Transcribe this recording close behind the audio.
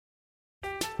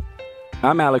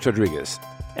I'm Alex Rodriguez.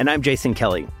 And I'm Jason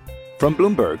Kelly. From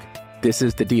Bloomberg, this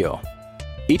is The Deal.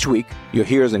 Each week, you'll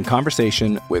hear us in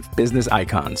conversation with business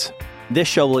icons. This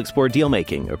show will explore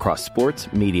deal-making across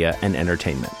sports, media, and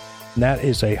entertainment. That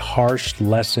is a harsh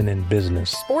lesson in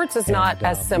business. Sports is not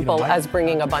as simple as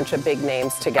bringing a bunch of big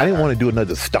names together. I didn't want to do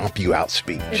another stomp you out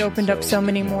speech. It opened up so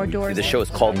many more doors. The show is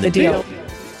called The Deal.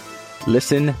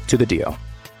 Listen to The Deal.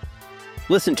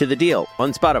 Listen to The Deal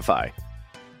on Spotify.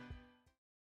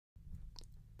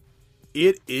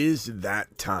 It is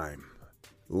that time.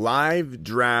 Live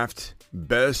draft,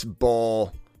 best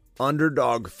ball,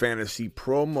 underdog fantasy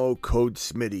promo code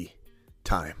Smitty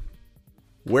time.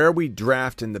 Where are we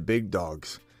drafting the big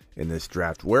dogs in this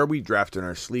draft? Where are we drafting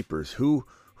our sleepers?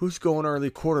 Who's going early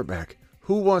quarterback?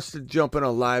 Who wants to jump in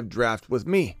a live draft with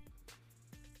me?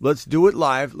 Let's do it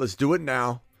live. Let's do it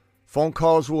now. Phone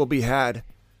calls will be had.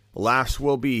 Laughs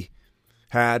will be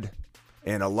had.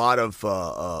 And a lot of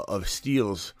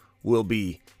steals will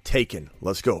be taken.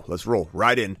 Let's go. Let's roll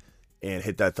right in and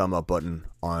hit that thumb up button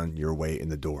on your way in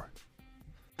the door.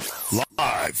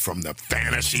 Live from the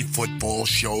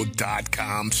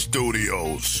FantasyFootballShow.com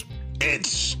studios.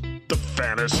 It's the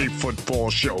Fantasy Football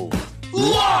Show.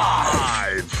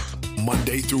 Live!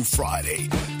 Monday through Friday,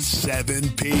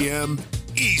 7 p.m.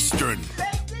 Eastern.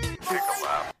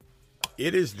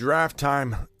 It is draft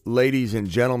time, ladies and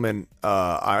gentlemen.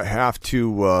 I have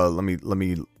to let me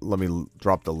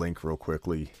drop the link real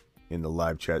quickly in the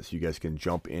live chat so you guys can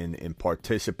jump in and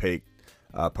participate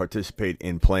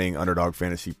in playing Underdog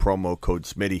Fantasy promo code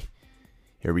Smitty.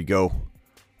 Here we go.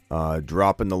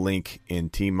 Dropping the link in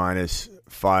T-minus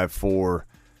 5, 4,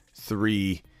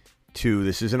 3, 2.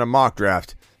 This isn't a mock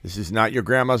draft. This is not your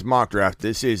grandma's mock draft.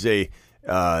 This is a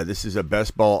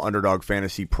best ball Underdog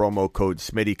Fantasy promo code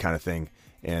Smitty kind of thing.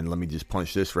 And let me just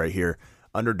punch this right here.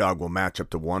 Underdog will match up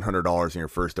to $100 in your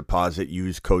first deposit.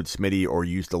 Use code Smitty or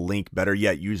use the link. Better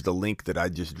yet, use the link that I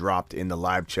just dropped in the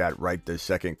live chat right this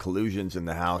second. Collusion's in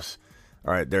the house.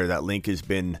 All right, there. That link has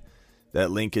been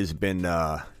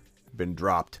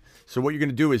dropped. So what you're going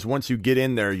to do is once you get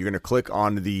in there, you're going to click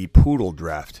on the Poodle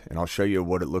Draft, and I'll show you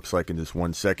what it looks like in just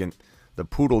 1 second. The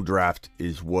Poodle Draft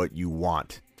is what you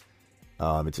want.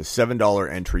 It's a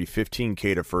 $7 entry,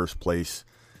 $15K to first place.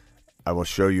 I will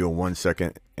show you in 1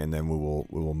 second, and then we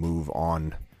will move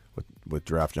on with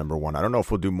draft number 1. I don't know if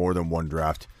we'll do more than one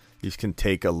draft. These can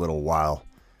take a little while.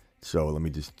 So let me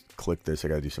just click this. I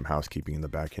got to do some housekeeping in the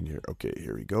back end here. Okay,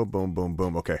 here we go. Boom, boom,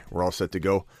 boom. Okay, we're all set to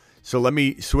go. So let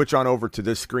me switch on over to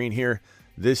this screen here.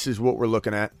 This is what we're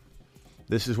looking at.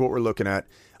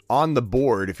 On the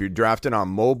board, if you're drafting on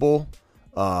mobile,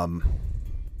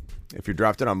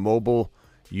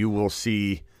 you will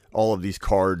see all of these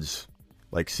cards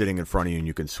like sitting in front of you, and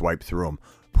you can swipe through them.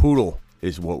 Poodle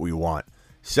is what we want.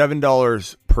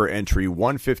 $7 per entry,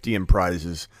 $150 in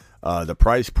prizes. The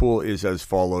prize pool is as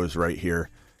follows right here.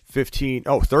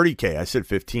 30K. I said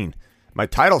 15. My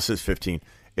title says 15.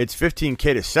 It's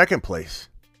 15K to second place.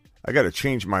 I got to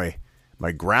change my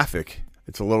graphic.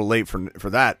 It's a little late for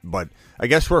that, but I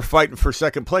guess we're fighting for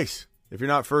second place if you're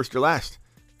not first or last.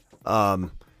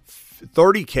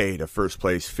 30K to first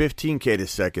place, 15K to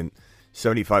second,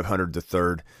 7,500 to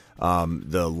third.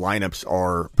 The lineups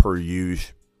are per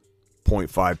usual,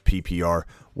 0.5 PPR,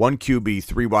 1 QB,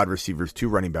 3 wide receivers, 2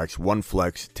 running backs, 1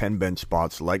 flex, 10 bench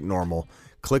spots like normal.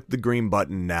 Click the green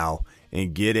button now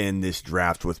and get in this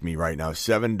draft with me right now.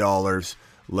 $7.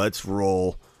 Let's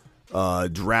roll.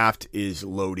 Draft is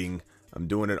loading. I'm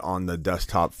doing it on the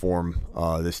desktop form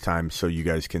this time so you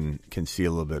guys can see a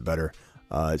little bit better.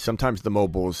 Sometimes the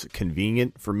mobile's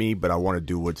convenient for me, but I want to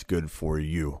do what's good for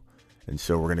you. And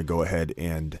so we're going to go ahead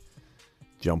and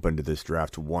jump into this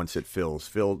draft once it fills.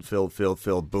 Filled.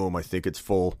 Boom. I think it's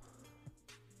full.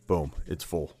 Boom. It's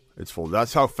full.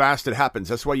 That's how fast it happens.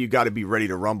 That's why you got to be ready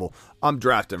to rumble. I'm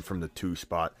drafting from the 2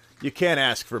 spot. You can't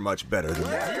ask for much better than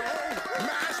that.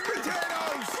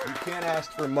 You can't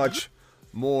ask for much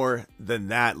more than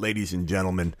that, ladies and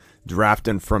gentlemen.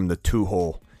 Drafting from the 2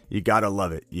 hole. You got to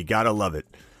love it.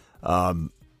 All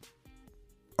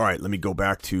right, let me go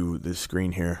back to this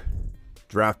screen here.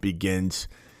 Draft begins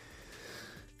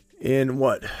in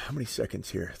what? How many seconds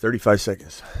here? 35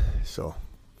 seconds. So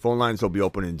phone lines will be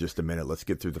open in just a minute. Let's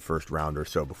get through the first round or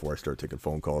so before I start taking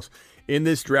phone calls. In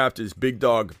this draft is Big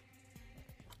Dog.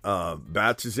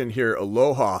 Bats is in here.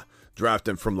 Aloha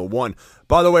drafting from the 1.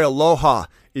 By the way, Aloha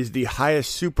is the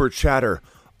highest super chatter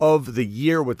of the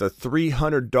year with a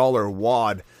 $300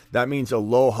 wad. That means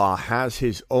Aloha has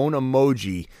his own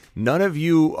emoji. None of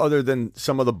you, other than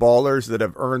some of the ballers that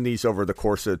have earned these over the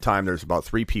course of time, there's about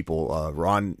 3 people,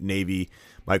 Ron Navy,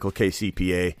 Michael K.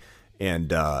 CPA, and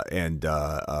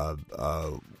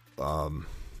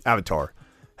avatar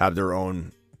have their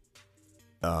own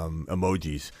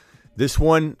emojis. This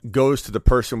one goes to the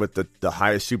person with the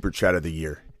highest super chat of the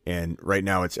year, and right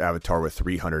now it's Avatar with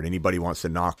 300. Anybody wants to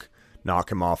knock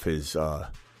him off his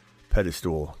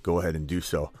pedestal, go ahead and do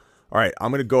so. All right,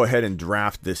 I'm going to go ahead and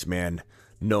draft this man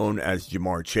known as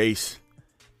Ja'Marr Chase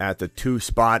at the 2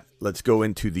 spot. Let's go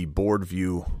into the board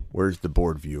view. Where's the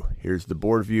board view? Here's the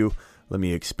board view. Let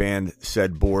me expand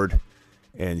said board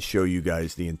and show you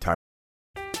guys the entire.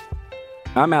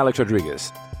 I'm Alex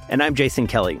Rodriguez. And I'm Jason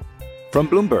Kelly. From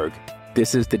Bloomberg,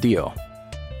 this is The Deal.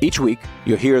 Each week,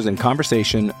 you'll hear us in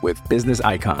conversation with business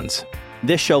icons.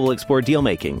 This show will explore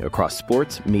deal-making across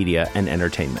sports, media, and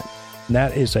entertainment.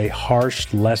 That is a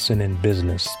harsh lesson in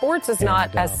business. Sports is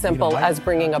not as simple as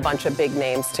bringing a bunch of big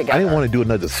names together. I didn't want to do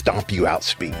another stomp you out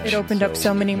speech. It opened up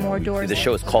so many more doors. The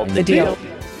show is called The Deal.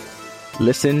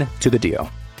 Listen to The Deal.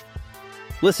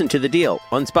 Listen to The Deal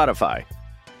on Spotify.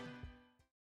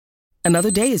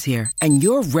 Another day is here, and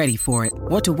you're ready for it.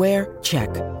 What to wear? Check.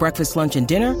 Breakfast, lunch, and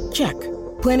dinner? Check.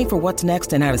 Planning for what's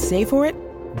next and how to save for it?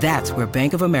 That's where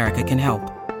Bank of America can help.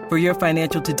 For your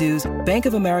financial to-dos, Bank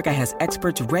of America has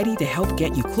experts ready to help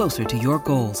get you closer to your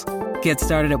goals. Get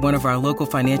started at one of our local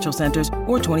financial centers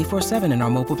or 24/7 in our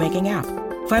mobile banking app.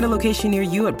 Find a location near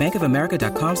you at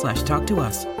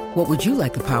bankofamerica.com/talktous. What would you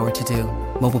like the power to do?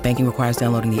 Mobile banking requires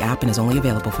downloading the app and is only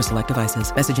available for select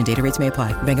devices. Message and data rates may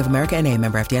apply. Bank of America NA,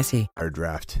 member FDIC. Our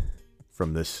draft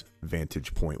from this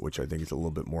vantage point, which I think is a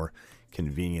little bit more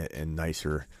convenient and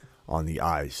nicer on the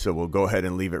eyes. So we'll go ahead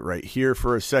and leave it right here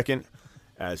for a second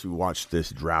as we watch this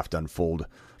draft unfold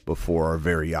before our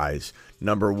very eyes.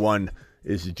 Number 1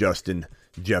 is Justin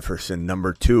Jefferson.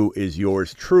 Number 2 is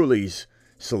yours truly's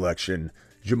selection,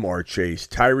 Ja'Marr Chase.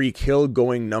 Tyreek Hill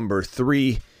going number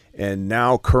 3. And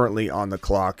now currently on the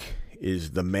clock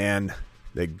is the man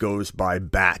that goes by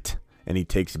Bat, and he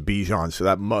takes Bijan, so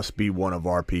that must be one of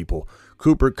our people.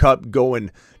 Cooper Kupp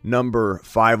going number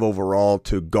 5 overall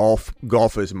to Golf.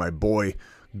 Golf is my boy.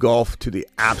 Golf to the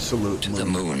absolute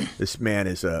moon. This man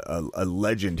is a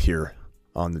legend here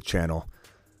on the channel.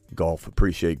 Golf.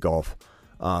 Appreciate Golf.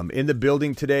 In the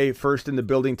building today, first in the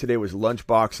building today was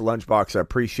Lunchbox. Lunchbox, I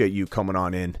appreciate you coming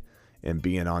on in and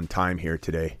being on time here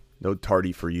today. No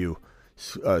tardy for you.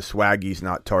 Swaggy's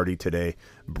not tardy today.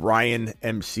 Brian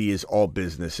MC is all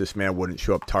business. This man wouldn't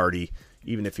show up tardy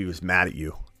even if he was mad at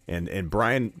you. And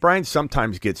Brian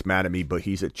sometimes gets mad at me, but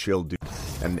he's a chill dude.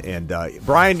 And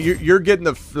Brian, you're getting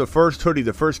the first hoodie,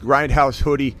 the first Grindhouse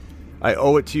hoodie. I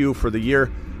owe it to you for the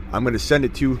year. I'm going to send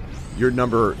it to you. You're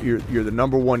the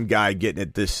number 1 guy getting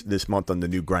it this month on the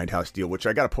new Grindhouse deal, which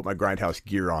I got to put my Grindhouse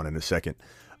gear on in a second.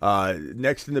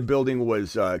 Next in the building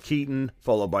was Keaton,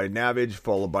 followed by Navage,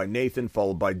 followed by Nathan,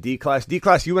 followed by D-Class.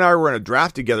 D-Class, you and I were in a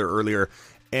draft together earlier,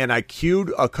 and I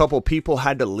queued a couple people,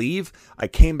 had to leave. I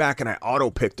came back and I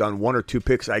auto-picked on 1 or 2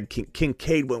 picks.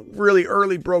 Kincaid went really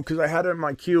early, bro, because I had it in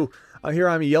my queue. Here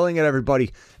I'm yelling at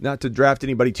everybody not to draft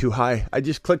anybody too high. I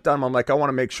just clicked on him. I'm like, I want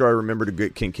to make sure I remember to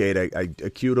get Kincaid. I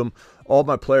queued him. All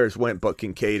my players went but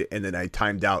Kincaid, and then I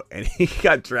timed out, and he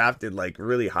got drafted like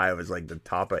really high. It was like the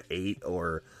top of 8,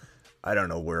 or I don't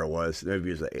know where it was.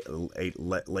 Maybe it was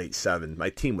 8, late 7. My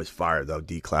team was fire, though,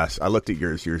 D-Class. I looked at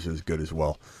yours. Yours was good as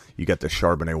well. You got the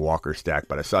Charbonnet Walker stack,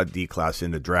 but I saw D-Class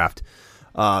in the draft.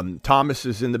 Thomas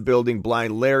is in the building.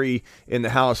 Blind Larry in the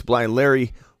house. Blind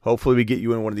Larry, hopefully we get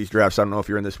you in one of these drafts. I don't know if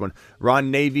you're in this one. Ron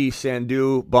Navy,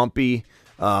 Sandu, Bumpy,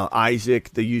 Isaac,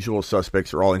 the usual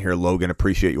suspects are all in here. Logan,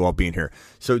 appreciate you all being here.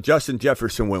 So Justin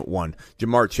Jefferson went 1.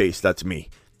 Ja'Marr Chase, that's me.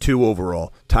 2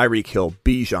 overall. Tyreek Hill,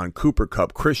 Bijan, Cooper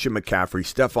Kupp, Christian McCaffrey,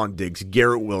 Stephon Diggs,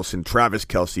 Garrett Wilson, Travis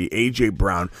Kelce, A.J.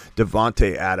 Brown,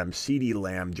 Devontae Adams, CeeDee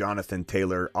Lamb, Jonathan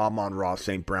Taylor, Amon-Ra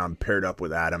St. Brown paired up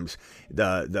with Adams.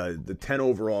 The 10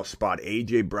 overall spot,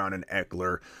 A.J. Brown and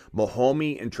Eckler,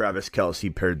 Mahomes and Travis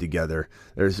Kelce paired together.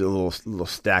 There's a little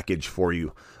stackage for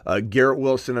you. Garrett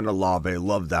Wilson and Olave,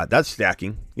 love that. That's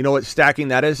stacking. You know what stacking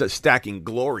that is? A stacking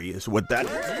glory is what that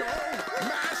is.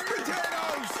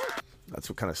 That's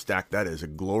what kind of stack that is, a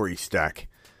glory stack.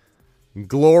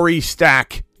 Glory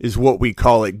stack is what we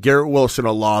call it. Garrett Wilson,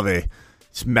 Olave.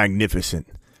 It's magnificent.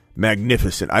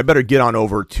 Magnificent. I better get on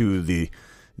over to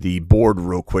the board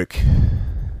real quick.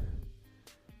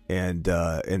 And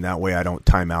in that way I don't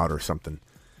time out or something.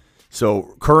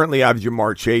 So currently I have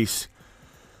Ja'Marr Chase.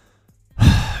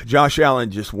 Josh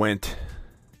Allen just went.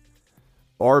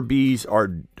 RBs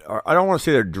are I don't want to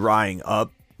say they're drying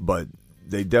up, but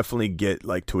they definitely get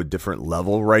like to a different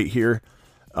level right here.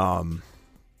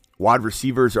 Wide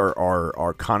receivers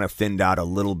are kind of thinned out a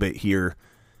little bit here.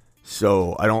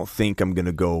 So I don't think I'm going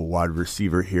to go wide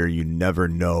receiver here. You never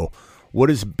know. What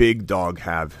does Big Dog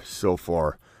have so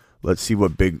far? Let's see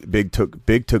what Big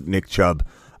took Nick Chubb.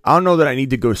 I don't know that I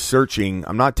need to go searching.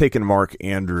 I'm not taking Mark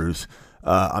Andrews.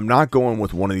 I'm not going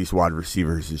with one of these wide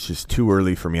receivers. It's just too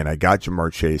early for me, and I got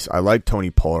Jamar Chase. I like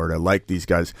Tony Pollard. I like these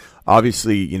guys.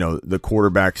 Obviously, the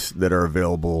quarterbacks that are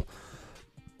available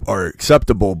are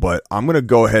acceptable, but I'm going to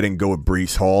go ahead and go with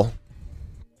Breece Hall,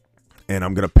 and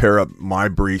I'm going to pair up my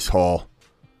Breece Hall.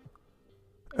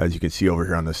 As you can see over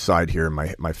here on the side here,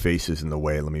 my face is in the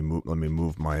way. Let me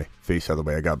move my face out of the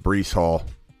way. I got Breece Hall.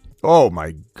 Oh,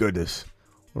 my goodness.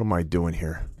 What am I doing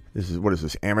here? What is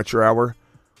this, amateur hour?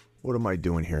 What am I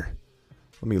doing here?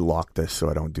 Let me lock this so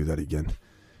I don't do that again.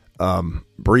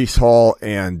 Breece Hall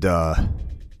and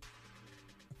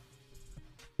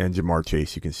Jamar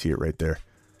Chase. You can see it right there.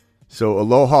 So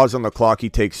Aloha's on the clock. He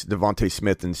takes Devontae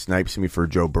Smith and snipes me for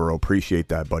Joe Burrow. Appreciate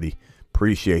that, buddy.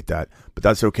 Appreciate that. But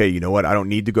that's okay. You know what? I don't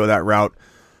need to go that route.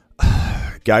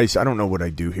 Guys, I don't know what I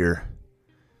do here.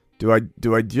 Do I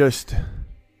just...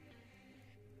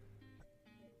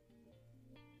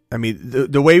 I mean,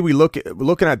 the way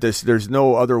looking at this, there's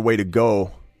no other way to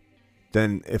go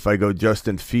than if I go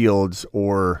Justin Fields,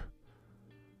 or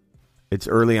it's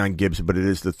early on Gibbs, but it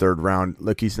is the third round.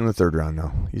 Look, he's in the third round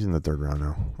now.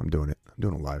 I'm doing it. I'm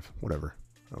doing it live. Whatever.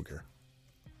 I don't care.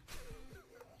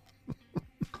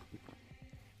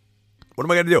 What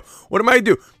am I going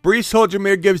to do? Breece Hall,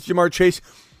 Jahmyr Gibbs, Jamar Chase.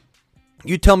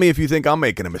 You tell me if you think I'm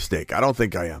making a mistake. I don't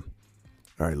think I am.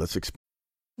 All right, let's explain.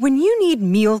 When you need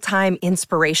mealtime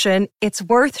inspiration, it's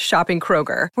worth shopping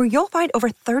Kroger, where you'll find over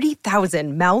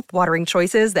 30,000 mouth-watering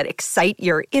choices that excite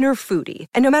your inner foodie.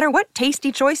 And no matter what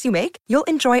tasty choice you make, you'll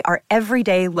enjoy our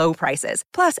everyday low prices,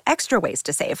 plus extra ways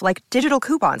to save, like digital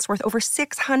coupons worth over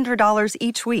 $600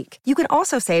 each week. You can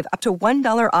also save up to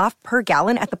 $1 off per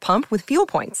gallon at the pump with fuel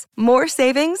points. More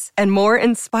savings and more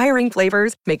inspiring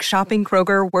flavors make shopping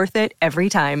Kroger worth it every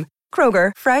time.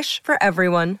 Kroger, fresh for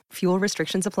everyone. Fuel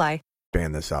restrictions apply.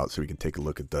 Ban this out so we can take a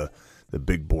look at the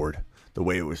big board, the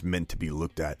way it was meant to be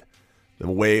looked at. Let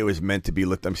me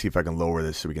see if I can lower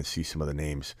this so we can see some of the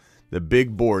names. The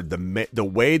big board, the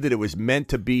way that it was meant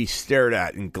to be stared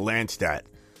at and glanced at.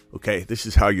 Okay, this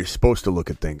is how you're supposed to look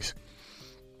at things.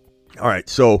 All right,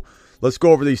 so let's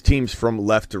go over these teams from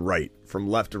left to right.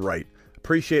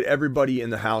 Appreciate everybody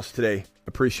in the house today.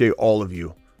 Appreciate all of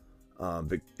you.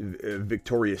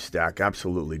 Victorious stack,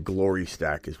 absolutely. Glory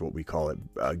stack is what we call it.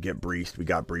 Get breeced. We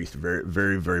got breeced very,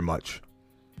 very, very much.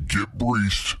 Get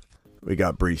breeced. We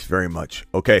got breeced very much.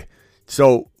 Okay,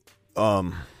 so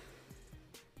we're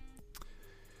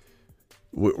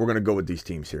going to go with these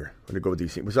teams here.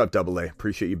 What's up, Double A?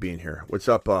 Appreciate you being here. What's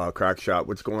up, Crackshot?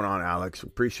 What's going on, Alex?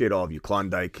 Appreciate all of you.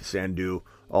 Klondike, Sandu,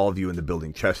 all of you in the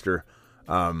building. Chester.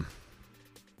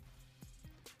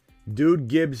 Dude,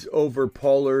 Gibbs over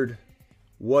Pollard.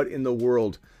 What in the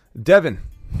world? Devin.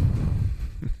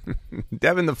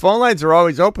 Devin, the phone lines are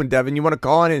always open, Devin. You want to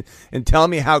call in and tell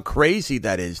me how crazy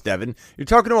that is, Devin? You're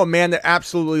talking to a man that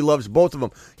absolutely loves both of them.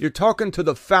 You're talking to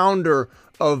the founder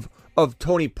of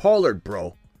Tony Pollard,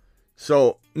 bro.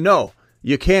 So, no,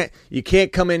 you can't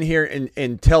come in here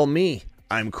and tell me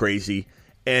I'm crazy.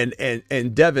 And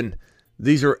Devin,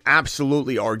 these are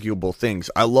absolutely arguable things.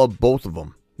 I love both of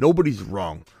them. Nobody's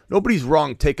wrong. Nobody's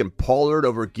wrong taking Pollard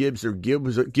over Gibbs or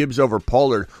Gibbs over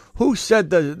Pollard. Who said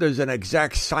that there's an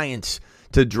exact science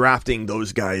to drafting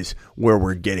those guys where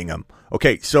we're getting them?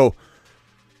 Okay, so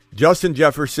Justin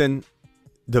Jefferson,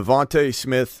 Devontae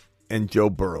Smith, and Joe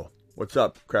Burrow. What's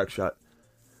up, Crackshot?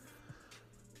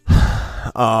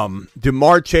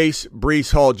 Jamar Chase,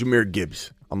 Breece Hall, Jahmyr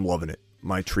Gibbs. I'm loving it.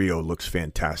 My trio looks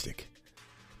fantastic.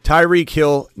 Tyreek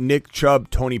Hill, Nick Chubb,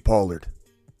 Tony Pollard.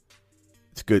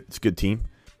 It's good. It's a good team.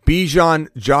 Bijan,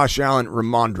 Josh Allen,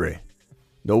 Ramondre.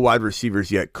 No wide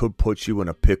receivers yet. Could put you in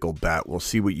a pickle, Bat. We'll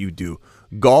see what you do.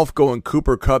 Golf going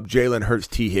Cooper Kupp, Jalen Hurts,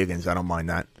 T. Higgins. I don't mind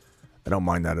that. I don't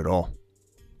mind that at all.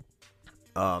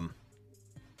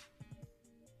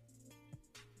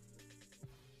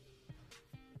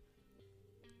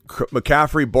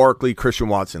 McCaffrey, Barkley, Christian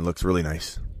Watson. Looks really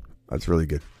nice. That's really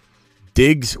good.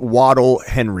 Diggs, Waddle,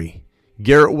 Henry.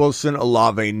 Garrett Wilson,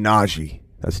 Olave, Najee.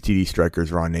 That's TD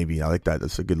Strikers, Ron Navy. I like that.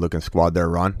 That's a good-looking squad there,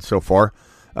 Ron, so far.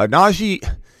 Najee,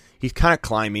 he's kind of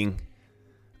climbing.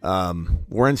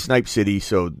 We're in Snipe City,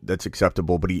 so that's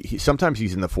acceptable. But he sometimes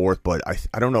he's in the fourth, but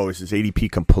I don't know. Is his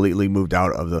ADP completely moved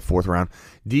out of the fourth round?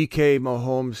 DK,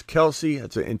 Mahomes, Kelsey.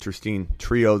 That's an interesting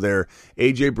trio there.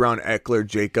 A.J. Brown, Eckler,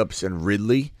 Jacobs, and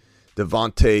Ridley.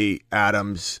 Devontae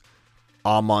Adams,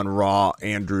 Amon-Ra,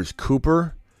 Andrews,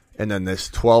 Cooper. And then this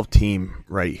 12-team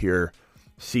right here.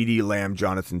 CD Lamb,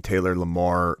 Jonathan Taylor,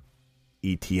 Lamar,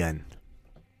 Etienne.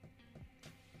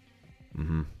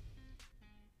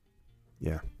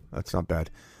 Yeah, That's not bad.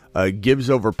 Gibbs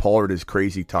over Pollard is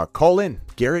crazy talk. Call in,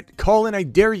 Garrett. Call in. I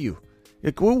dare you.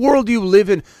 Like, what world do you live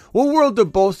in? What world do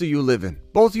both of you live in?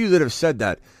 Both of you that have said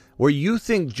that, where you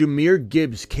think Jahmyr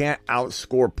Gibbs can't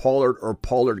outscore Pollard or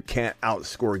Pollard can't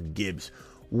outscore Gibbs.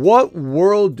 What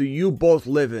world do you both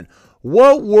live in?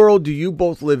 What world do you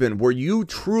both live in where you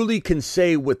truly can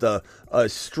say with a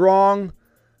strong,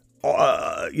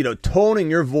 tone in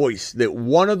your voice that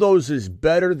one of those is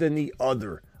better than the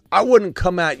other? I wouldn't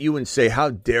come at you and say, how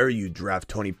dare you draft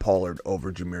Tony Pollard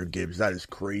over Jahmyr Gibbs? That is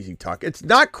crazy talk. It's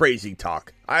not crazy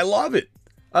talk. I love it.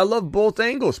 I love both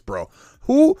angles, bro.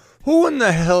 Who in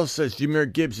the hell says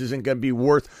Jahmyr Gibbs isn't going to be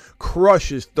worth crush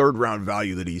his third-round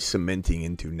value that he's cementing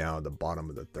into now at the bottom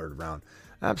of the third round?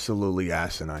 Absolutely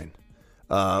asinine.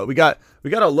 We got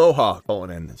Aloha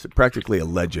calling in. It's practically a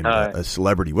legend, a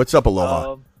celebrity. What's up,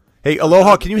 Aloha? Hey,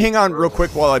 Aloha, can you hang on real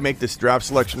quick while I make this draft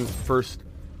selection first,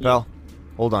 pal?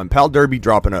 Hold on. Pal Derby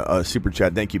dropping a super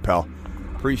chat. Thank you, pal.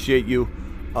 Appreciate you.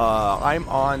 I'm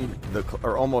on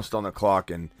almost on the clock,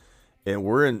 and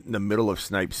we're in the middle of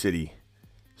Snipe City.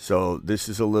 So this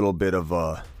is a little bit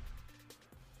of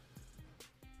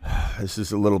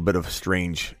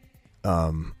strange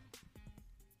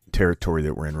territory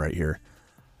that we're in right here.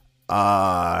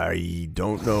 I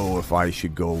don't know if I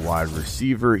should go wide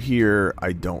receiver here.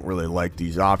 I don't really like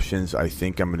these options. I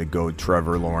think I'm going to go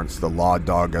Trevor Lawrence, the Law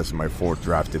Dog, as my fourth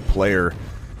drafted player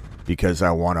because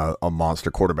I want a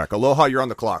monster quarterback. Aloha, you're on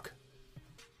the clock.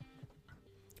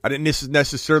 I didn't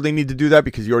necessarily need to do that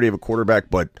because you already have a quarterback,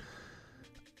 but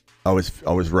I was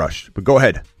rushed. But go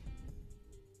ahead.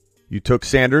 You took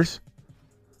Sanders.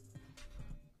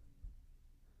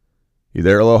 You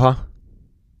there, Aloha?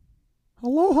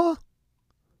 Aloha?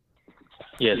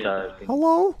 Yes,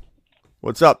 hello?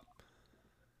 What's up?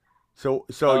 So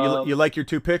you like your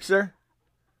two picks there?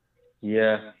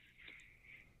 Yeah.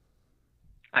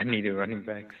 I need a running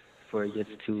back before it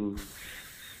gets too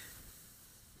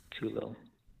low.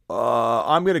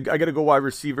 I gotta go wide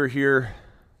receiver here.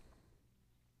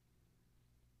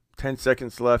 10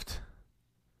 seconds left.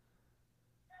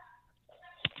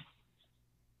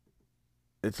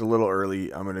 It's a little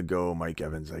early. I'm gonna go Mike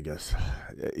Evans, I guess.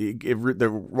 The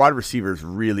wide receivers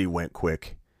really went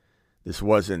quick. This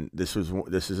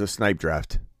is a snipe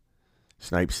draft,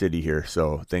 Snipe City here.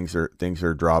 So things are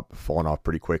falling off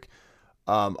pretty quick.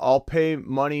 I'll pay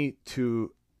money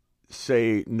to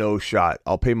say no shot.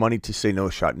 I'll pay money to say no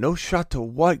shot. No shot to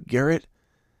what, Garrett?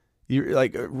 You're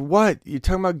like, what? You're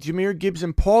talking about Jahmyr Gibbs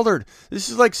and Pollard. This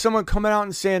is like someone coming out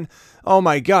and saying, oh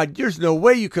my God, there's no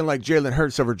way you can like Jalen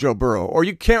Hurts over Joe Burrow. Or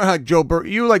you can't like Joe Burrow.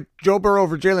 You like Joe Burrow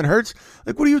over Jalen Hurts?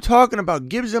 Like, what are you talking about?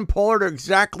 Gibbs and Pollard are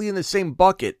exactly in the same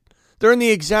bucket. They're in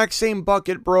the exact same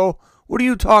bucket, bro. What are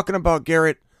you talking about,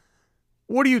 Garrett?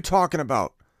 What are you talking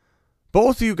about?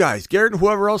 Both of you guys, Garrett and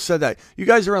whoever else said that, you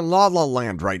guys are in la la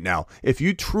land right now. If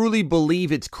you truly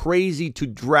believe it's crazy to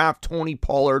draft Tony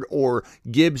Pollard or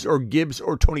Gibbs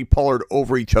or Tony Pollard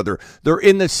over each other, they're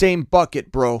in the same bucket,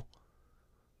 bro.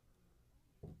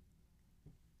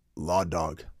 Law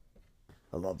Dog.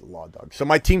 I love the Law Dog. So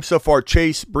my team so far: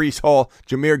 Chase, Breece Hall,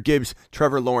 Jahmyr Gibbs,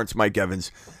 Trevor Lawrence, Mike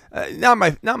Evans. Not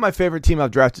my favorite team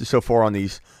I've drafted so far on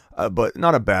these, but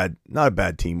not a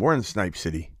bad team. We're in Snipe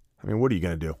City. I mean, what are you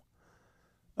gonna do?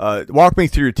 Walk me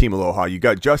through your team, Aloha. You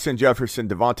got Justin Jefferson,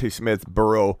 Devontae Smith,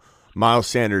 Burrow, Miles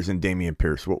Sanders, and Dameon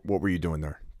Pierce. What were you doing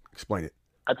there? Explain it.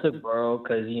 I took Burrow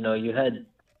because you had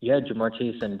Jamar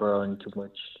Chase and Burrow in too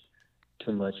much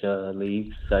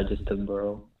leagues, so I just took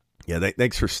Burrow. Yeah,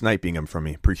 thanks for sniping him from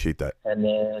me. Appreciate that. And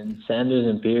then Sanders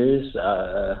and Pierce,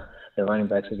 the running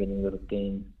backs are getting a little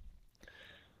thin,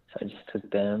 so I just took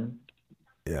them.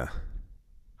 Yeah.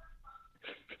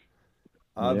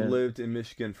 I've lived in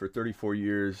Michigan for 34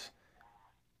 years,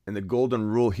 and the golden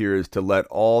rule here is to let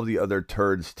all the other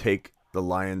turds take the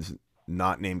Lions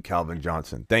not named Calvin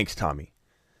Johnson. Thanks, Tommy.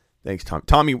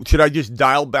 Tommy, should I just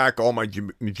dial back all my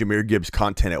Jahmyr Gibbs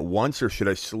content at once, or should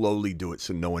I slowly do it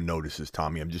so no one notices,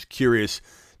 Tommy? I'm just curious,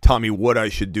 Tommy, what I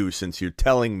should do since you're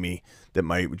telling me that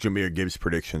my Jahmyr Gibbs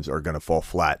predictions are going to fall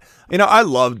flat. I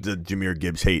love the Jahmyr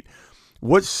Gibbs hate.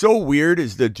 What's so weird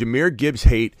is the Jahmyr Gibbs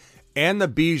hate and the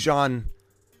Bijan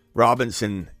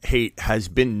Robinson hate has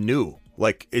been new.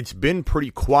 Like, it's been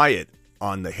pretty quiet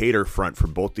on the hater front for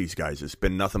both these guys. It's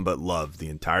been nothing but love the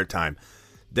entire time.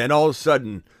 Then all of a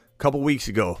sudden, a couple weeks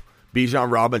ago,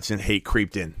 Bijan Robinson hate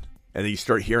creeped in. And then you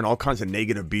start hearing all kinds of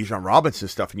negative Bijan Robinson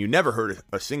stuff, and you never heard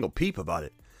a single peep about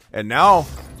it. And now,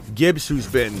 Gibbs, who's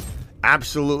been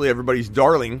absolutely everybody's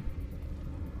darling,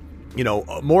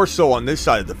 more so on this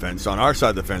side of the fence. On our side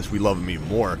of the fence, we love him even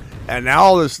more. And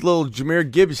now this little Jahmyr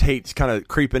Gibbs hate's kind of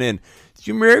creeping in.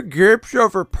 Jahmyr Gibbs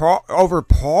over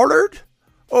Pollard?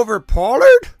 Over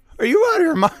Pollard? Are you out of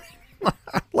your mind?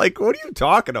 Like, what are you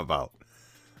talking about?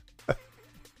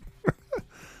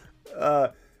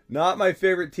 Not my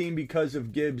favorite team because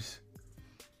of Gibbs.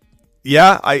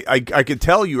 Yeah, I could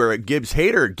tell you are a Gibbs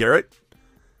hater, Garrett.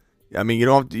 I mean, you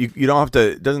don't have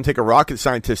to. It doesn't take a rocket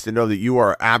scientist to know that you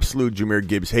are an absolute Jahmyr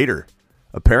Gibbs hater.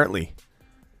 Apparently.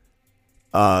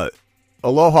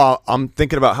 Aloha, I'm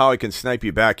thinking about how I can snipe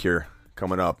you back here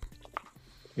coming up.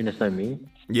 You're gonna snipe me?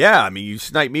 Yeah, I mean, you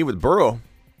sniped me with Burrow.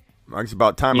 It's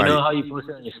about time. You know how you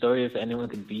posted on your story if anyone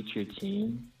could beat your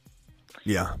team?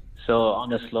 Yeah. So on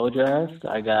the slow draft,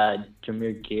 I got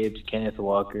Jahmyr Gibbs, Kenneth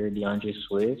Walker, DeAndre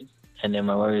Swift, and then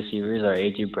my wide receivers are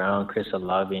A.J. Brown, Chris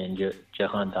Olave, and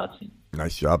Jahan Dotson.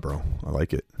 Nice job, bro. I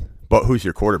like it. But who's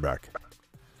your quarterback?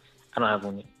 I don't have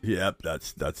one yet. Yep,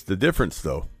 that's the difference,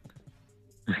 though.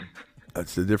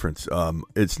 That's the difference.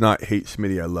 It's not hate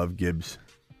Smitty. I love Gibbs.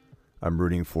 I'm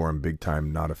rooting for him big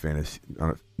time.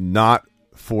 Not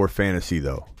for fantasy,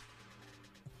 though.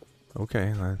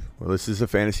 Okay. Well, this is a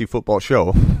fantasy football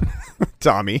show,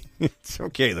 Tommy. It's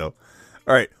okay, though.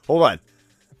 All right. Hold on.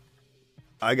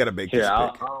 I got to make this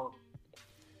pick.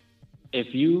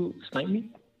 If you snipe me,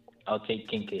 I'll take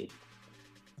Kincaid.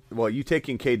 Well, you take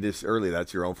Kincaid this early.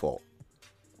 That's your own fault.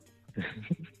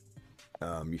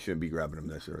 You shouldn't be grabbing him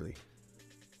this early.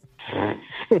 I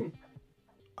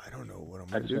don't know what I'm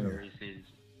going to do here.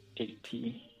 I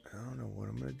don't know what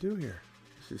I'm going to do here.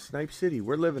 This is Snipe City.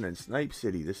 We're living in Snipe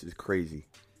City. This is crazy.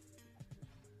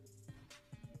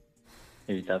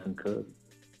 Maybe Dalvin Cook.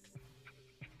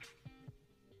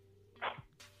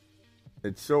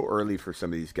 It's so early for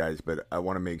some of these guys, but I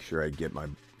want to make sure I get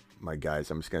my guys.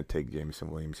 I'm just going to take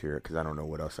Jameson Williams here because I don't know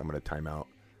what else I'm going to time out.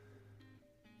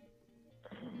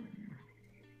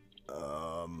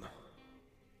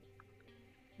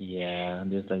 Yeah,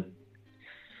 there's like...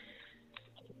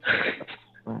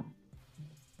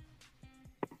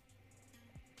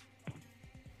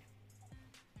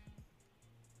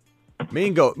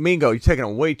 Mingo, you're taking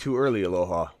him way too early,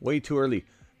 Aloha. Way too early.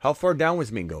 How far down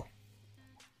was Mingo?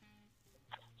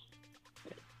 A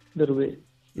little bit.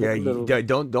 Yeah,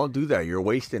 don't do that. You're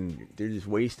wasting. They're just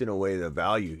wasting away the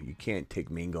value. You can't take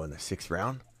Mingo in the 6th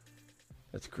round.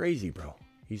 That's crazy, bro.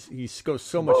 He goes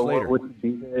so much later. Would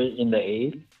he be there in the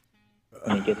 8th?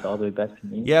 And he gets all the way back to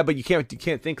me. Yeah, but you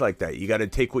can't think like that. You got to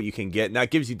take what you can get. And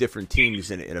that gives you different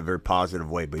teams in a very positive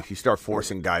way. But if you start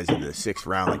forcing guys into the 6th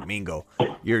round like Mingo,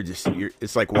 you're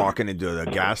it's like walking into a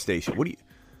gas station.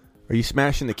 Are you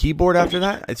smashing the keyboard after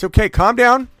that? It's okay. Calm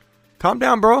down,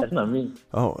 bro. That's not me.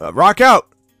 Oh, rock out.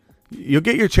 You'll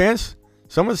get your chance.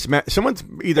 Someone's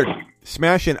either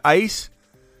smashing ice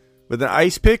with an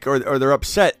ice pick or they're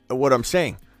upset at what I'm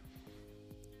saying.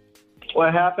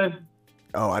 What happened?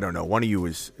 Oh, I don't know. One of you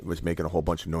was making a whole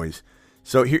bunch of noise.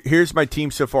 So here's my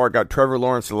team so far. I got Trevor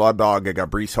Lawrence, the Law Dog. I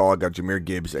got Breece Hall. I got Jahmyr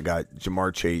Gibbs. I got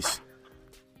Jamar Chase.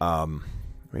 Let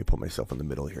me put myself in the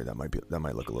middle here. That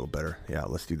might look a little better. Yeah,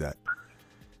 let's do that.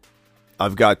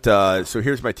 I've got so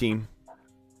here's my team.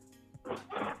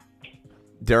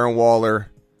 Darren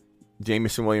Waller,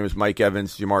 Jameson Williams, Mike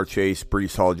Evans, Jamar Chase,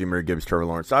 Breece Hall, Jahmyr Gibbs, Trevor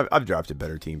Lawrence. I've drafted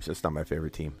better teams. That's not my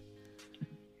favorite team.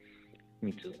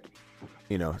 Me too.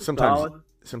 You know,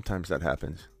 sometimes that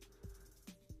happens.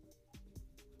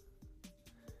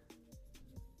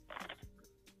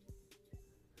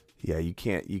 Yeah, you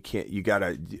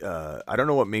gotta, I don't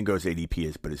know what Mingo's ADP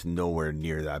is, but it's nowhere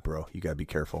near that, bro. You gotta be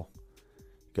careful. You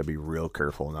gotta be real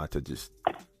careful not to just.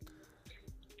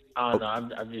 I don't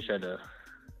know. I'm just trying to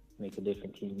make a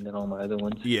different team than all my other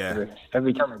ones. Yeah.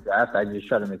 Every time I draft, I just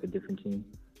try to make a different team.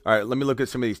 All right, let me look at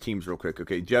some of these teams real quick.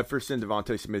 Okay, Jefferson,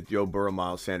 Devontae Smith, Joe Burrow,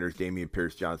 Miles Sanders, Dameon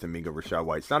Pierce, Jonathan Mingo, Rashad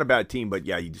White. It's not a bad team, but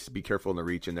yeah, you just be careful in the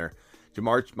reach in there.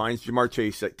 Mine's Jamar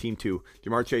Chase at team 2.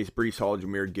 Jamar Chase, Breece Hall,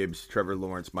 Jahmyr Gibbs, Trevor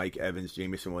Lawrence, Mike Evans,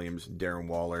 Jameson Williams, Darren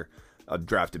Waller. I've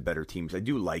drafted better teams. I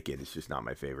do like it. It's just not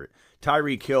my favorite.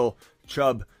 Tyreek Hill,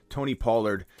 Chubb, Tony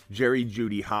Pollard, Jerry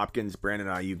Jeudy, Hopkins, Brandon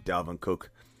Ayuk, Dalvin Cook.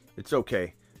 It's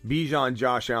okay. Bijan,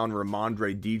 Josh Allen,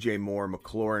 Ramondre, DJ Moore,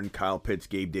 McLaurin, Kyle Pitts,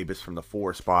 Gabe Davis from the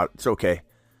 4 spot. It's okay.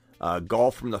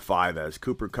 Golf from the 5 as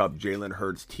Cooper Kupp, Jalen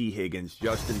Hurts, T. Higgins,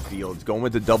 Justin Fields. Going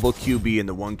with the double QB in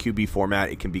the 1 QB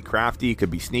format. It can be crafty. It could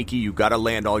be sneaky. You've got to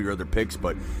land all your other picks,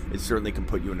 but it certainly can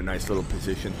put you in a nice little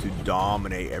position to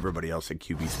dominate everybody else at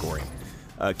QB scoring.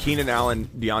 Keenan Allen,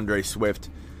 DeAndre Swift.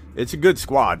 It's a good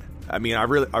squad. I mean, I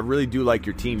really do like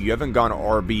your team. You haven't gone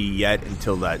RB yet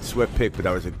until that Swift pick, but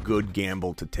that was a good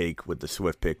gamble to take with the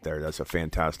Swift pick there. That's a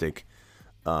fantastic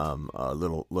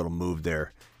little move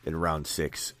there in round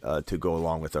 6 to go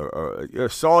along with a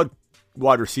solid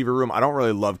wide receiver room. I don't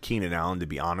really love Keenan Allen, to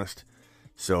be honest.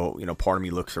 So, part of me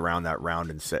looks around that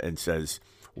round and says,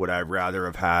 would I rather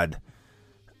have had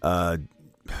a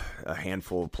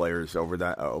handful of players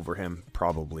over him?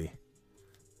 Probably.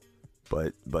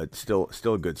 But still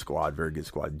a good squad, very good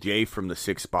squad. Jay from the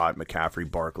 6th spot, McCaffrey,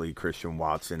 Barkley, Christian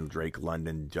Watson, Drake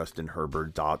London, Justin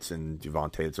Herbert, Dotson,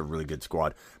 Javonte. It's a really good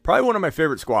squad. Probably one of my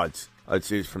favorite squads, I'd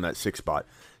say, is from that 6th spot.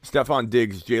 Stephon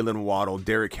Diggs, Jalen Waddle,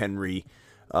 Derrick Henry.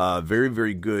 Very,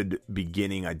 very good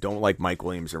beginning. I don't like Mike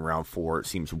Williams in round 4. It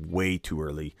seems way too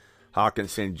early.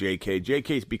 Hawkinson, JK.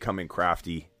 JK's becoming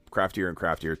craftier and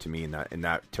craftier to me in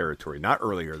that territory. Not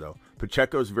earlier, though.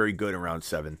 Pacheco's very good in round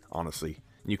 7, honestly.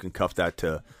 You can cuff that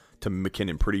to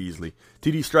McKinnon pretty easily.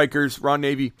 TD Strikers, Ron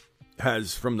Navy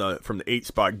has from the 8th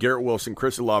spot, Garrett Wilson,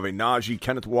 Chris Olave, Najee,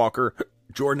 Kenneth Walker,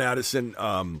 Jordan Addison,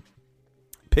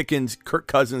 Pickens, Kirk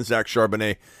Cousins, Zach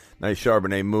Charbonnet. Nice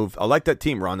Charbonnet move. I like that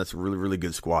team, Ron. That's a really, really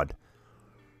good squad.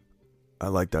 I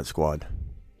like that squad.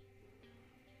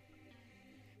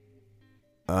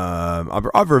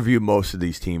 I've reviewed most of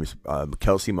these teams.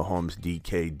 Kelsey, Mahomes,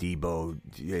 DK, Debo,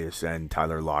 JSN,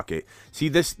 Tyler Lockett. See,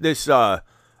 this I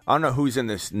don't know who's in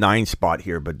this 9 spot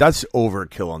here, but that's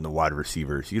overkill on the wide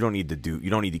receivers. You don't need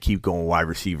to keep going wide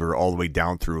receiver all the way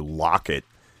down through Lockett.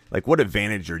 Like, what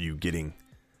advantage are you getting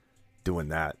doing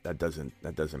that? That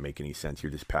doesn't make any sense.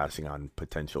 You're just passing on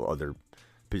potential other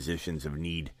positions of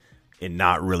need and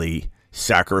not really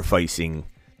sacrificing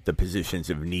the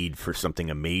positions of need for something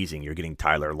amazing. You're getting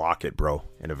Tyler Lockett, bro,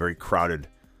 in a very crowded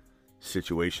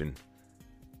situation.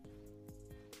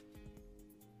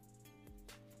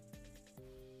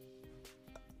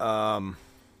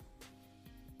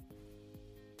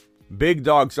 Big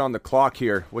Dog's on the clock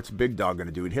here. What's Big Dog going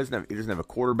to do? He doesn't have a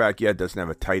quarterback yet, doesn't have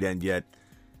a tight end yet.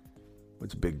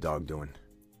 What's Big Dog doing?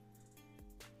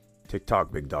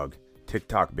 TikTok, Big Dog.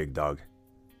 TikTok, Big Dog.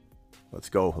 Let's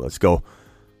go.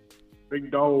 Big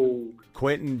Dog.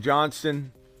 Quentin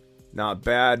Johnston, not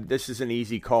bad. This is an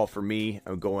easy call for me.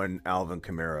 I'm going Alvin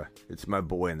Kamara. It's my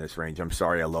boy in this range. I'm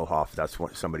sorry, Aloha, if that's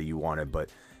somebody you wanted, but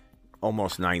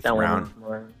almost 9th round.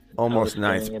 Almost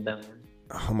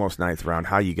 9th round.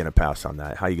 How are you going to pass on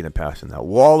that?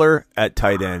 Waller at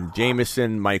tight end.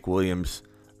 Jameson, Mike Evans.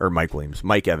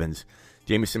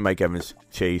 Jameson, Mike Evans,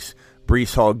 Chase.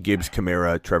 Breece Hall, Gibbs,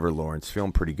 Kamara, Trevor Lawrence.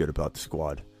 Feeling pretty good about the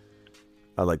squad.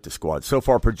 I like the squad. So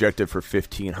far projected for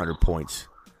 1,500 points.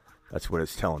 That's what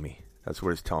it's telling me.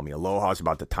 Aloha's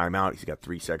about to time out. He's got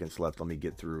 3 seconds left. Let me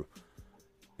get through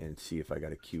and see if I got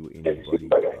to queue anybody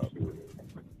up.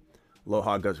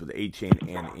 Aloha goes with A-Chain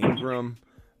and Ingram.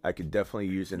 I could definitely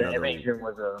use another. Ingram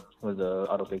was a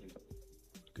auto pick.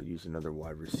 Could use another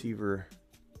wide receiver.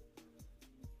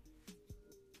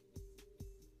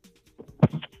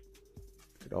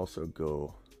 Could also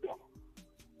go.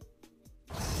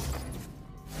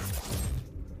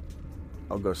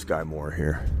 I'll go Sky Moore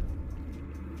here.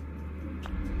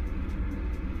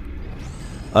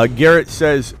 Garrett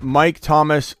says, Mike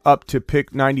Thomas up to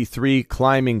pick 93,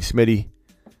 climbing, Smitty.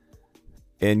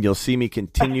 And you'll see me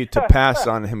continue to pass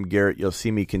on him, Garrett. You'll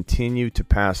see me continue to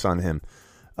pass on him.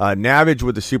 Navage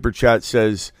with the super chat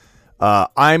says,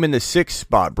 I'm in the 6th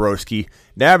spot, broski.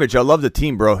 Navage, I love the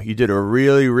team, bro. You did a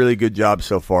really, really good job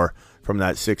so far from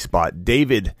that 6th spot.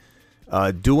 David,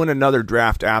 doing another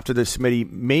draft after this, Smitty.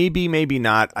 Maybe, maybe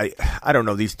not. I don't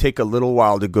know. These take a little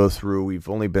while to go through. We've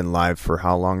only been live for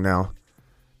how long now?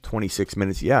 26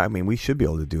 minutes. Yeah, I mean, we should be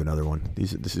able to do another one.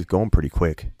 This is going pretty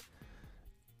quick.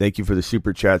 Thank you for the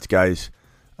super chats, guys.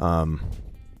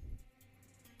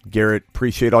 Garrett,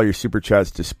 appreciate all your super chats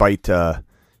despite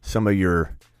some of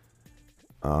your,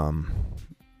 let's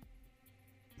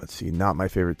see, not my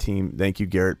favorite team. Thank you,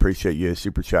 Garrett. Appreciate you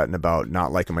super chatting about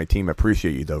not liking my team. I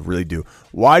appreciate you, though. Really do.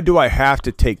 Why do I have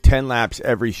to take 10 laps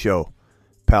every show?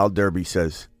 Pal Derby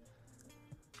says.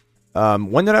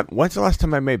 When's the last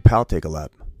time I made Pal take a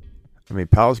lap? I mean,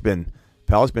 Pal's been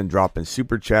dropping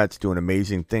super chats, doing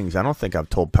amazing things. I don't think I've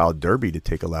told Pal Derby to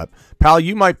take a lap. Pal,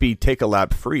 you might be take a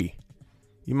lap free.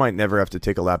 You might never have to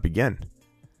take a lap again.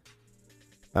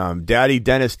 Daddy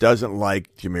Dennis doesn't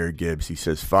like Jahmyr Gibbs. He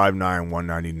says 5'9",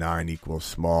 199 equals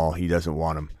small. He doesn't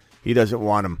want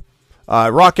him.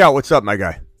 Rock out. What's up, my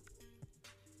guy?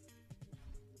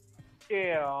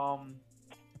 Yeah.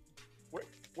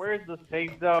 Where's the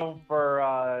safe zone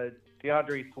for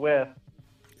DeAndre Swift?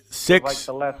 6. Like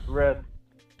the less risk.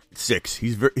 6.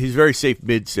 He's very safe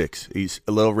mid 6. He's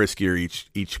a little riskier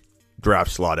each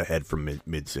draft slot ahead from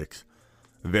mid 6.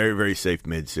 Very, very safe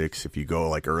mid 6. If you go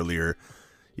like earlier,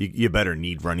 you better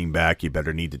need running back. You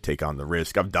better need to take on the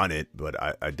risk. I've done it, but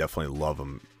I definitely love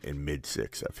him in mid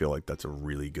 6. I feel like that's a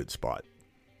really good spot.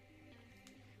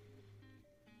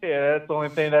 Yeah, that's the only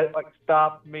thing that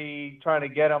stopped me trying to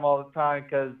get him all the time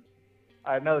because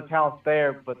I know the talent's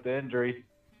there, but the injury.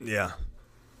 Yeah.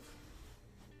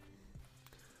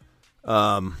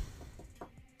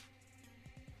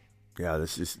 Yeah,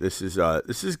 this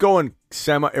is going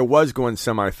semi. It was going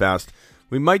semi fast.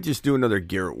 We might just do another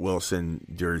Garrett Wilson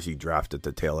jersey draft at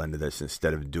the tail end of this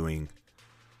instead of doing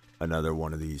another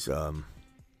one of these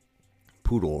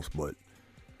poodles, but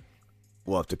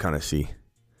we'll have to kind of see.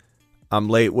 I'm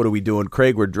late. What are we doing?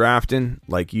 Craig, we're drafting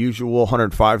like usual.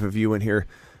 105 of you in here.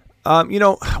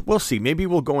 We'll see. Maybe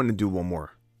we'll go in and do one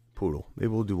more poodle. Maybe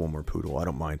we'll do one more poodle. I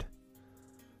don't mind.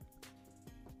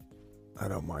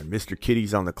 Mr.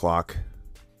 Kitty's on the clock.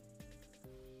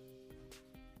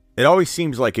 It always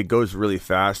seems like it goes really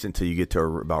fast until you get to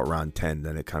about round 10.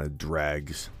 Then it kind of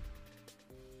drags.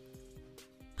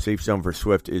 Safe zone for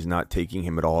Swift is not taking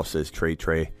him at all, says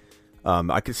Trey.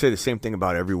 I could say the same thing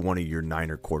about every one of your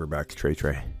Niner quarterbacks, Trey.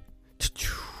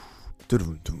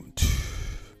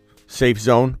 Safe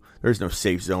zone? There's no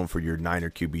safe zone for your Niner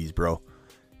QBs, bro.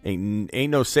 Ain't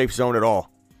no safe zone at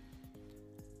all.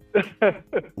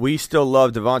 We still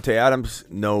love Devontae Adams.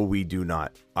 No, we do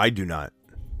not. I do not.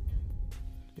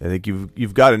 I think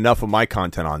you've got enough of my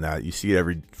content on that. You see it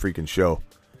every freaking show.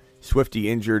 Swifty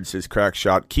injured, says Crack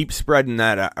Shot. Keep spreading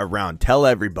that around. Tell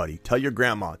everybody. Tell your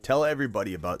grandma. Tell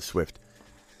everybody about Swift.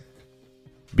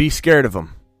 Be scared of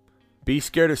him. Be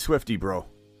scared of Swifty, bro.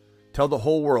 Tell the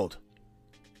whole world.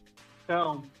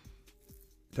 Tell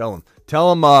him.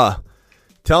 Tell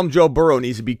him Joe Burrow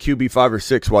needs to be QB 5 or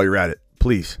 6 while you're at it.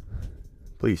 Please.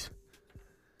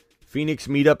 Phoenix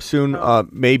meetup soon,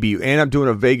 maybe. And I'm doing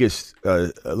a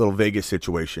little Vegas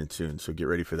situation soon, so get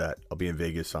ready for that. I'll be in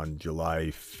Vegas on July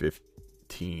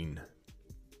 15.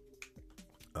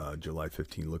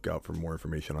 Look out for more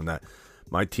information on that.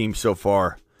 My team so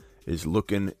far is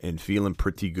looking and feeling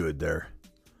pretty good there,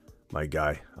 my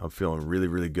guy. I'm feeling really,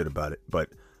 really good about it. But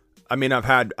I mean, I've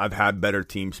had better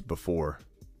teams before,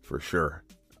 for sure.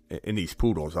 In these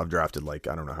poodles, I've drafted I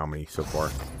don't know how many so far.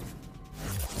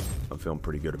 I'm feeling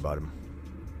pretty good about him.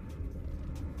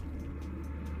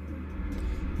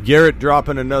 Garrett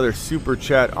dropping another super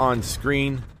chat on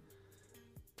screen.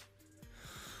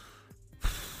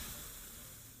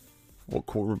 What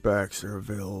quarterbacks are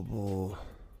available?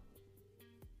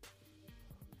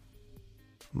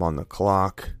 I'm on the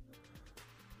clock.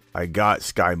 I got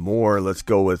Sky Moore. Let's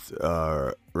go with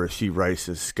Rashee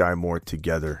Rice's Sky Moore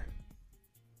together.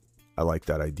 I like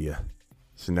that idea.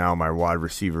 So now my wide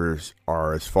receivers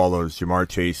are as follows: Jamar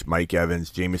Chase, Mike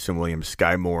Evans, Jameson Williams,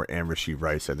 Sky Moore, and Rashee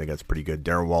Rice. I think that's pretty good.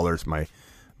 Darren Waller's my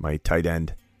tight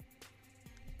end.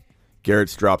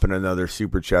 Garrett's dropping another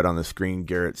super chat on the screen.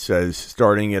 Garrett says,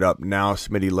 starting it up now.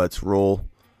 Smitty, let's roll.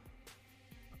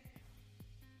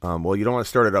 Well, you don't want to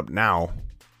start it up now.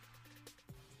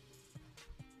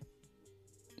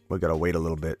 We got to wait a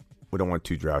little bit. We don't want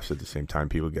 2 drafts at the same time.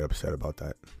 People get upset about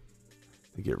that.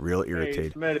 They get real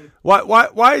irritated. Hey,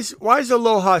 why is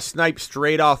Aloha snipe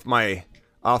straight off my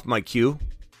queue?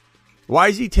 Why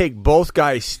does he take both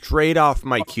guys straight off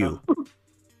my queue?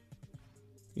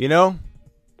 You know?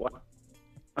 What?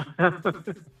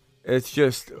 It's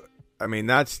just, I mean,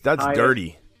 that's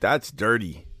dirty. That's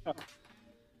dirty.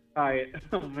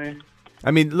 Oh man.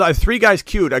 I mean, 3 guys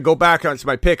queued. I go back onto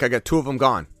my pick. I got 2 of them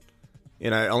gone,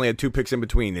 and I only had 2 picks in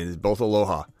between, and it's both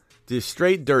Aloha. Just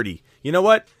straight dirty. You know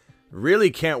what? Really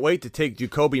can't wait to take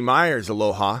Jacoby Myers,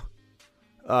 Aloha.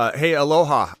 Hey,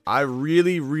 Aloha, I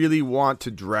really, really want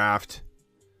to draft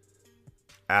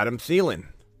Adam Thielen.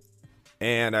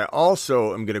 And I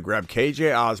also am going to grab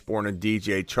KJ Osborne and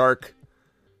DJ Chark.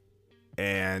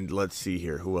 And let's see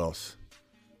here. Who else?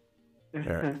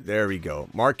 There we go.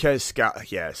 Marquez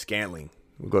Scantling.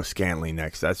 We'll go Scantling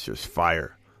next. That's just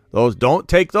fire. Don't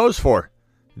take those 4.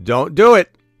 Don't do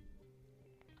it.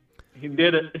 He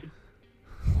did it.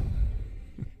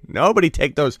 Nobody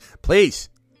take those, please.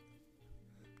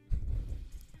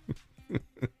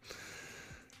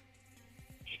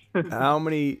 How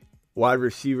many wide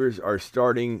receivers are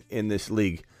starting in this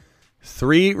league?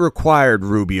 3 required,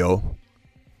 Rubio,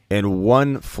 and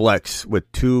 1 flex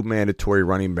with 2 mandatory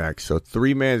running backs. So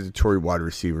 3 mandatory wide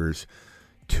receivers,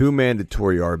 2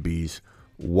 mandatory RBs,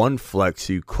 1 flex.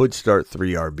 So you could start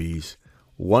 3 RBs,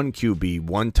 1 QB,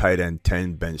 1 tight end,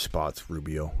 10 bench spots,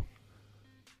 Rubio.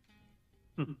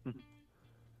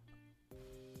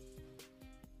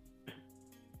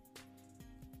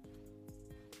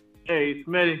 Hey,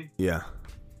 Smitty. Yeah.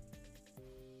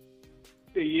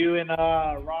 Do you and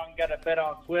Ron got a bet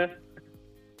on Swift?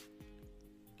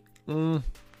 We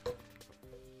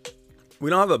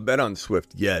don't have a bet on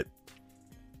Swift yet.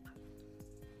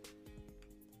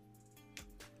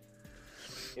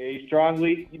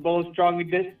 both strongly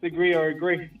disagree or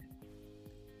agree.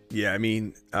 Yeah, I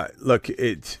mean, look,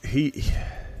 he's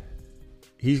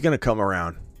going to come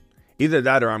around. Either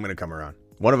that or I'm going to come around.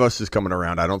 One of us is coming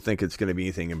around. I don't think it's going to be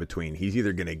anything in between. He's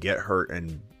either going to get hurt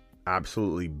and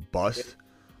absolutely bust,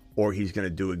 or he's going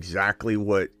to do exactly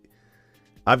what...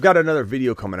 I've got another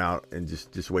video coming out, and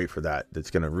just wait for that. That's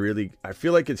going to really... I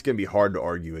feel like it's going to be hard to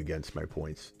argue against my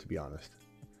points, to be honest.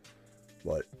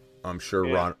 But I'm sure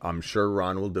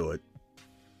Ron will do it.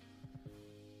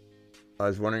 I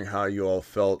was wondering how you all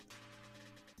felt.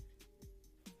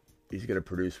 He's going to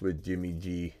produce with Jimmy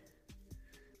G.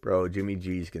 Bro, Jimmy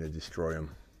G's going to destroy him.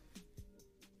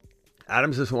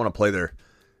 Adams doesn't want to play there.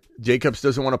 Jacobs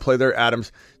doesn't want to play there.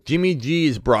 Adams. Jimmy G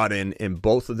is brought in, and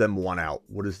both of them won out.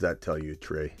 What does that tell you,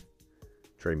 Trey?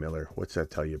 Trey Miller. What's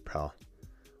that tell you, pal?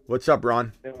 What's up,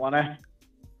 Ron? They won out.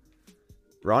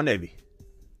 Ron Navy.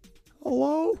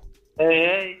 Hello?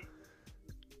 Hey.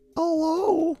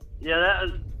 Hello? Yeah,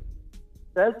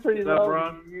 that's pretty low.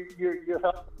 Ron?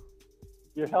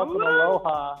 You're helping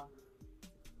Aloha.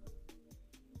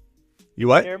 You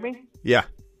what? Hear me? Yeah.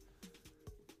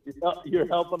 You're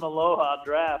helping Aloha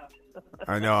draft.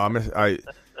 I know. I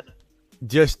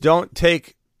just don't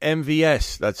take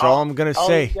MVS. That's all I'm gonna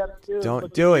say.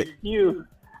 Don't do it.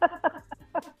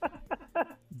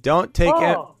 Don't take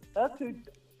That's who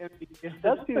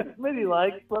Smitty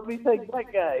likes. Let me take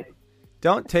that guy.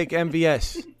 Don't take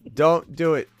MVS. Don't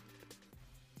do it.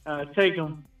 Take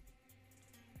him.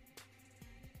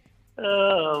 Oh,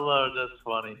 Lord, that's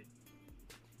funny.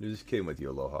 I'm just kidding with you,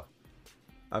 Aloha.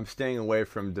 I'm staying away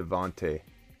from Devontae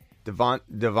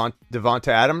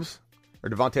Adams? Or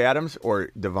Devontae Adams or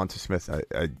Devonta Smith.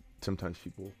 I sometimes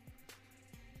people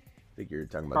think you're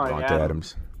talking about Devontae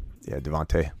Adams. Yeah,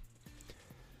 Devontae.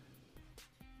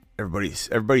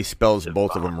 Everybody spells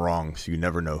both of them wrong, so you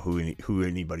never know who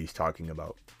anybody's talking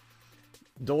about.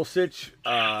 Dulcich,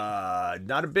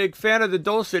 not a big fan of the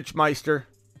Dulcich Meister.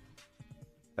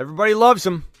 Everybody loves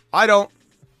him. I don't.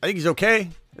 I think he's okay.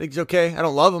 I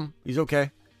don't love him. He's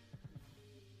okay.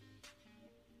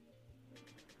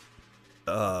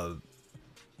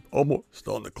 Almost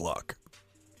on the clock.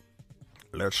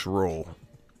 Let's roll.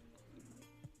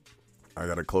 I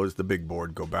gotta close the big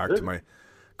board. Go back to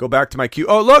my queue.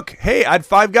 Oh, look. Hey, I had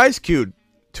 5 guys queued.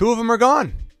 2 of them are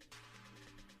gone.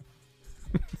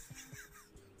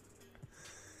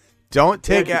 Don't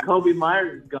take... Kobe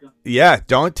Myers is gone. Yeah,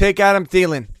 don't take Adam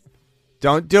Thielen.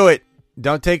 Don't do it.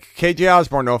 Don't take KJ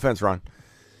Osborne. No offense, Ron.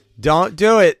 Don't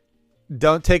do it.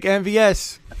 Don't take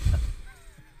MVS.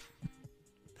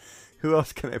 Who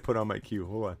else can I put on my queue?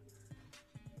 Hold on.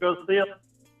 Go steal.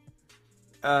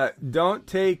 Don't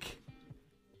take...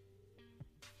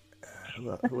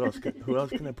 Who else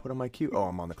can I put on my queue? Oh,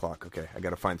 I'm on the clock. Okay, I got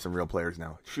to find some real players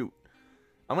now. Shoot.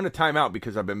 I'm going to time out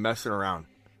because I've been messing around.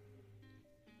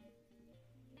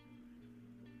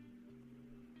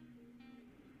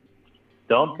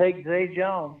 Don't take Zay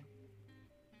Jones.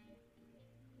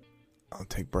 I'll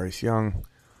take Bryce Young.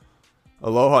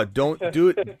 Aloha, don't do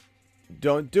it.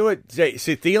 Don't do it.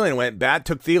 See, Thielen went bad,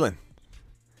 took Thielen.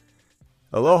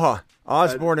 Aloha,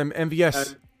 Osborne and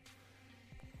MVS.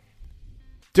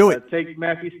 Do it. Take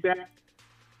Matthew Stafford.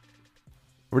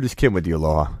 We're just kidding with you,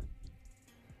 Aloha.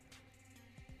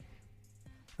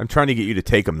 I'm trying to get you to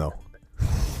take him, though.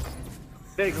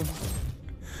 Take him.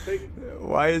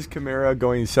 Why is Kamara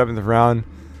going 7th round?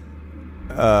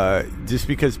 Just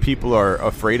because people are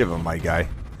afraid of him, my guy.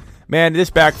 Man, this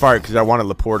backfired because I wanted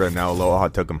Laporta, and now Aloha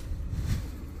took him.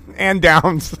 And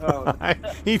Downs. Oh.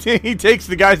 he takes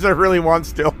the guys I really want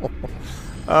still.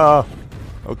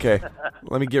 Okay.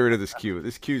 Let me get rid of this queue.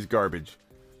 This queue's garbage.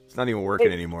 It's not even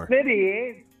working anymore. Smitty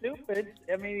ain't stupid.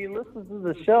 I mean, he listens to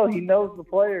the show. He knows the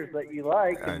players that you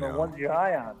like and the ones you're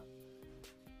high on.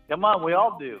 Come on, we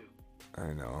all do.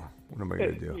 I know. What am I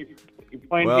going to do? You're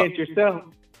playing against yourself.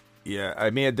 Yeah, I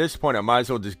mean, at this point, I might as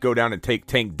well just go down and take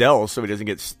Tank Dell so he doesn't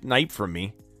get sniped from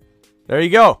me. There you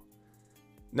go.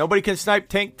 Nobody can snipe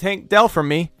Tank Dell from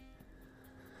me.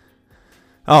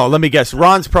 Oh, let me guess.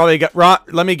 Ron's probably got...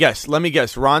 Let me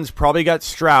guess. Ron's probably got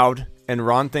Stroud, and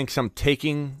Ron thinks I'm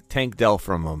taking Tank Dell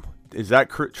from him. Is that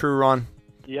true, Ron?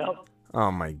 Yep.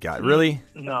 Oh, my God. Really?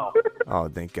 No. Oh,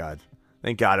 thank God.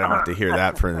 Thank God I don't have to hear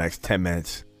that for the next 10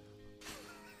 minutes.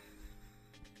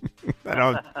 I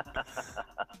don't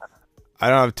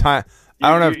have time.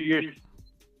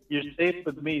 You're safe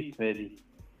with me, Smitty.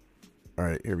 All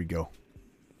right, here we go.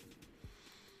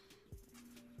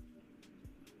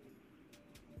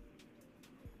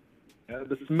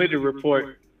 The Smitty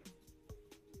report.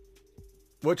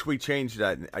 Which we changed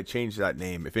that. I changed that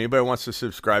name. If anybody wants to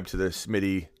subscribe to the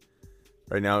Smitty,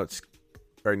 right now it's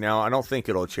right now. I don't think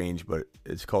it'll change, but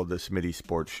it's called the Smitty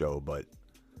Sports Show. But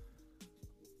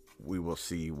we will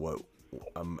see what.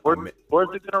 Where's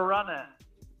it going to run at?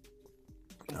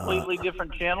 Completely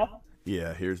different channel?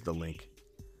 Yeah, here's the link.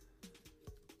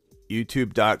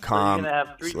 YouTube.com. So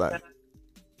you're gonna have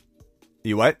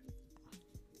you what?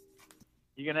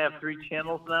 You're going to have 3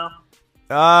 channels now?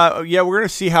 Yeah, we're going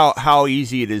to see how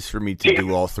easy it is for me to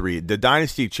do all 3. The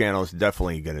Dynasty channel is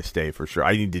definitely going to stay for sure.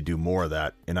 I need to do more of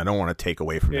that, and I don't want to take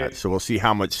away from that. So we'll see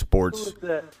how much sports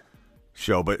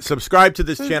show. But subscribe to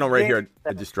this channel right here.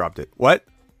 I just dropped it. What?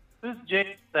 Who's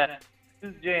James Sad?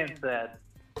 Who's James Sad?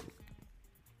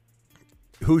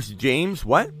 Who's James?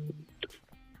 What?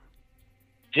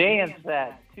 James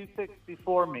Sad.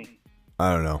 264 me.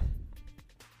 I don't know.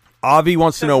 Avi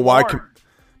wants to know why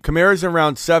Kamara's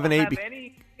around 7'8".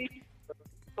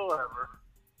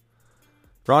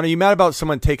 Ron, are you mad about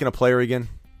someone taking a player again?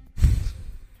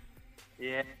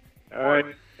 Yeah. All right.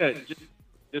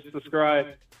 Just subscribe.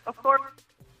 Of course.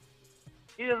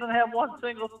 He doesn't have one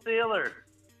single Steeler.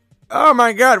 Oh,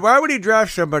 my God. Why would he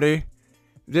draft somebody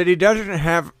that he doesn't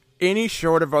have any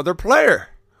sort of other player?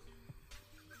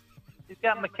 He's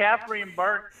got McCaffrey and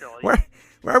Barkley.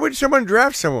 Why would someone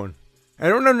draft someone? I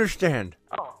don't understand.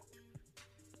 Oh.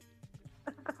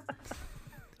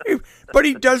 But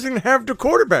he doesn't have the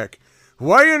quarterback.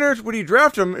 Why on earth would he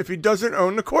draft him if he doesn't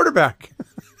own the quarterback?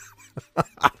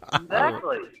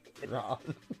 Exactly. Ron.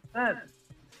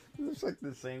 It's like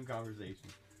the same conversation.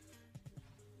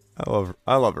 I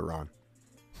love it, Ron.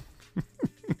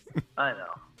 I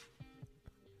know.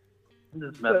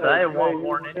 I have one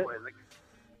more anyway.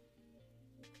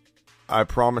 I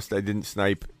promised I didn't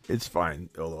snipe. It's fine,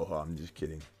 Aloha. I'm just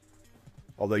kidding.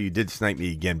 Although you did snipe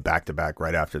me again back to back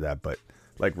right after that, but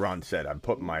like Ron said, I'm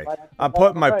putting my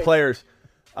players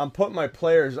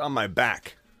on my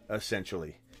back,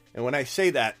 essentially. And when I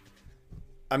say that,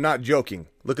 I'm not joking.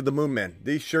 Look at the Moon Men.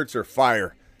 These shirts are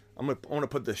fire. I want to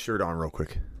put this shirt on real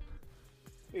quick.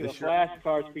 The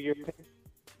flashcards for your pick.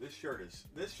 This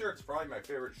shirt's probably my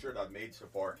favorite shirt I've made so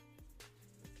far.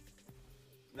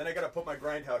 Then I got to put my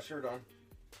Grindhouse shirt on.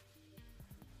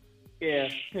 Yeah,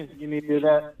 you need to do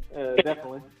that,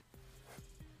 definitely.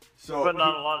 So putting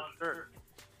on a lot of shirts.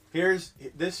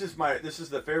 This is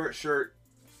the favorite shirt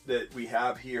that we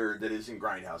have here that is in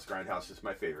Grindhouse. Grindhouse is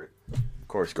my favorite. Of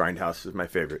course, Grindhouse is my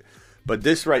favorite. But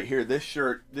this right here, this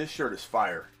shirt is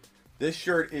fire. This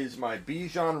shirt is my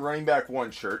Bijan Running Back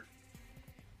 1 shirt.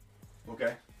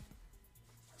 Okay.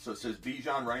 So it says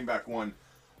Bijan Running Back 1.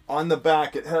 On the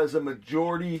back, it has a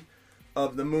majority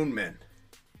of the Moon Men.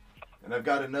 And I've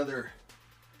got another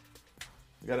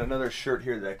shirt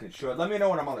here that I can show. Let me know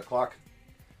when I'm on the clock.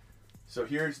 So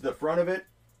here's the front of it,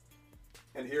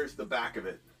 and here's the back of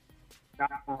it.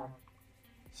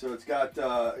 So it's got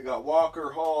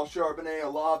Walker, Hall, Charbonnet,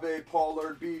 Olave,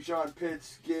 Pollard, Bijan,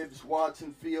 Pitts, Gibbs,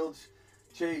 Watson, Fields,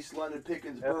 Chase, London,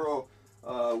 Pickens, Burrow,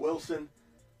 Wilson.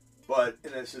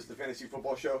 And this is the Fantasy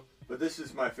Football Show. But this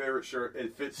is my favorite shirt.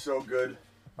 It fits so good.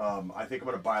 I think I'm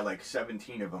going to buy like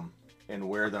 17 of them and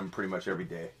wear them pretty much every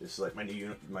day. This is like my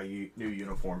new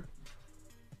uniform.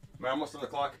 Am I almost on the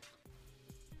clock?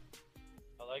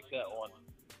 I like that one.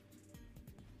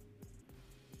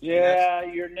 Yeah,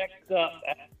 you're next up.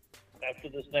 After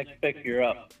this next pick, you're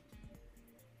up.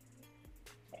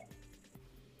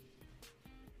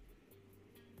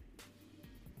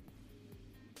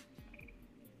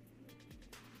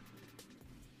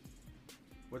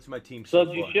 What's my team? So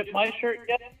did you ship my shirt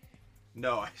yet?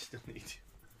 No, I still need to.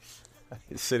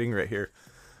 It's sitting right here.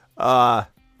 I'm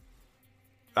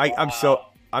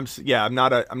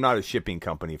not a shipping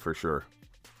company for sure.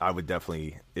 I would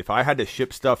definitely, if I had to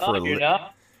ship stuff for a living,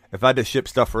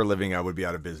 I would be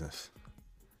out of business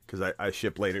because I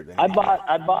ship later than I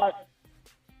bought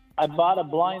a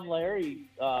Blind Larry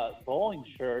bowling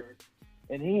shirt,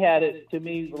 and he had it to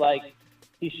me like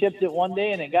he shipped it one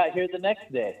day and it got here the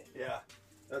next day. Yeah,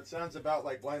 that sounds about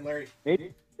like Blind Larry.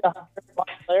 Maybe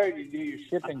Blind Larry to do your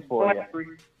shipping for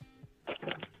you.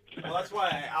 Well, that's why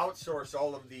I outsource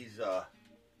all of these.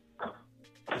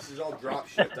 This is all drop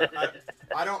shipped.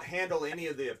 I don't handle any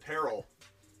of the apparel.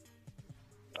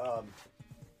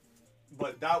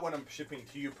 But that one I'm shipping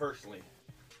to you personally.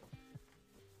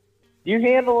 You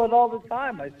handle it all the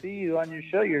time. I see you on your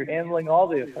show. You're handling all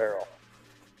the apparel.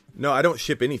 No, I don't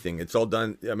ship anything. It's all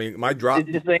done. I mean, my drop. It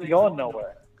just ain't going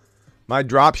nowhere. My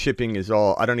drop shipping is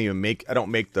all. I don't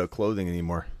make the clothing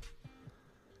anymore.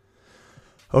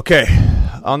 Okay,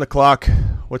 on the clock.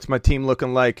 What's my team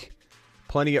looking like?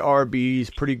 Plenty of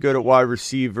RBs. Pretty good at wide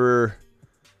receiver.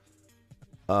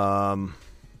 Could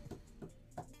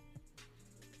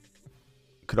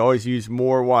always use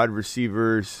more wide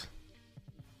receivers.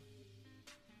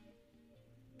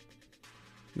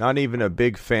 Not even a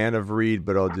big fan of Reed,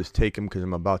 but I'll just take him because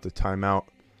I'm about to time out.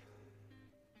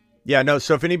 Yeah, no.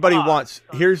 So if anybody wants,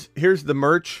 here's the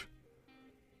merch.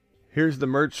 Here's the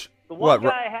merch. The one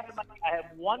guy I have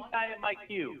one guy in my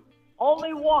queue.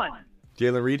 Only one.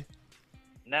 Jalen Reed?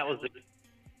 And that was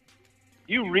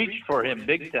you reached for him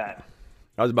big time.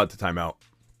 I was about to time out.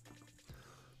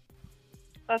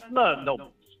 That's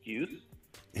no excuse.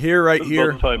 Here, right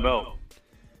here. Time out.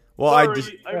 Well,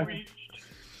 Sorry, I reached.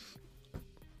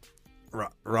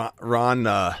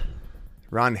 Ron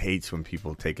hates when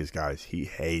people take his guys. He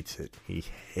hates it. He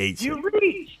hates it. You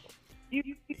reached. You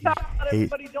talk about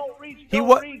everybody don't reach.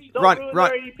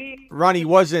 Ron, he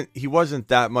wasn't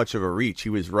that much of a reach. He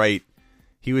was right.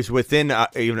 He was within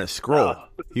even a scroll.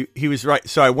 He was right.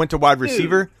 So I went to wide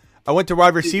receiver.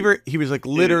 He was like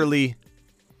literally.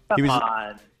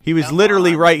 He was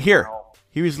literally right here.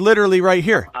 He was literally right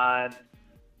here.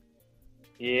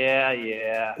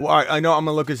 Yeah. Well, I know. I'm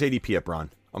gonna look his ADP up, Ron.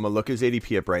 I'm gonna look his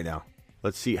ADP up right now.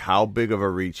 Let's see how big of a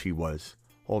reach he was.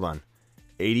 Hold on.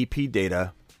 ADP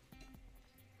data.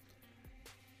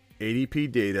 Let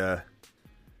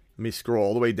me scroll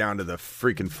all the way down to the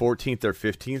freaking 14th or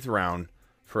 15th round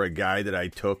for a guy that I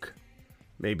took.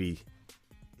 Maybe.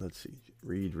 Let's see.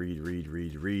 Reed.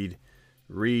 Jalen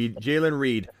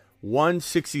Reed.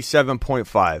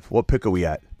 167.5. What pick are we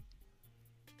at?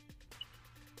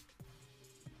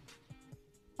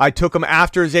 I took him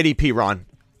after his ADP, Ron.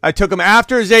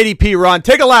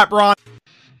 Take a lap, Ron.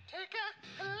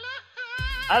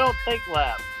 I don't take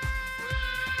laps.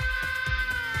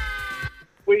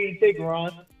 Where do you take,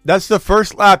 Ron? That's the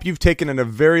first lap you've taken in a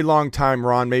very long time,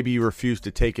 Ron. Maybe you refused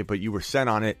to take it, but you were sent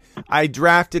on it. I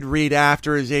drafted Reed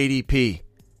after his ADP.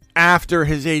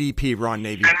 Ron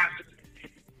Navy.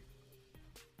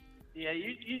 Yeah,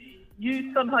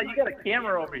 you somehow you got a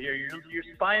camera over here. You're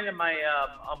spying on my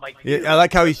Yeah, I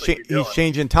like how he's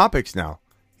changing topics now.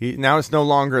 Now it's no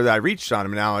longer that I reached on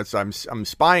him. Now it's I'm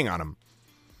spying on him.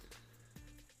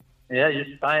 Yeah, you're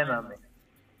spying on me.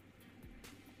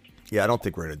 Yeah, I don't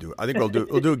think we're gonna do it. I think we'll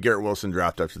do a Garrett Wilson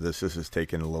draft after this. This is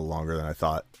taking a little longer than I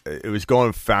thought. It was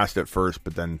going fast at first,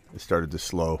 but then it started to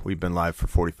slow. We've been live for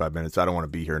 45 minutes. I don't want to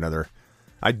be here another.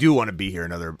 I do want to be here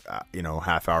another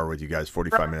half hour with you guys,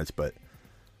 45 minutes, but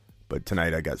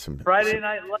tonight I got some Friday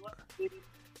night.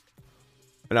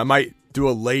 And I might do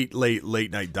a late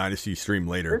night Dynasty stream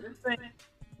later.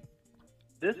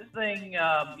 This thing,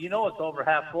 it's over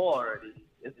half full already.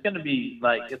 It's going to be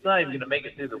it's not even going to make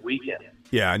it through the weekend.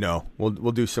 Yeah, I know.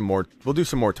 We'll do some more. We'll do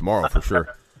some more tomorrow for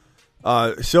sure.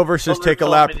 Silver says take a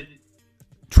lap.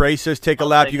 Trey says take a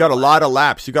lap. You got a lot of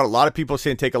laps. You got a lot of people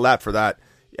saying take a lap for that.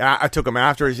 Yeah, I took him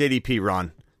after his ADP,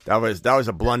 Ron. That was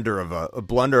a blunder of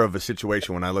a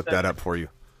situation when I looked that up for you.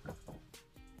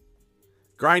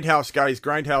 Grindhouse, guys.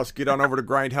 Grindhouse. Get on over to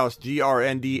Grindhouse,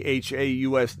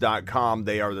 grndhaus.com.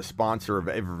 They are the sponsor of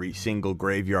every single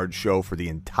Graveyard show for the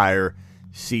entire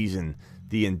season.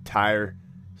 Visit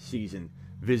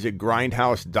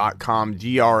grindhouse.com,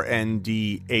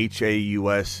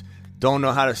 grndhaus. Don't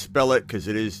know how to spell it because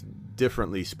it is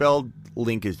differently spelled.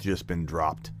 Link has just been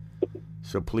dropped.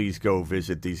 So please go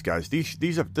visit these guys.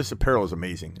 This apparel is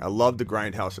amazing. I love the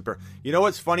Grindhouse apparel. You know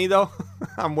what's funny though?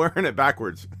 I'm wearing it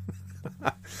backwards.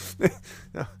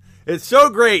 It's so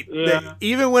great that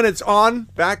even when it's on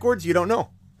backwards, you don't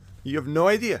know. You have no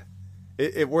idea.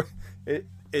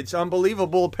 It's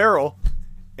unbelievable apparel,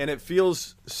 and it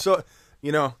feels so.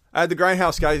 I had the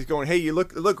Grindhouse guys going, "Hey, you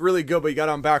look really good, but you got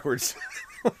on backwards."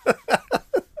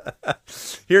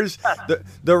 Here's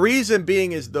the reason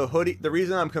being is the hoodie. The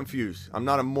reason I'm confused, I'm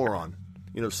not a moron.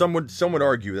 Some would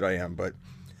argue that I am, but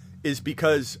is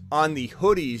because on the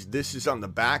hoodies, this is on the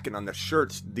back, and on the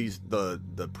shirts,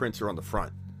 the prints are on the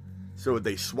front. So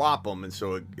they swap them, and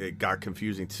so it got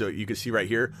confusing. So you can see right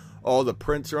here, all the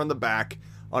prints are on the back.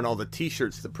 On all the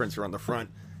T-shirts, the prints are on the front,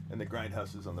 and the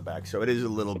Grindhouse is on the back. So it is a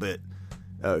little bit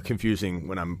confusing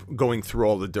when I'm going through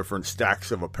all the different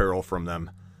stacks of apparel from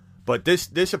them. But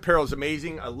this apparel is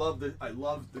amazing. I love the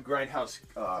Grindhouse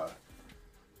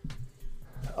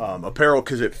apparel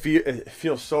because it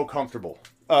feels so comfortable.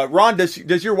 Ron,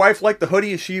 does your wife like the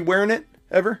hoodie? Is she wearing it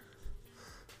ever?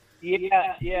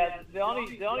 Yeah. The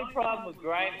only problem with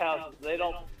Grindhouse is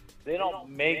they don't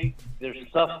make their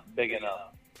stuff big enough.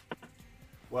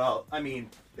 Well, I mean,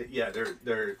 yeah,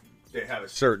 they have a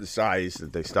certain size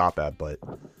that they stop at, but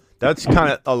that's kind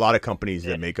of a lot of companies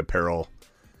that make apparel.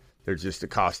 There's just a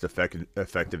cost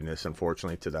effectiveness,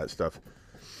 unfortunately, to that stuff.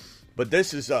 But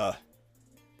this is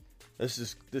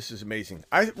amazing.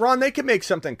 Ron, they can make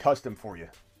something custom for you.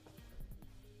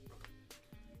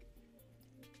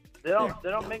 They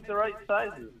don't make the right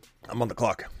sizes. I'm on the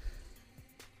clock.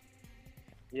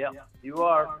 Yep. You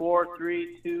are 4,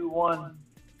 3, 2, 1.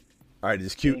 All right,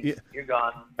 just cute. Yeah. You're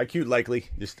gone. I cute likely.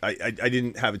 Just I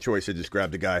didn't have a choice. I just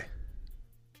grabbed a guy.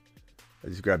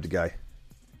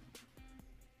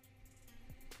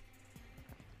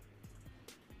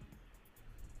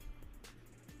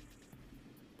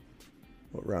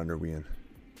 What round are we in?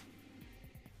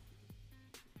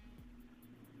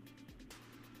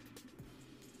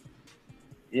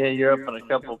 Yeah, you're up on a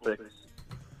couple picks.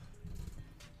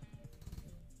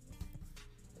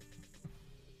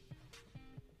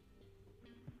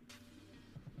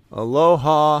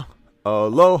 Aloha.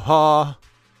 Aloha.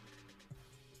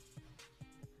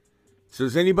 So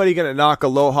is anybody going to knock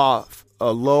Aloha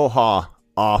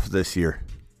off this year?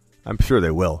 I'm sure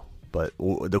they will, but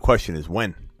the question is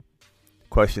when.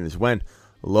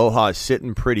 Aloha is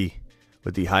sitting pretty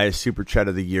with the highest super chat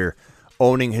of the year,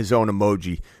 owning his own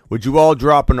emoji. Would you all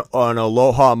drop an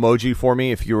Aloha emoji for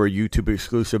me if you're a YouTube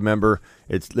exclusive member?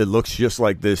 It looks just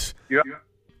like this. Yep.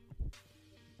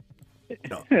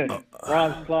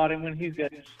 Ron's slotting when he's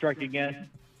got struck again.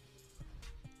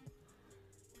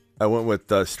 I went with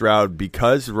Stroud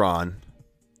because, Ron,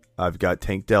 I've got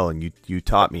Tank Dell, and you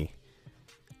taught me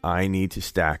I need to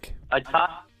stack. I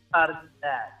taught you how to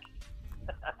stack.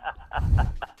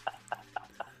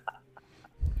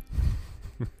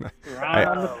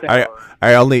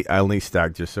 I only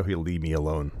stack just so he'll leave me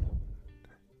alone.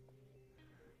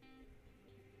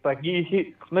 Like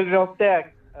you don't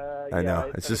stack. I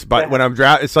know. It's just but when I'm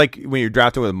it's like when you're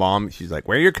drafting with mom, she's like,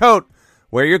 "Wear your coat."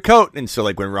 And so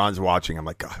like when Ron's watching, I'm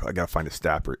like, God, I gotta find a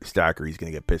stacker. He's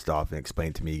gonna get pissed off and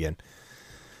explain to me again.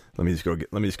 Let me just go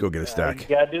get a stack. You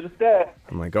gotta do the stack.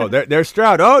 I'm like, oh, there's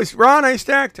Stroud. Oh, it's Ron. I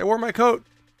stacked. I wore my coat.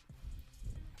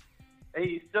 Hey,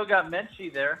 you still got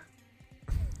Menchie there.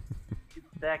 You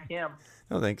can stack him.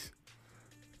 No thanks.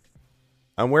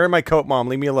 I'm wearing my coat, Mom.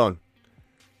 Leave me alone.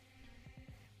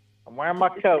 I'm wearing my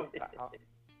coat.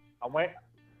 I'm wearing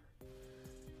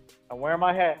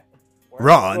my hat.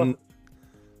 Ron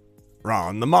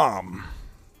the mom.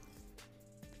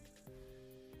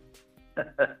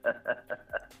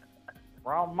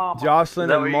 Ron mama. Jocelyn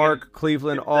and Mark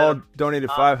Cleveland all donated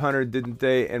 $500, didn't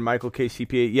they? And Michael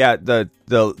KCPA. Yeah, the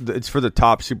it's for the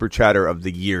top super chatter of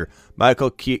the year. Michael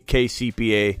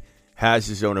KCPA has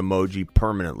his own emoji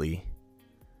permanently.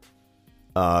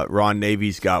 Ron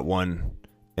Navy's got one.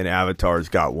 And Avatar's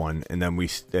got one, and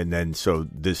then so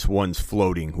this one's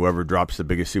floating. Whoever drops the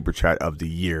biggest super chat of the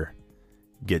year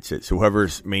gets it. So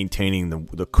whoever's maintaining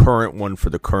the current one for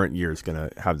the current year is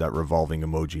gonna have that revolving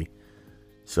emoji.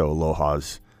 So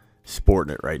Aloha's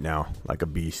sporting it right now like a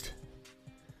beast.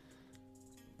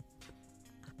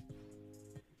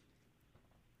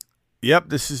 Yep,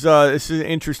 this is an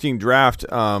interesting draft.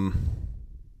 I'm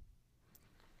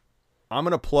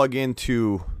gonna plug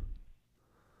into.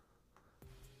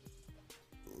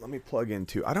 Let me plug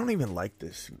into. I don't even like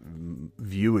this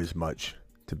view as much,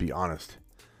 to be honest.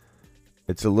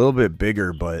 It's a little bit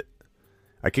bigger, but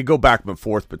I could go back and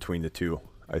forth between the two,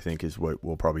 I think is what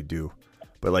we'll probably do.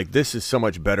 But like this is so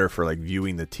much better for like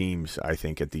viewing the teams, I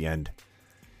think, at the end.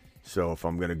 So if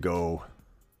I'm going to go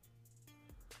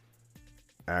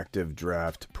active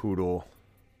draft Poodle.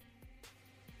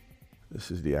 This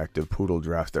is the active Poodle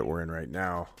draft that we're in right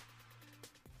now.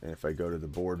 And if I go to the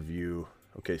board view.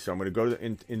 Okay, so I'm going to go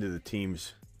into the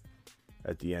teams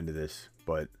at the end of this,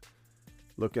 but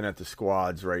looking at the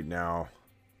squads right now,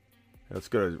 let's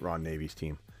go to Ron Navy's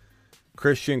team.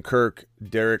 Christian Kirk,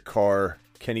 Derek Carr,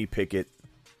 Kenny Pickett,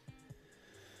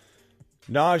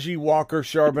 Najee Walker,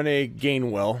 Charbonnet,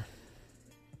 Gainwell,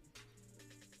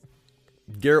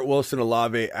 Garrett Wilson,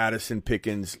 Olave, Addison,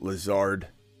 Pickens, Lazard,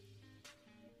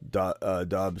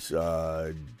 Dobbs,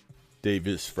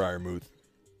 Davis, Freiermuth.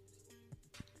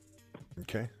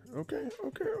 Okay.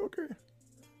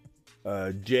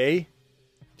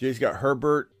 Jay's got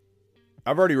Herbert.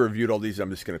 I've already reviewed all these.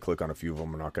 I'm just going to click on a few of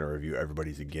them. I'm not going to review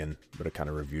everybody's again, but I kind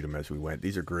of reviewed them as we went.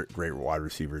 These are great wide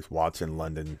receivers. Watson,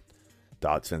 London,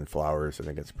 Dotson, Flowers. I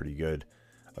think that's pretty good.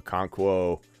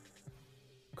 Okonkwo,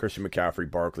 Christian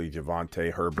McCaffrey, Barkley,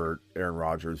 Javonte, Herbert, Aaron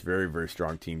Rodgers. Very, very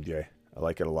strong team, Jay. I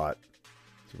like it a lot.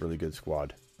 It's a really good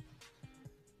squad.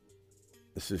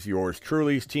 This is yours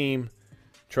truly's team.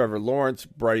 Trevor Lawrence,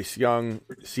 Bryce Young,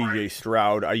 CJ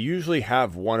Stroud. I usually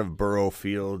have one of Burrow,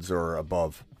 Fields, or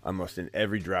above almost in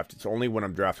every draft. It's only when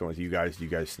I'm drafting with you guys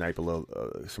snipe a little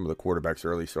some of the quarterbacks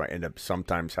early, so I end up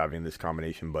sometimes having this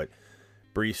combination. But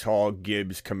Breece Hall,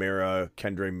 Gibbs, Kamara,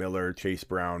 Kendre Miller, Chase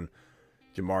Brown,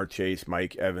 Jamar Chase,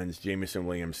 Mike Evans, Jamison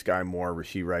Williams, Sky Moore,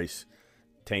 Rashee Rice,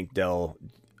 Tank Dell,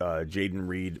 Jaden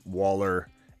Reed, Waller,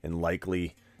 and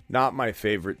Likely. Not my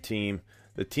favorite team.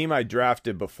 The team I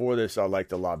drafted before this, I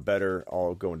liked a lot better.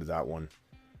 I'll go into that one.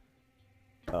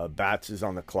 Bats is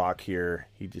on the clock here.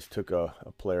 He just took a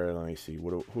player. Let me see.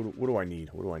 What do I need?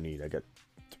 What do I need? I got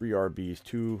 3 RBs,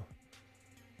 3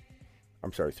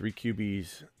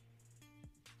 QBs.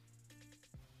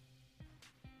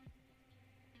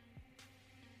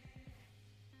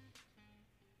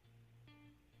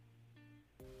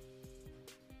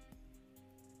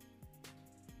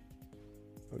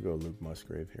 I'll go Luke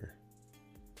Musgrave here.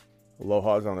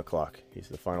 Aloha's on the clock. He's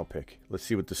the final pick. Let's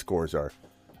see what the scores are.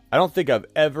 I don't think I've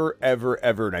ever,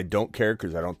 and I don't care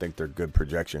because I don't think they're good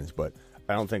projections, but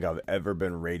I don't think I've ever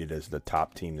been rated as the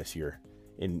top team this year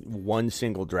in one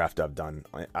single draft I've done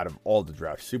out of all the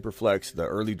drafts. Superflex, the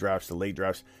early drafts, the late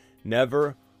drafts.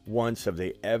 Never once have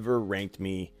they ever ranked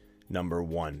me number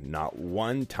 1. Not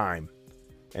one time.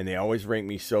 And they always rank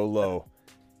me so low.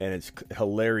 And it's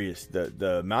hilarious.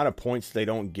 The amount of points they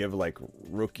don't give like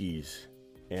rookies.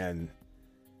 And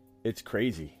it's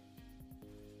crazy.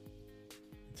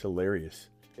 It's hilarious.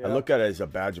 Yeah. I look at it as a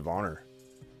badge of honor.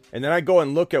 And then I go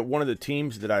and look at one of the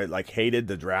teams that I like hated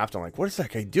the draft. I'm like, what is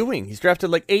that guy doing? He's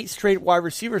drafted like 8 straight wide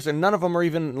receivers and none of them are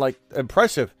even like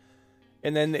impressive.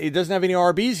 And then he doesn't have any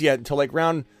RBs yet until like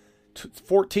round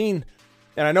 14.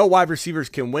 And I know wide receivers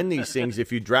can win these things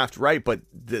if you draft right, but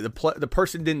the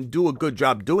person didn't do a good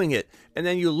job doing it. And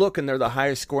then you look and they're the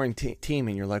highest scoring team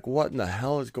and you're like, what in the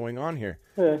hell is going on here?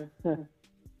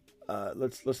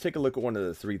 Let's take a look at one of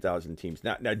the 3,000 teams.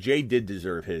 Now Jay did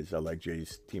deserve his. I like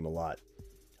Jay's team a lot.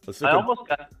 I almost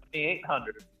got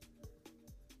 2,800.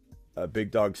 Big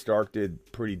Dog Stark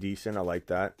did pretty decent. I like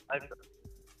that.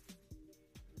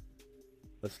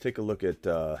 Let's take a look at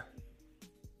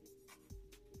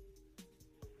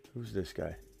who's this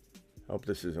guy. I hope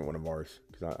this isn't one of ours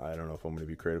because I don't know if I'm going to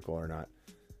be critical or not.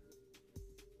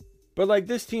 But like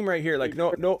this team right here, like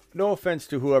no offense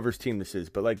to whoever's team this is,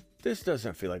 but like this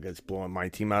doesn't feel like it's blowing my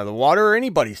team out of the water or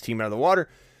anybody's team out of the water.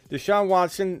 Deshaun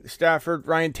Watson, Stafford,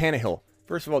 Ryan Tannehill.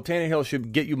 First of all, Tannehill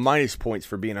should get you minus points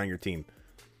for being on your team.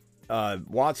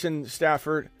 Watson,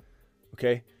 Stafford,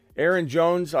 okay. Aaron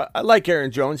Jones, I like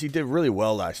Aaron Jones. He did really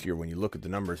well last year when you look at the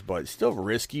numbers, but it's still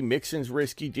risky. Mixon's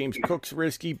risky. James Cook's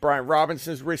risky. Brian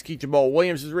Robinson's risky. Jamal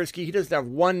Williams is risky. He doesn't have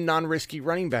one non-risky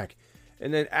running back.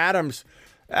 And then Adams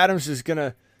is going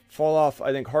to fall off,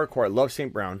 I think, hardcore. I love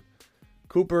St. Brown.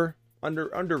 Cooper,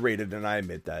 underrated, and I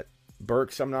admit that.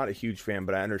 Burks, I'm not a huge fan,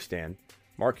 but I understand.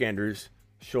 Mark Andrews,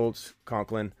 Schultz,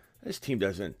 Conklin. This team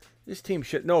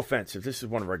should, no offense, if this is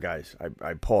one of our guys,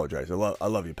 I apologize. I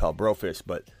love you, pal, Brofist,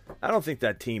 but I don't think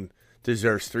that team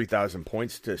deserves 3,000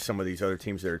 points to some of these other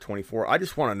teams that are 24. I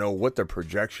just want to know what their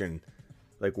projection,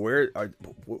 like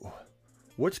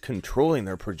what's controlling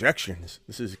their projections.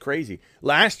 This is crazy.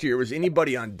 Last year, was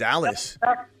anybody on Dallas?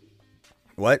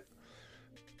 What?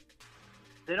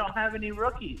 They don't have any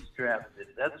rookies drafted.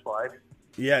 That's why.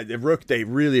 Yeah, they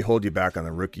really hold you back on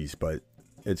the rookies, but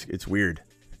it's weird.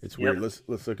 It's weird. Let's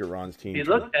look at Ron's team. If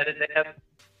you look at it, they have.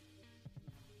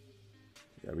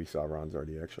 Yeah, we saw Ron's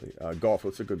already actually. Golf.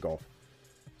 Let's look at golf.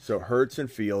 So Hurts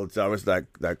and Fields. That was that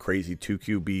crazy 2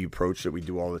 QB approach that we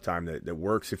do all the time. That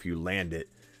works if you land it.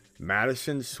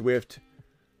 Madison, Swift,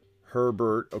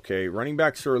 Herbert. Okay, running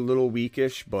backs are a little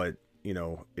weakish, but you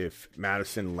know if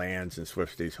Madison lands and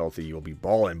Swift stays healthy, you'll be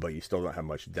balling. But you still don't have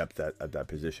much depth at that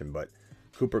position. But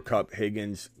Cooper Kupp,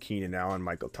 Higgins, Keenan Allen,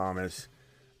 Michael Thomas,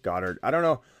 Goddard. I don't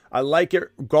know. I like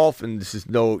it, golf, and this is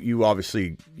you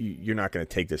obviously you're not going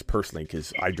to take this personally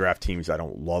because I draft teams I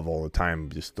don't love all the time,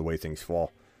 just the way things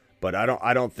fall. But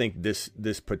I don't think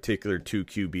this particular 2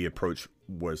 QB approach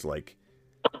was like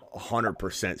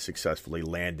 100% successfully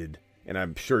landed, and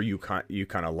I'm sure you kind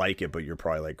of like it, but you're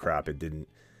probably like crap. It didn't.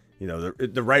 You know,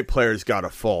 the right players got to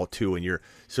fall too, and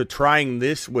so trying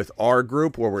this with our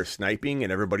group where we're sniping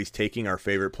and everybody's taking our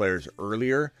favorite players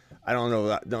earlier. I don't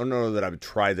know that I would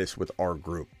try this with our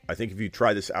group. I think if you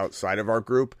try this outside of our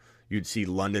group, you'd see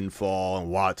London fall and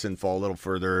Watson fall a little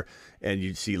further, and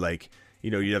you'd see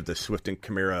you'd have the Swift and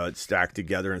Kamara stacked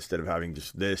together instead of having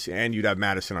just this, and you'd have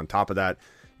Madison on top of that.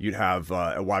 You'd have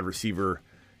a wide receiver.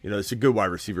 You know, it's a good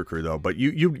wide receiver crew though, but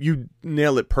you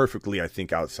nail it perfectly, I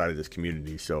think, outside of this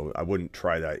community. So I wouldn't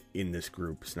try that in this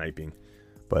group sniping.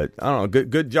 But I don't know.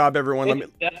 Good job, everyone.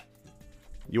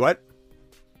 You what?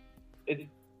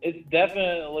 It's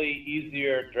definitely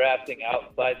easier drafting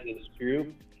outside this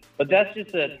group, but that's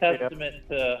just a testament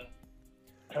to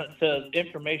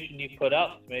information you put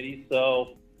out, Smitty.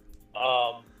 So,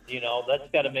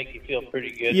 that's got to make you feel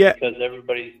pretty good because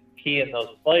everybody's keying those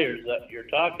players that you're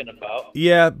talking about.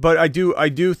 Yeah, but I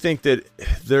do think that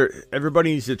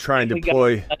everybody needs to try and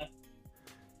deploy.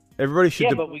 Everybody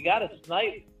should. But we got to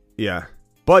snipe. Yeah.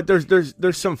 But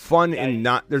there's some fun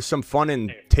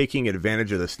in taking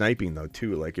advantage of the sniping though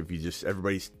too. Like if you just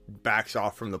everybody backs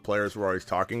off from the players we're always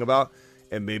talking about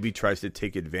and maybe tries to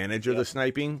take advantage of the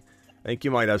sniping, I think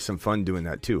you might have some fun doing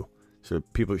that too. So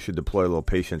people should deploy a little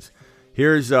patience.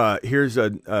 Here's a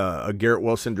Garrett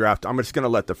Wilson draft. I'm just gonna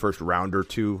let the first round or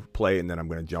two play, and then I'm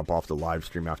gonna jump off the live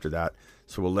stream after that.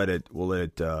 So we'll let it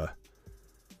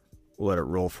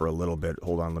roll for a little bit.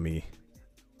 Hold on, let me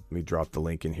drop the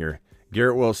link in here.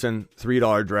 Garrett Wilson,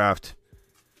 $3 draft.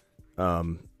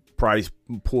 Prize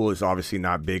pool is obviously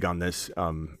not big on this.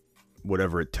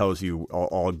 Whatever it tells you,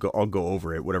 I'll go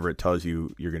over it. Whatever it tells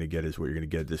you you're going to get is what you're going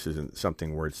to get. This isn't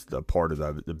something where it's the part of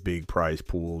the big prize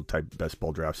pool type best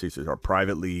ball drafts. These are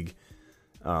private league.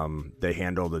 They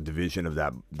handle the division of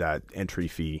that entry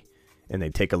fee, and they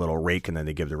take a little rake and then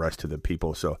they give the rest to the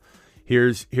people. So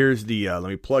here's the let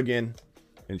me plug in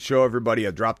and show everybody.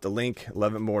 I dropped the link.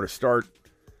 11 more to start.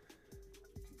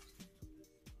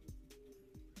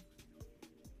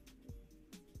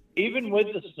 Even with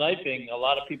the sniping, a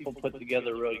lot of people put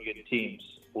together really good teams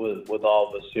with all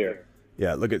of us here.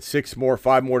 Yeah, look at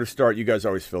 5 more to start. You guys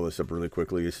always fill this up really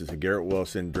quickly. This is a Garrett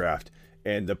Wilson draft.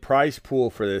 And the prize pool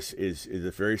for this is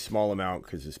a very small amount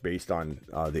because it's based on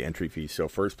the entry fee. So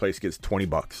first place gets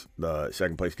 $20. The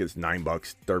second place gets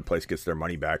 $9. Third place gets their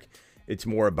money back. It's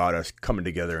more about us coming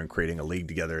together and creating a league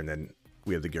together. And then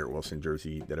we have the Garrett Wilson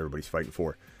jersey that everybody's fighting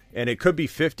for. And it could be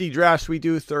 50 drafts we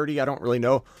do, 30. I don't really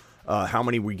know how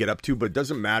many we get up to, but it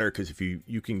doesn't matter because if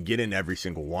you can get in every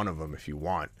single one of them if you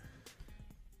want,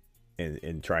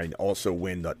 and try and also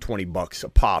win the $20 a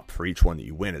pop for each one that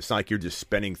you win. It's not like you're just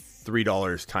spending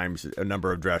 $3 times a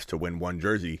number of drafts to win one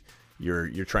jersey.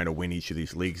 You're trying to win each of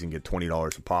these leagues and get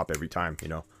 $20 a pop every time. You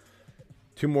know,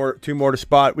 two more to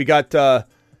spot. We got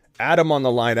Adam on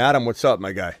the line. Adam, what's up,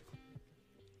 my guy?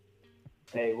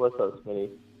 Hey, what's up,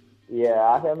 Smitty? Yeah,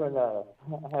 I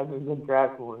haven't been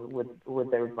drafting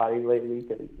with everybody lately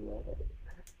because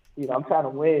you know I'm trying to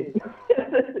win.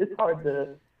 It's hard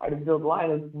to build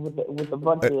lineups with a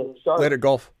bunch of sharks. Later,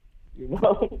 golf. You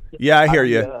know. Yeah, I hear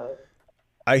you.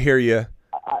 I hear you.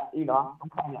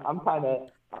 I'm kind of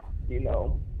you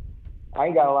know, I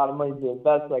ain't got a lot of money to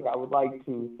invest like I would like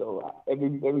to. So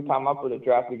every time I put a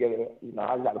draft together, you know,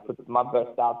 I got to put my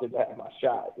best out there to have my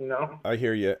shot. You know. I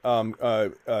hear you.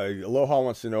 Aloha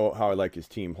wants to know how I like his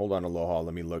team. Hold on, Aloha.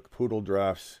 Let me look. Poodle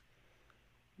drafts.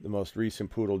 The most recent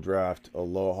Poodle draft.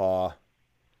 Aloha.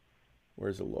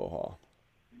 Where's Aloha?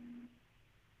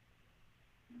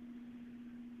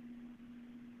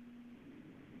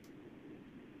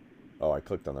 Oh, I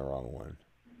clicked on the wrong one.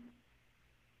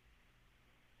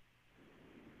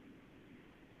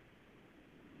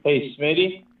 Hey,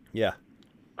 Smitty. Yeah.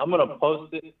 I'm gonna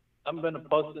post it. I'm gonna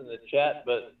post it in the chat,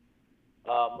 but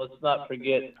let's not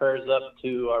forget prayers up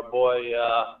to our boy,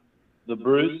 the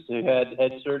Bruce, who had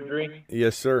head surgery.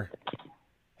 Yes, sir.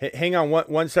 Hey, hang on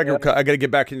one second. Yeah. I got to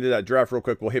get back into that draft real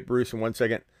quick. We'll hit Bruce in 1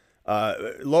 second.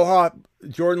 Aloha,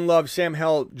 Jordan Love, Sam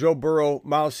Hell, Joe Burrow,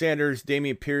 Miles Sanders,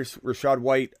 Damian Pierce, Rashad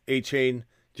White, A-Chain,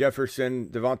 Jefferson,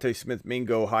 Devontae Smith,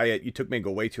 Mingo, Hyatt. You took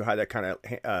Mingo way too high. That kind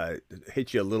of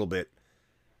hit you a little bit.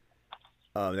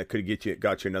 That could have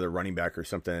got you another running back or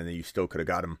something, and then you still could have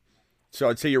got him. So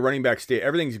I'd say your running back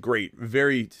everything's great,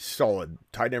 very solid.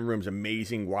 Tight end room's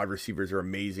amazing. Wide receivers are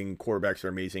amazing. Quarterbacks are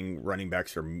amazing. Running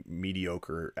backs are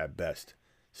mediocre at best.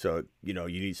 So you know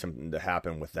you need something to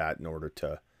happen with that in order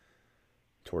to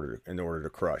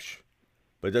crush.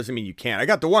 But it doesn't mean you can't. I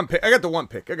got the one pick.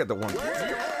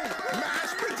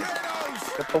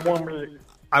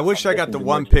 I wish I got the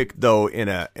one pick though in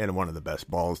one of the best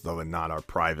balls though, and not our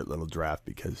private little draft,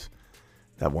 because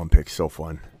that one pick's so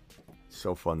fun.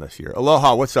 So fun this year.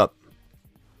 Aloha, what's up?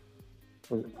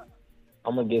 I'm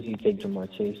gonna guess you take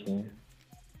Jamar Chase here.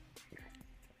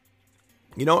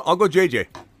 You know, I'll go JJ.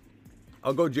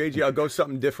 I'll go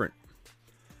something different.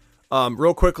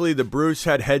 Real quickly, the Bruce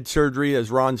had head surgery,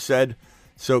 as Ron said.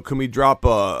 So can we drop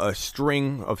a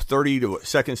string of 30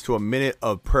 seconds to a minute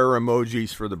of prayer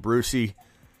emojis for the Brucey?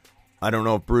 I don't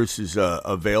know if Bruce is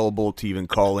available to even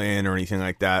call in or anything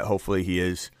like that. Hopefully he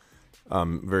is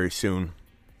very soon.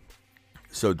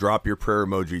 So drop your prayer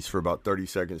emojis for about 30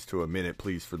 seconds to a minute,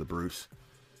 please, for the Bruce.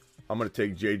 I'm going to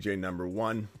take JJ number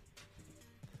 1.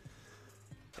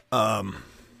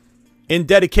 In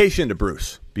dedication to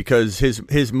Bruce, because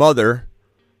his mother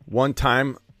one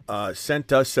time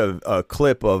sent us a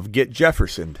clip of Get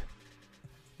Jefferson.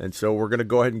 And so we're going to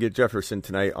go ahead and get Jefferson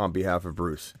tonight on behalf of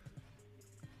Bruce.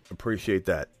 Appreciate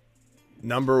that.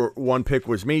 Number 1 pick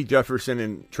was me, Jefferson,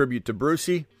 in tribute to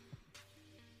Brucey.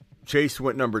 Chase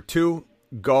went number 2.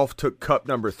 Golf took Cup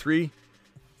number 3.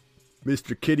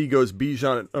 Mr. Kitty goes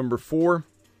Bijan at number 4.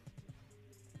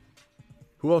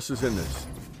 Who else is in this?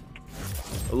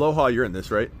 Aloha, you're in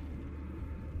this, right?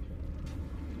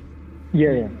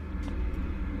 Yeah.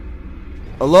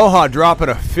 Aloha dropping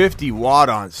a 50 watt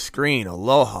on screen.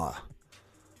 Aloha.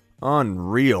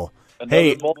 Unreal.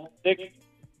 Hey,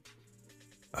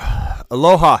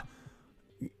 Aloha,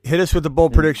 hit us with the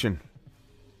bold prediction.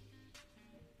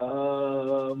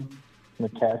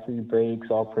 McCaffrey breaks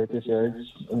all-purpose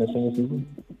yards in the single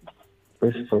season.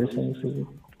 First single season.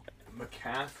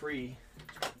 McCaffrey.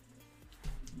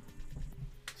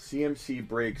 CMC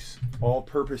breaks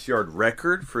all-purpose yard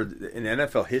record in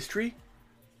NFL history?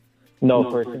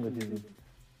 No, for a single season.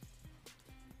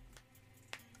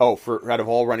 Oh, for out of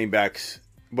all running backs.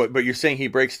 But you're saying he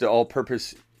breaks the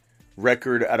all-purpose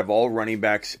record out of all running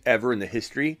backs ever in the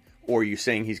history? Or are you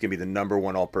saying he's going to be the number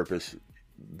one all-purpose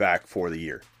back for the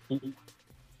year?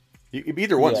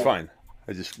 Either one's fine.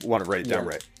 I just want to write it down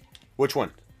right. Which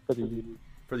one? For the year.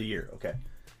 For the year, okay.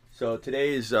 So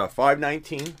today is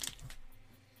 5/19.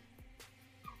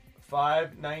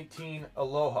 5/19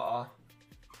 Aloha.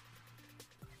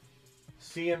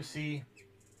 CMC.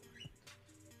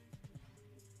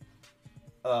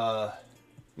 Now,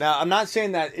 I'm not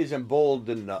saying that isn't bold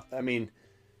enough. I mean,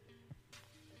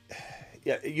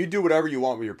 yeah, you do whatever you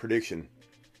want with your prediction.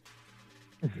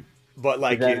 But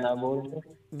like, is that not bold?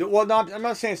 Well, I'm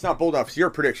not saying it's not bold enough. It's your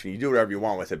prediction. You do whatever you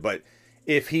want with it. But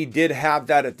if he did have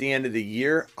that at the end of the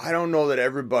year, I don't know that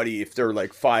everybody, if there are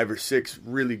like 5 or 6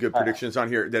 really good predictions on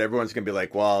here, that everyone's going to be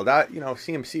like, well, that,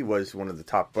 CMC was one of the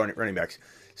top running backs.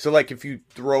 So like if you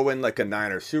throw in like a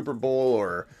Niners Super Bowl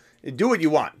or do what you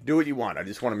want. Do what you want. I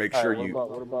just want to make sure you.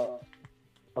 What about?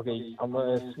 Okay, I'm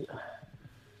going to.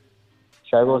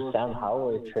 Should I go Sam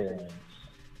Howell or Trey Lance?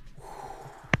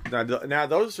 Now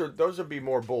those would be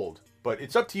more bold. But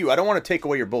it's up to you. I don't want to take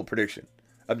away your bold prediction.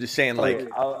 I'm just saying, like...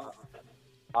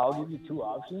 I'll give you 2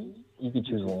 options. You can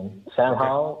choose one. Sam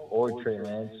Howell or Trey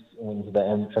Lance wins the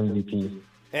MVP.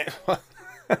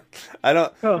 I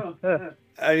don't...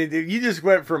 I mean, you just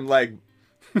went from, like...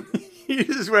 you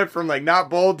just went from, like, not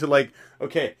bold to, like,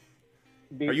 okay.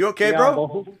 Are you okay,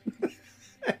 bro?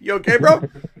 You okay, bro?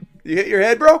 You hit your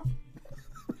head, bro?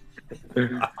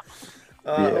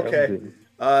 Okay.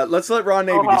 Let's let Ron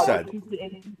Navy decide.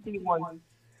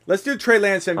 Let's do Trey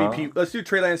Lance MVP. Let's do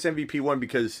Trey Lance MVP 1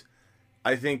 because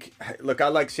I think. Look, I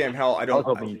like Sam Howell. I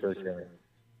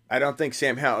don't think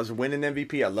Sam Howell is winning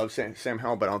MVP. I love Sam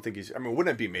Howell, but I don't think he's. I mean,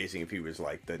 wouldn't it be amazing if he was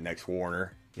like the next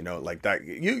Warner? Like that.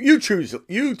 You choose.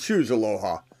 You choose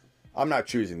Aloha. I'm not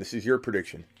choosing. This is your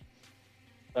prediction.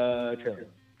 Trey.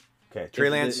 Okay, Trey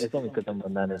Lance. It's only because I'm a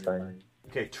Niners fan.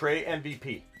 Okay, Trey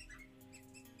MVP.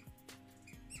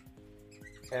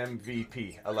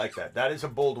 MVP. I like that. That is a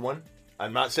bold one.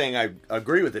 I'm not saying I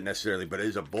agree with it necessarily, but it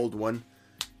is a bold one.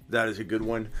 That is a good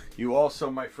one. You also,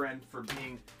 my friend, for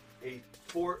being a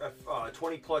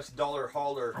 $20+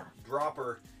 hauler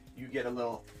dropper, you get a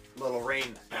little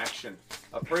rain action.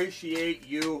 Appreciate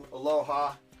you.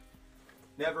 Aloha.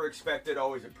 Never expected,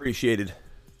 always appreciated.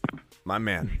 My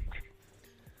man.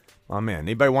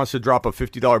 Anybody wants to drop a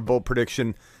 $50 bold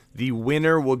prediction? The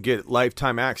winner will get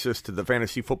lifetime access to the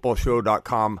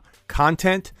fantasyfootballshow.com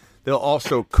content. They'll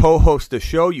also co-host the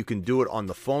show. You can do it on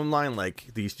the phone line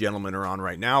like these gentlemen are on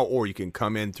right now, or you can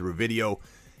come in through video.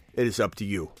 It is up to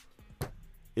you.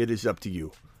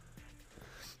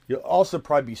 You'll also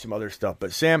probably be some other stuff.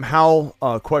 But Sam Howell,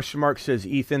 question mark, says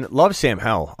Ethan. Love Sam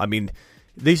Howell. I mean,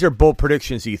 these are bold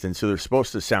predictions, Ethan, so they're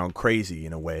supposed to sound crazy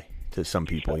in a way to some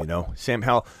people, Sam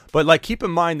Howell. But, like, keep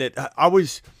in mind that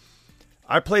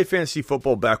I played fantasy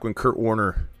football back when Kurt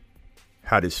Warner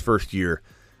had his first year.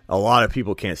 A lot of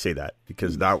people can't say that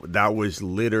because that was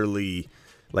literally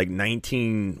like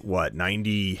 90, what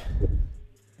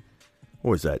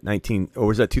was that? 19, or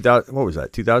was that 2000? What was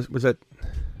that? 2000? Was that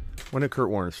when did Kurt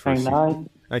Warner's first season?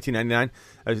 1999.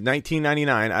 I was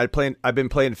 1999. I've been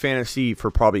playing fantasy for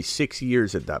probably 6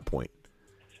 years at that point.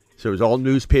 So it was all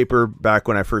newspaper back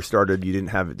when I first started.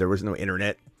 There was no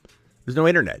internet. There's no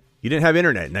internet. You didn't have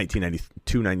internet in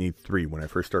 1992, 93 when I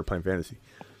first started playing fantasy.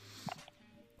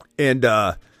 And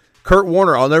Kurt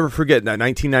Warner, I'll never forget that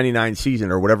 1999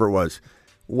 season or whatever it was,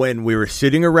 when we were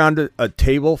sitting around a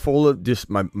table full of just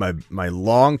my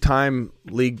longtime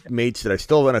league mates that I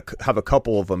still have a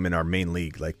couple of them in our main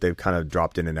league. Like they've kind of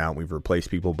dropped in and out. We've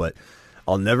replaced people, but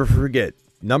I'll never forget.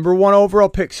 Number 1 overall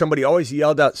pick, somebody always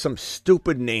yelled out some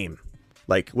stupid name.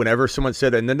 Like whenever someone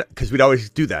said, and then because we'd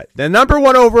always do that. The number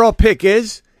 1 overall pick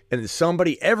is, and then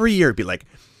somebody every year would be like,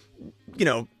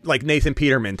 like Nathan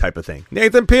Peterman type of thing.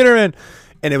 Nathan Peterman.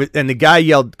 And the guy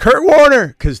yelled, Kurt Warner,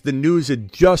 because the news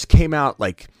had just came out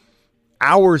like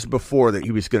hours before that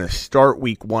he was going to start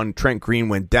week 1. Trent Green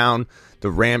went down. The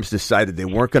Rams decided they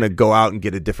weren't going to go out and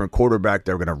get a different quarterback.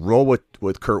 They were going to roll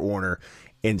with Kurt Warner.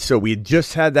 And so we had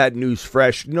just had that news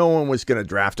fresh. No one was going to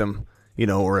draft him,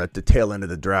 or at the tail end of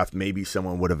the draft, maybe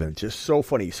someone would have been. Just so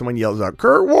funny. Someone yells out,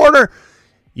 Kurt Warner.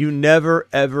 You never,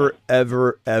 ever,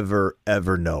 ever, ever,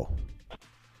 ever know.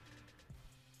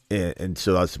 And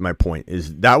so that's my point,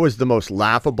 is that was the most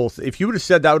laughable. If you would have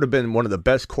said that would have been one of the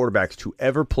best quarterbacks to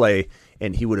ever play,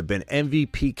 and he would have been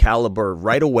MVP caliber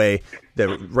right away,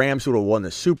 the Rams would have won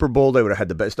the Super Bowl. They would have had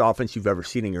the best offense you've ever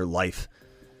seen in your life.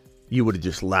 You would have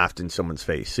just laughed in someone's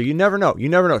face. So you never know. You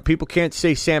never know. People can't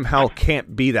say Sam Howell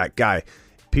can't be that guy.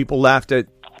 People laughed at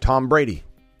Tom Brady.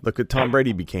 Look what Tom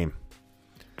Brady became.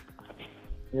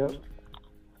 Yep.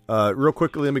 Real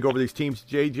quickly, let me go over these teams.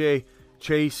 JJ,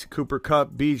 Chase, Cooper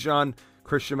Kupp, Bijan,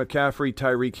 Christian McCaffrey,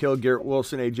 Tyreek Hill, Garrett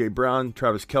Wilson, A.J. Brown,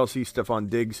 Travis Kelce, Stephon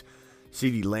Diggs,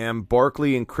 CeeDee Lamb,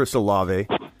 Barkley, and Chris Olave.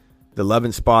 The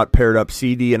 11 spot paired up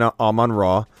CD and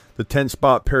Amon-Ra. The 10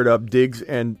 spot paired up Diggs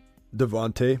and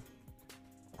Devontae.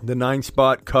 The 9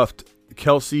 spot cuffed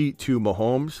Kelce to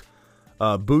Mahomes.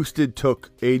 Boosted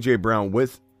took A.J. Brown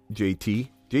with JT.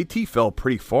 JT fell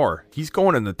pretty far. He's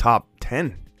going in the top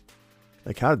 10.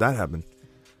 Like, how did that happen?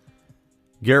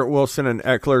 Garrett Wilson and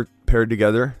Eckler paired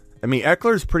together. I mean,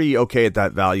 Eckler's pretty okay at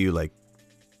that value. Like,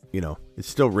 it's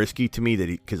still risky to me that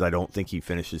because I don't think he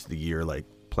finishes the year like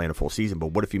playing a full season.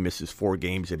 But what if he misses 4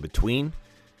 games in between,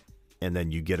 and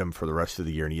then you get him for the rest of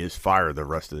the year, and he is fired the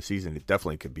rest of the season? It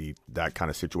definitely could be that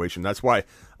kind of situation. That's why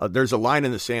there's a line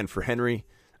in the sand for Henry.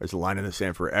 There's a line in the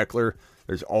sand for Eckler.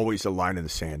 There's always a line in the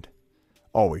sand.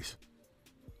 Always.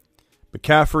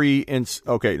 McCaffrey and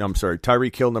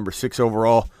Tyreek Hill, number 6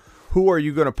 overall. Who are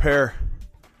you going to pair?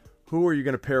 Who are you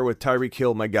going to pair with Tyreek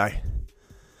Hill, my guy?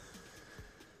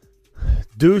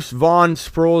 Deuce Vaughn,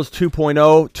 Sproles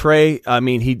 2.0. Trey, I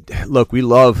mean, we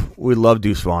love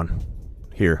Deuce Vaughn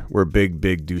here. We're a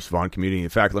big Deuce Vaughn community. In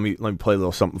fact, let me play a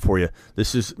little something for you.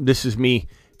 This is me,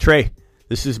 Trey.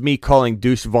 This is me calling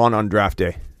Deuce Vaughn on draft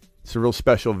day. It's a real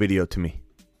special video to me.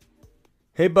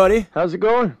 Hey, buddy. How's it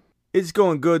going? It's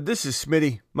going good. This is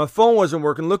Smitty. My phone wasn't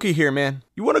working. Looky here, man.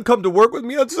 You want to come to work with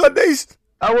me on Sundays?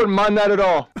 I wouldn't mind that at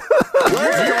all. Let's go!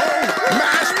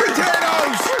 Mashed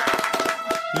potatoes!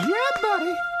 Yeah,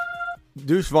 buddy.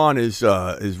 Deuce Vaughn is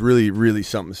really, really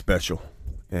something special.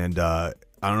 And I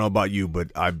don't know about you,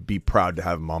 but I'd be proud to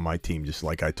have him on my team, just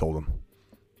like I told him.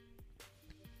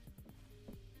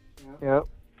 Yep.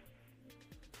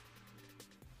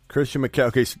 Christian McCaffrey.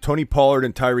 Okay, so Tony Pollard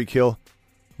and Tyreek Hill.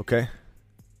 Okay.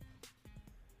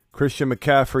 Christian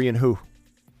McCaffrey and who?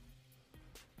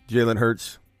 Jalen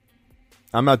Hurts.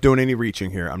 I'm not doing any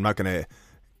reaching here. I'm not going to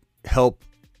help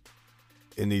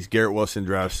in these Garrett Wilson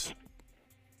drafts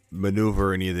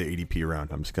maneuver any of the ADP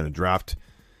around. I'm just going to draft.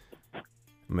 I'm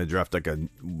going to draft like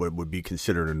what would be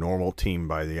considered a normal team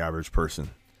by the average person.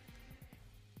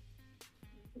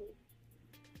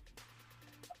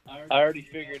 I already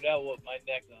figured out what my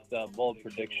next bold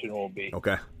prediction will be.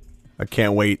 Okay. I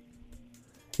can't wait.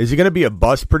 Is it going to be a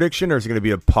bust prediction or is it going to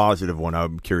be a positive one?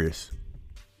 I'm curious.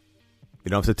 You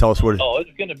don't have to tell us what. Oh, it's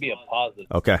going to be a positive.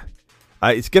 Okay.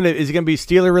 Is it going to be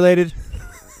Steeler related?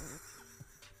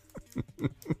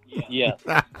 Yeah.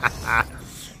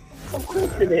 Of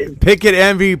course it is. Pickett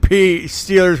MVP.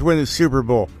 Steelers win the Super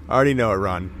Bowl. I already know it,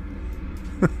 Ron.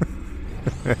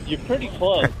 You're pretty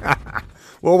close.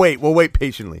 We'll wait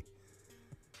patiently.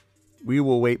 We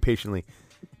will wait patiently.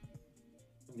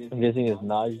 I'm guessing it's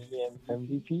Najee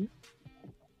MVP.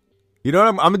 You know what?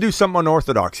 I'm going to do something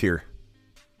unorthodox here.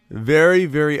 Very,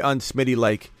 very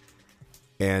un-Smitty-like.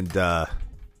 And,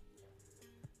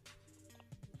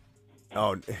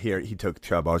 here, he took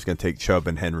Chubb. I was going to take Chubb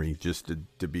and Henry just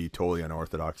to be totally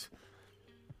unorthodox.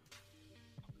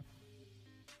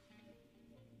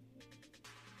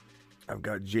 I've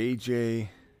got JJ.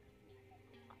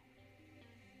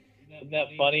 Isn't that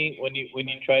funny? When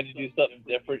you try to do something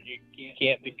different, you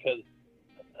can't because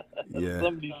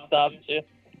somebody stops you.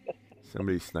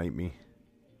 Somebody sniped me.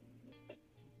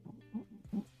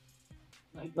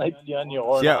 Sniped you on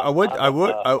your Yeah,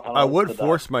 I would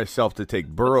force myself to take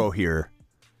Burrow here,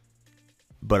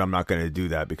 but I'm not going to do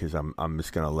that because I'm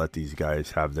just going to let these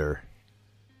guys have their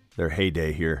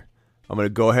heyday here. I'm going to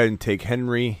go ahead and take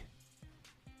Henry,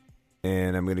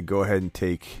 and I'm going to go ahead and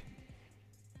take.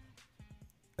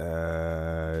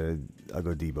 I'll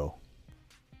go Debo.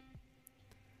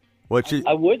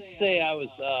 I would say I was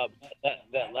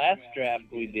that last draft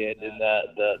we did in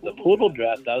the Poodle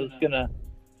draft. I was gonna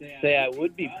say I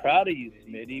would be proud of you,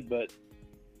 Smitty, but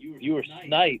you were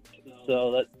sniped,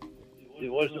 so that it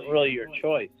wasn't really your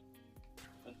choice.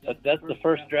 That's the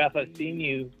first draft I've seen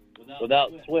you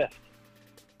without Swift.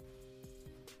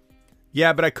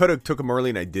 Yeah, but I could have took him early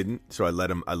and I didn't, so I let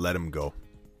him go.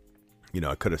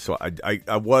 I could have. So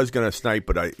I was gonna snipe,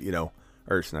 but I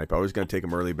was gonna take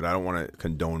him early, but I don't want to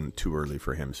condone too early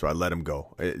for him, so I let him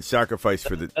go. Sacrifice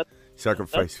for the. That's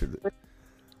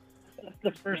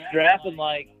the first draft in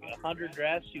like 100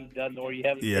 drafts you've done where you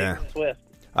haven't taken Swift.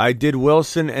 I did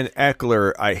Wilson and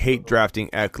Eckler. I hate drafting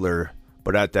Eckler,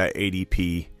 but at that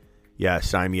ADP,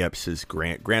 sign me up, says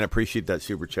Grant. Grant, appreciate that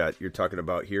super chat you're talking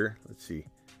about here. Let's see.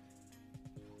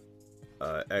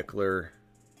 Eckler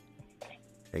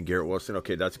and Garrett Wilson.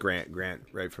 Okay, that's Grant. Grant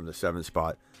right from the 7th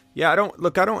spot. Yeah, I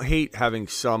don't hate having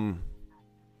some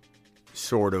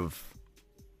sort of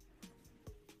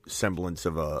semblance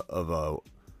of a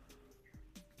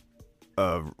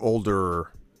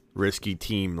older risky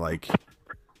team, like,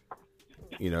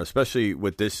 especially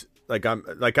with this.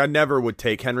 I never would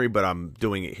take Henry, but I'm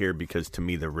doing it here because to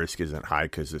me the risk isn't high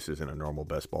because this isn't a normal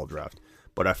best ball draft.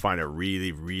 But I find it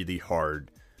really, really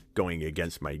hard going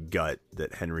against my gut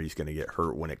that Henry's going to get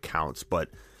hurt when it counts. But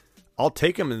I'll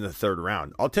take him in the 3rd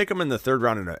round. I'll take him in the 3rd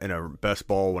round in a best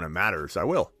ball when it matters. I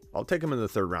will. I'll take him in the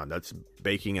 3rd round. That's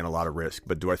baking in a lot of risk.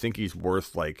 But do I think he's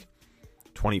worth like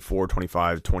 24,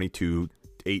 25, 22,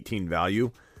 18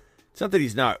 value? It's not that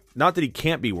he's not that he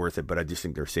can't be worth it, but I just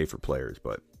think they're safer players.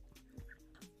 But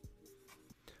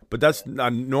that's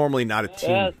normally not a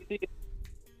team.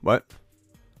 What?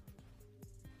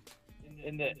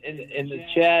 In the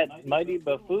chat, Mighty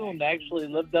Buffoon actually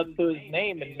lived up to his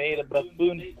name and made a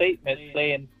buffoon statement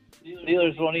saying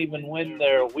Steelers won't even win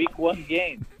their Week 1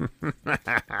 game.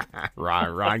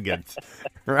 Ron,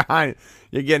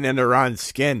 you're getting into Ron's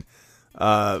skin.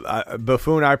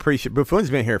 Buffoon, I appreciate.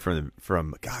 Buffoon's been here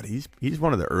from God. He's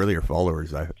one of the earlier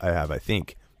followers I have. I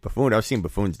think Buffoon. I've seen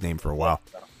Buffoon's name for a while.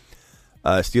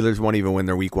 Steelers won't even win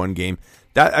their Week 1 game.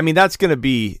 That's gonna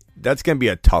be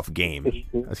a tough game.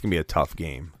 That's gonna be a tough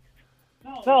game.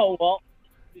 No, well,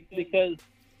 because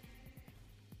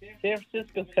San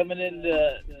Francisco's coming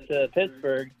into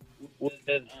Pittsburgh with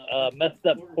a messed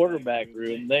up quarterback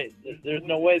room. There's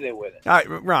no way they win it.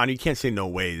 Ron, you can't say no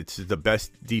way. It's the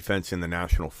best defense in the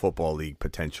National Football League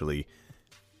potentially.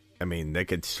 I mean, they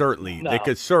could certainly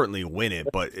win it,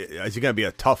 but is it going to be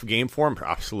a tough game for them?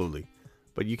 Absolutely.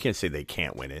 But you can't say they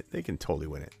can't win it. They can totally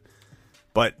win it.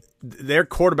 But their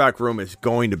quarterback room is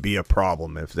going to be a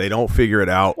problem if they don't figure it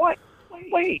out. What?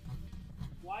 Wait.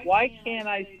 Why can't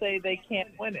I say they can't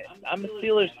win it? I'm a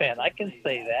Steelers fan. I can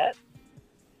say that.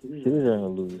 Steelers are going to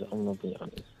lose. I'm going to be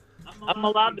honest. I'm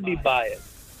allowed to be biased.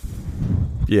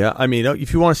 Yeah, I mean,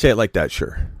 if you want to say it like that,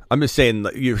 sure. I'm just saying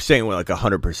you're saying with like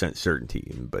 100%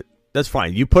 certainty, but that's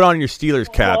fine. You put on your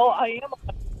Steelers cap. Well, I am.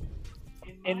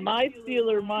 In my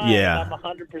Steeler mind, I'm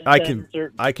 100%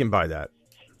 certain. I can buy that.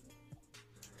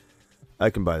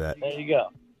 There you go.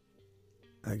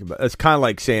 It's kind of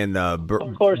like saying,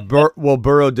 will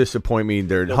Burrow disappoint me?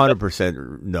 They're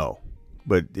 100% no.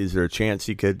 But is there a chance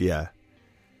he could? Yeah.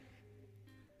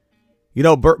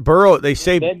 Burrow, they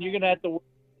say. Then you're going to have to.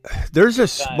 There's a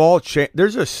small chance.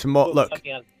 There's a small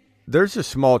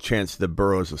chance that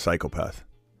Burrow's a psychopath.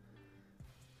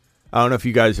 I don't know if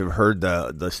you guys have heard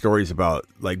the stories about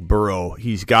like Burrow.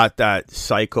 He's got that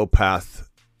psychopath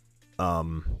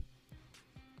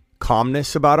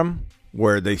calmness about him,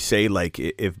 where they say like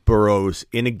if Burrow's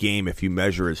in a game, if you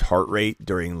measure his heart rate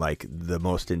during like the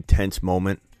most intense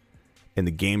moment and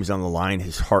the game's on the line,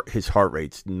 his heart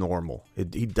rate's normal.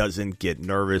 He doesn't get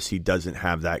nervous. He doesn't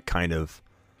have that kind of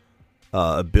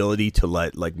ability to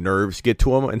let like nerves get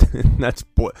to him, and that's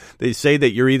they say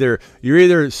that you're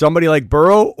either somebody like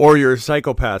Burrow or you're a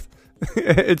psychopath.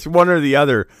 It's one or the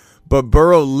other. But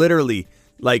Burrow literally,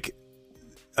 like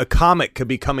a comet could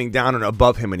be coming down and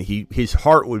above him, and his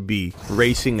heart would be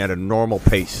racing at a normal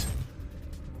pace.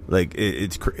 Like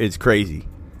it's crazy.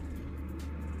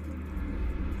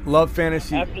 Love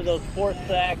fantasy. After those 4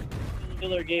 sacks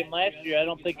Steeler game last year, I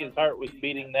don't think his heart was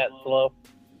beating that slow.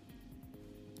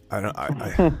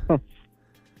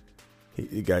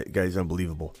 Guy's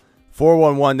unbelievable.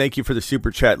 411, thank you for the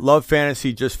super chat. Love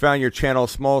fantasy, just found your channel.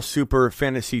 Small super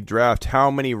fantasy draft.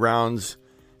 How many rounds?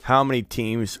 How many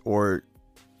teams? Or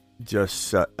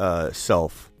just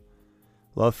self?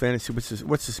 Love fantasy.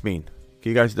 What's this mean? Can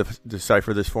you guys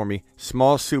decipher this for me?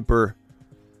 Small super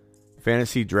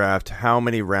fantasy draft. How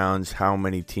many rounds? How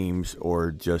many teams?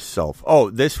 Or just self? Oh,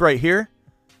 this right here.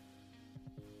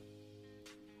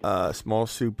 Small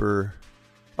super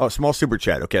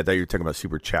chat. Okay, I thought you were talking about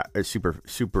super chat, super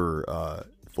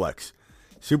flex.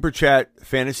 Super chat,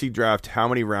 fantasy draft, how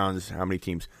many rounds, how many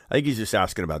teams? I think he's just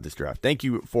asking about this draft. Thank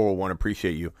you, 401,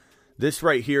 appreciate you. This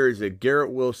right here is a Garrett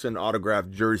Wilson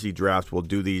autographed jersey draft. We'll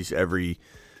do these at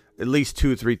least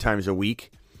 2-3 times a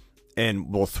week,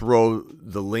 and we'll throw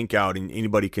the link out, and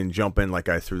anybody can jump in like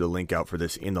I threw the link out for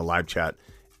this in the live chat,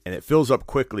 and it fills up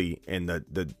quickly. And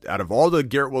the out of all the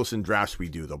Garrett Wilson drafts we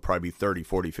do, there'll probably be 30,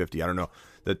 40, 50, I don't know.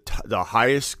 The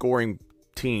highest scoring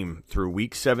team through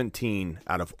week 17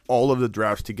 out of all of the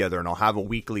drafts together, and I'll have a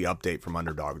weekly update from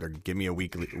Underdog. They're give me a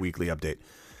weekly update.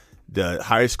 The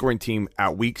highest scoring team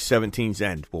at week 17's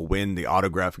end will win the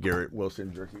autographed Garrett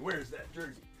Wilson jersey. Where's that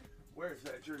jersey? Where's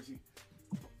that jersey?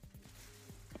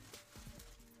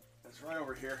 That's right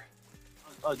over here.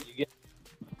 Oh, did you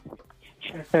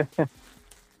get?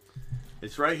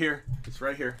 It's right here. It's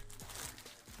right here.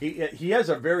 He has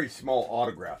a very small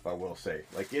autograph, I will say.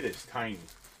 Like, it is tiny.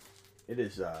 It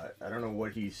is. I don't know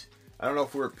what he's. I don't know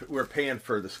if we're paying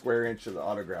for the square inch of the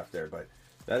autograph there, but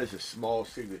that is a small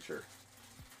signature.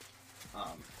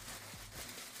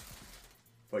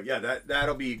 But yeah,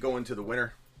 that'll be going to the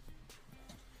winner,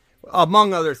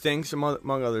 among other things.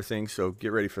 So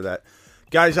get ready for that,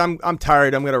 guys. I'm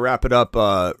tired. I'm gonna wrap it up.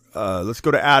 Let's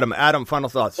go to Adam. Adam, final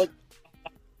thoughts.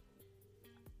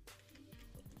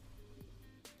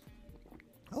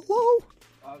 Hello.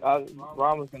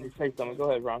 Ron was going to say something. Go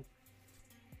ahead, Ron.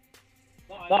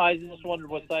 No, I just wondered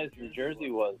what size the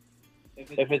jersey was.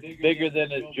 If it's bigger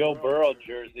than his Joe Burrow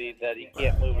jersey that he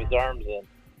can't move his arms in.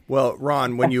 Well,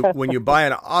 Ron, when you buy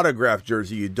an autographed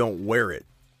jersey, you don't wear it.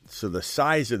 So the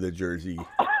size of the jersey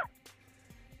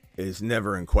is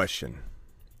never in question.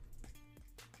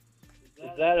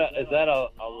 Is that a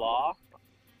law?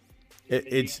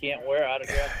 It's you can't wear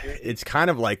autographed jerseys? It's kind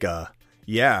of like I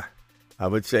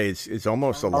would say it's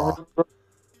almost a law.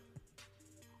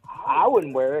 I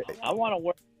wouldn't wear it. I want to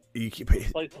wear it.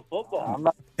 Play some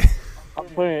football. I'm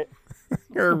playing it.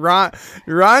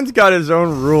 Ron's got his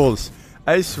own rules.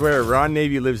 I swear, Ron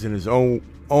Navy lives in his own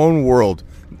world.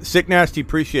 Sick Nasty,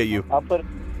 appreciate you.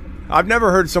 I've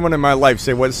never heard someone in my life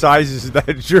say, what size is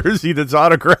that jersey that's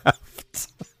autographed?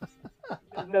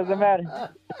 It doesn't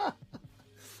matter.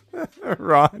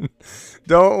 Ron,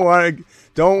 don't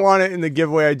want it in the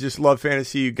giveaway. I just love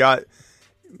fantasy. You got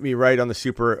me right on the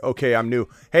super. Okay, I'm new.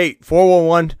 Hey,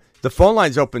 411, the phone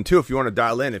line's open too if you want to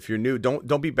dial in. If you're new,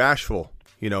 don't be bashful.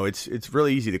 You know, it's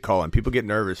really easy to call in. People get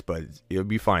nervous, but you'll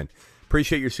be fine.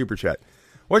 Appreciate your super chat.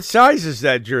 What size is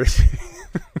that jersey?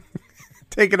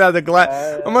 Take it out of the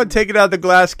glass. I'm going to take it out of the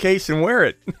glass case and wear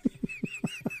it.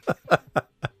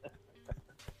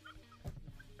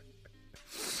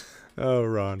 Oh,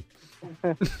 Ron.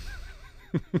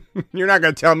 You're not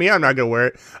going to tell me I'm not going to wear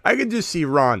it. I can just see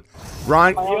Ron.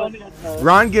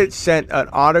 Ron gets sent an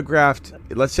autographed,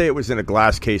 let's say it was in a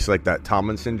glass case like that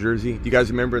Tomlinson jersey. Do you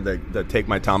guys remember the Take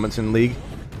My Tomlinson League?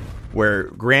 Where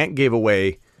Grant gave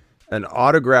away an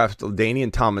autographed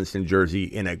LaDainian Tomlinson jersey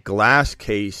in a glass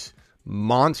case.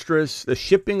 Monstrous. The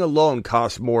shipping alone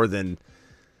cost more than...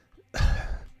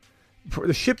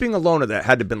 The shipping alone of that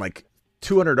had to have been like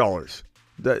 $200.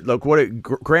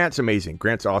 Grant's amazing.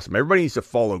 Grant's awesome. Everybody needs to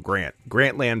follow Grant.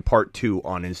 Grantland Part 2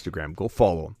 on Instagram. Go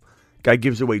follow him. Guy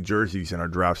gives away jerseys in our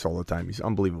drafts all the time. He's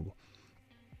unbelievable.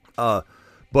 But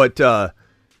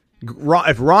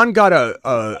if Ron got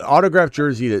a autographed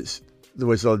jersey that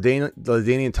was the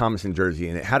LaDainian Tomlinson jersey,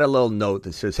 and it had a little note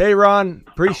that says, "Hey Ron,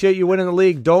 appreciate you winning the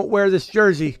league. Don't wear this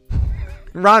jersey."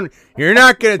 Ron, you're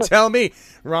not going to tell me.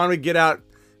 Ron would get out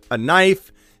a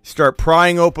knife, start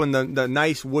prying open the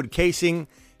nice wood casing.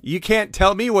 You can't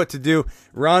tell me what to do.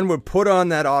 Ron would put on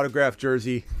that autographed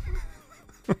jersey.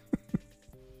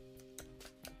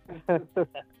 The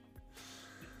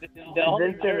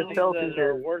only jerseys that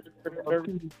are worth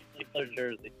preserving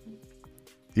jersey.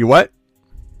 You what?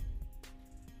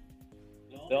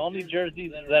 The only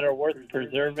jerseys that are worth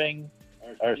preserving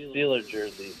are Steelers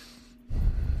jerseys.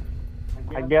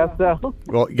 I guess so.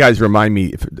 Well, you guys, remind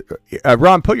me.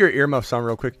 Ron, put your earmuffs on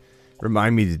real quick.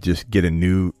 Remind me to just get a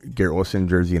new Garrett Wilson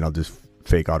jersey, and I'll just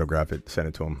fake autograph it, send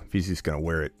it to him. If he's just going to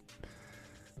wear it,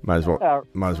 might as well.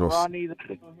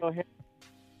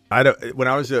 I don't. When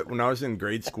I was in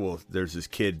grade school, there's this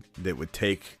kid that would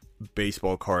take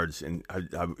baseball cards, and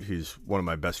he's one of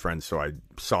my best friends, so I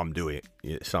saw him do it.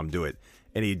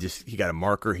 And he got a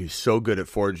marker. He's so good at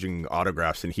forging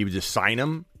autographs, and he would just sign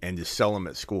them and just sell them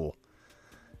at school.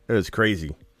 It was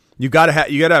crazy. You gotta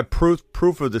have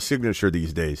proof of the signature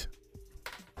these days.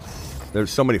 There's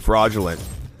so many fraudulent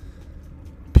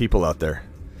people out there.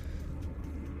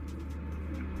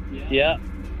 Yeah,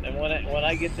 and when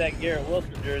I get that Garrett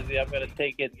Wilson jersey, I'm gonna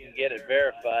take it and get it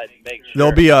verified and make sure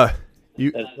there'll be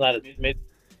it's not a Smith.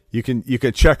 You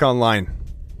can check online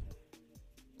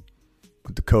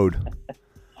with the code.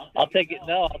 I'll take it.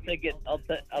 No, I'll take it. I'll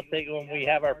take it when we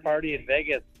have our party in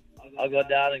Vegas. I'll go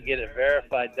down and get it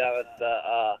verified down at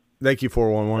the. Thank you,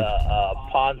 411.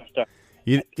 Pawn Star.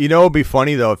 You know, it'd be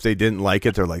funny though if they didn't like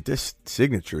it. They're like, this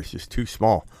signature is just too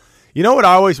small. You know what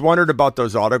I always wondered about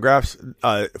those autographs?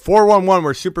 411,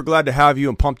 we're super glad to have you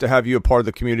and pumped to have you a part of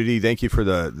the community. Thank you for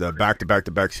the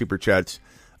back-to-back-to-back super chats.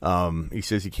 He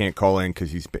says he can't call in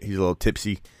because he's a little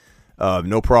tipsy.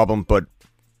 No problem, but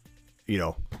you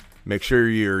know, make sure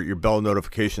your bell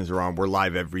notifications are on. We're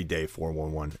live every day,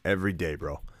 411, every day,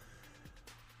 bro.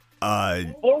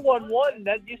 411.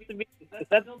 That used to be. Is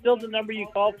that still the number you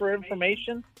call for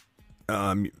information?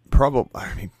 Probably.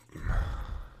 I mean,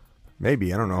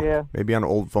 maybe, I don't know. Yeah. Maybe on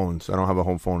old phones. I don't have a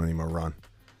home phone anymore, Ron.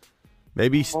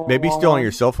 Maybe still on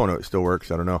your cell phone it still works.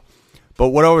 I don't know. But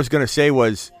what I was going to say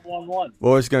was,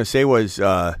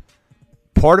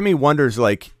 part of me wonders,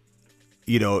 like,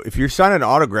 you know, if you're signing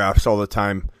autographs all the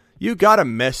time, you got to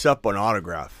mess up an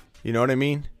autograph. You know what I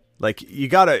mean? Like, you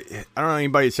got to, I don't know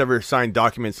anybody that's ever signed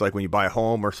documents like when you buy a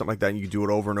home or something like that and you do it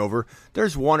over and over.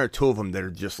 There's one or two of them that are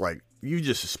just like, you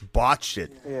just botched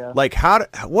it. Yeah. Like,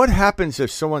 what happens if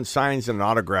someone signs an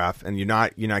autograph and you're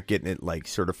not getting it like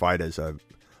certified as a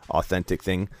authentic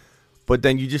thing, but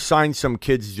then you just sign some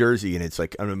kid's jersey and it's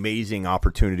like an amazing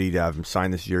opportunity to have him sign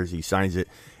this jersey. He signs it,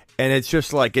 and it's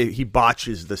just like he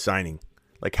botches the signing.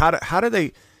 Like, how do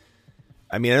they?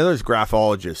 I mean, I know there's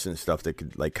graphologists and stuff that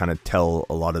could like kind of tell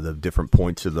a lot of the different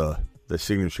points of the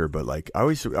signature, but like I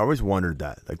always wondered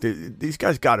that like these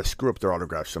guys got to screw up their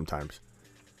autographs sometimes.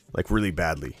 Like, really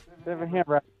badly.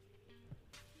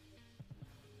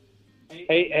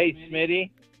 Hey,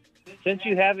 Smitty. Since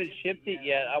you haven't shipped it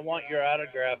yet, I want your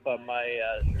autograph on my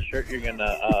shirt you're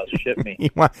gonna ship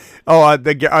me. I'll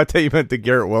tell you about the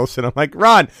Garrett Wilson. I'm like,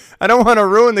 Ron, I don't want to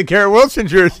ruin the Garrett Wilson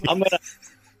jersey.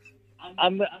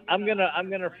 I'm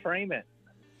gonna frame it.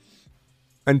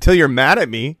 Until you're mad at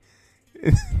me.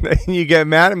 Then you get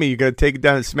mad at me, you gotta take it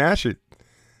down and smash it.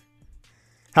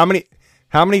 How many?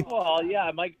 Well, yeah,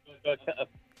 I might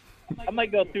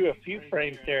go through a few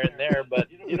frames here and there, but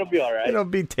it'll be all right. It'll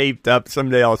be taped up.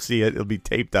 Someday I'll see it. It'll be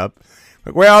taped up.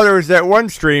 Like, well, there was that one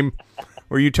stream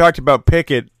where you talked about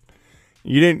Pickett.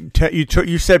 You didn't.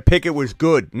 You said Pickett was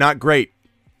good, not great.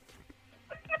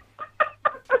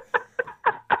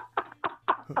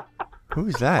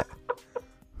 Who's that?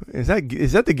 Is that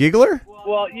the giggler?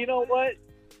 Well, you know what?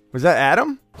 Was that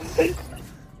Adam?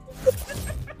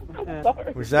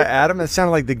 Was that Adam? That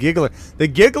sounded like the giggler. The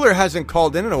giggler hasn't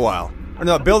called in a while. Or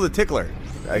no, Bill the Tickler.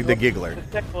 The giggler.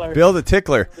 Bill the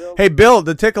Tickler. Hey, Bill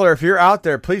the Tickler, if you're out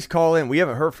there, please call in. We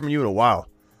haven't heard from you in a while.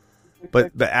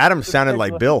 But the Adam sounded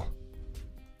like Bill.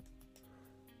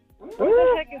 Where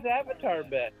the heck is Avatar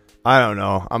been? I don't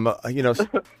know.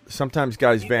 Sometimes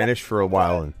guys vanish for a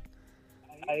while and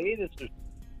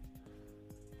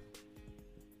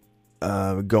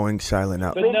going silent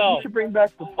out. But no, you should bring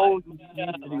back the polls you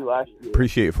used to do last year.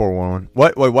 Appreciate it, 411.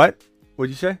 What? Wait, what?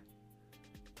 What'd you say?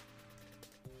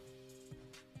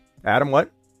 Adam,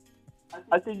 what?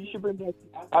 I said you should bring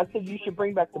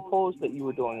back the polls that you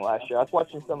were doing last year. I was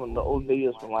watching some of the old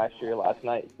videos from last year last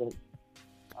night since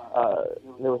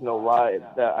there was no live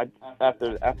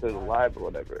after the live or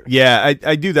whatever. Yeah,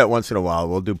 I do that once in a while.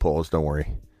 We'll do polls. Don't worry.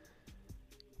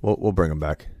 We'll bring them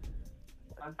back.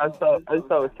 I just thought it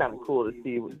was kind of cool to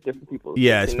see what different people.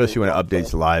 Yeah, especially when it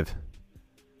updates live.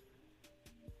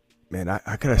 Man,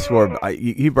 I could have swore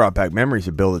he brought back memories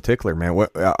of Bill the Tickler. Man,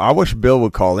 I wish Bill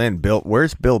would call in. Bill,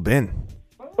 where's Bill been?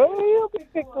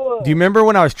 Do you remember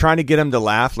when I was trying to get him to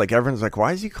laugh? Like, everyone's like,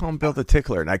 "Why is he calling Bill the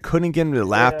Tickler?" And I couldn't get him to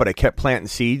laugh, but I kept planting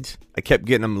seeds. I kept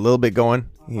getting him a little bit going.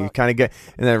 He kind of get,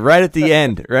 and then right at the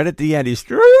end, he's.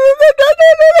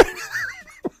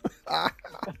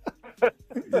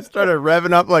 He started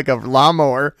revving up like a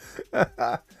lawnmower. It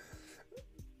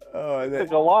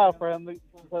took a while for him to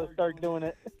start doing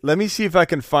it. Let me see if I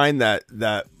can find that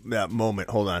moment.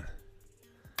 Hold on.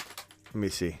 Let me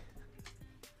see.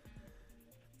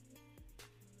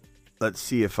 Let's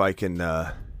see if I can.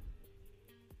 I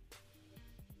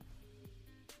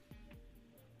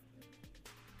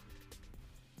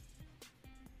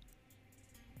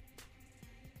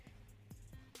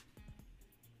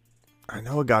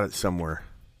know I got it somewhere.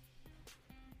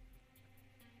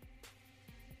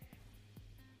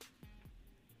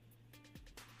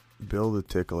 Bill the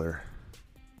Tickler.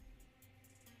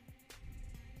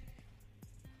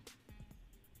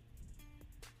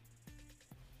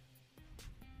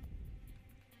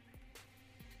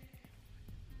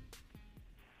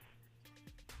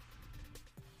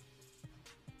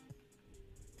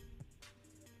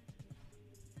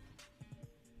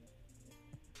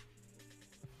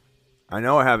 I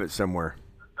know I have it somewhere.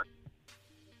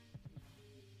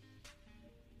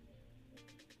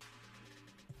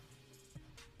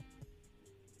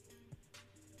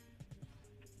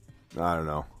 I don't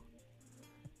know.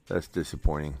 That's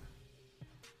disappointing.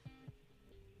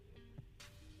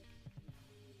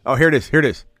 Oh, here it is. Here it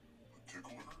is.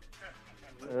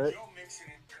 All right.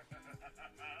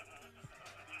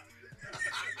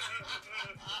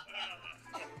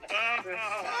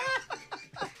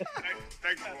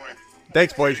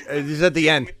 Thanks, boys. He's at the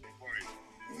end.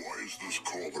 Why is this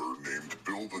caller named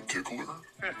Bill the Tickler?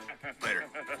 Later.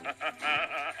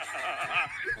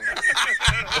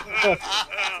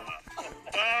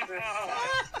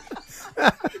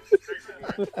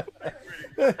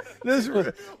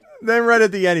 Then right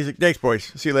at the end, he's like, "Thanks,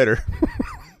 boys. See you later."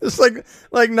 It's like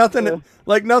nothing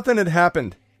had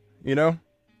happened, you know?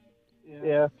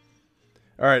 Yeah.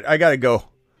 All right, I gotta go.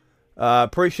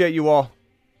 Appreciate you all.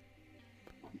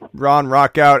 Ron,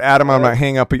 rock out. Adam, I'm gonna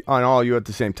hang up on all you at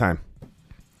the same time.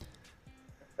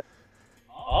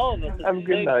 All of us at Have a the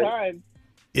good same night. time.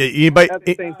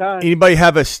 Anybody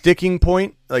have a sticking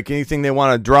point? Like anything they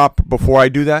want to drop before I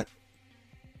do that?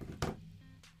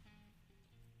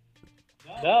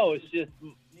 No, it's just,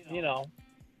 you know.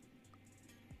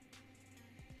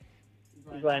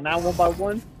 He's like, not one by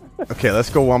one? Okay, let's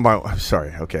go one by one.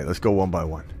 Sorry. Okay, let's go one by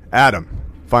one. Adam,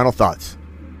 final thoughts.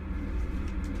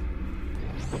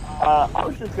 I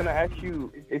was just going to ask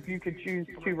you, if you could choose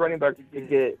two running backs to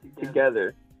get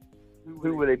together,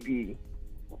 who would it be?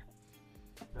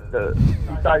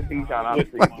 Besides Bijan,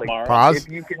 obviously. Like, Pause?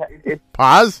 If you could,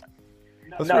 Pause?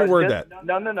 Let's reword that.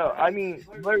 No. I mean,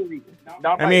 literally,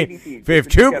 not by I mean,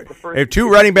 ADP. if two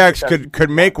running backs could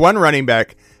make one running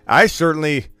back, I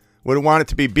certainly would want it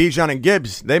to be Bijan and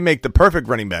Gibbs. They make the perfect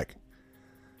running back.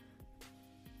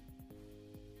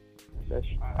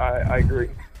 I agree.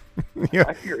 Yeah.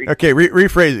 I agree. Okay,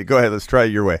 rephrase it. Go ahead. Let's try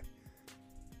it your way.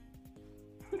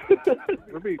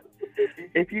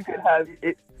 If you could have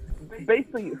it,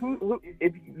 basically, who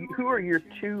are your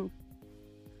two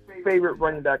favorite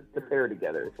running backs to pair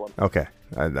together? Is one. Okay,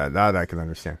 that I can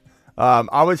understand.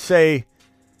 I would say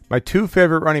my two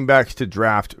favorite running backs to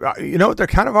draft. You know, they're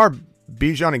kind of are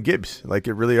Bijan and Gibbs. Like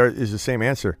it really is the same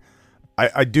answer.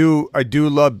 I do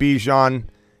love Bijan,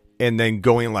 and then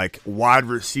going like wide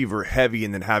receiver heavy,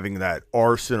 and then having that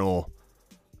arsenal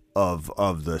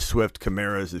of the Swift,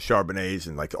 Camaras, the Charbonnets,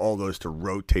 and like all those to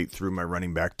rotate through my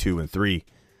running back 2 and 3.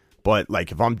 But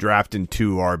like if I'm drafting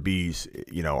two RBs,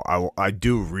 you know, I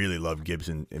do really love Gibbs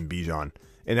and Bijan,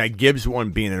 and that Gibbs one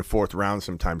being in the 4th round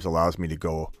sometimes allows me to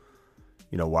go,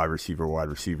 you know, wide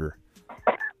receiver.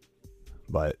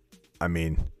 But I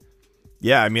mean,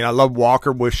 yeah, I mean I love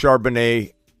Walker with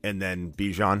Charbonnet and then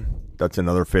Bijan. That's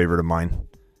another favorite of mine.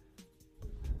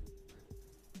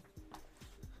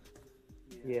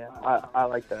 Yeah, I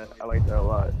like that. I like that a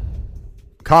lot.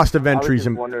 Cost of entry is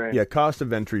cost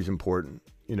of entry is important,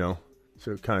 you know. So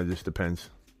it kind of just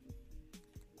depends.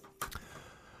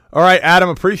 All right, Adam,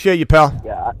 appreciate you, pal.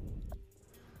 Yeah.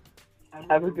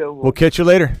 Have a good one. We'll catch you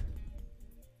later.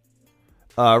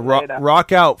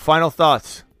 Rock out. Final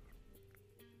thoughts.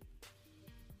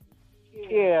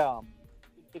 Yeah.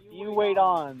 If you wait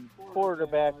on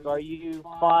quarterback, are you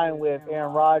fine with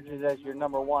Aaron Rodgers as your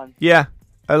number one? Yeah.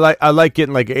 I like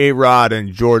getting like A-Rod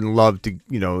and Jordan Love to,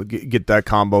 you know, get that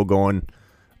combo going.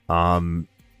 Aaron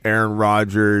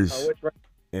Rodgers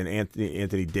and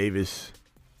Anthony Davis,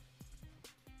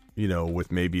 you know,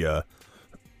 with maybe a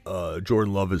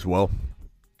Jordan Love as well.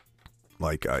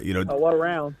 Like, you know. What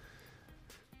round?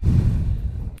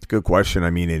 It's a good question.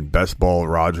 I mean, in best ball,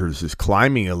 Rodgers is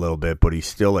climbing a little bit, but he's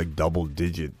still like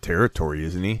double-digit territory,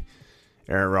 isn't he?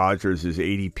 Aaron Rodgers'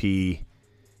 ADP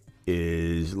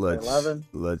is,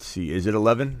 let's see, is it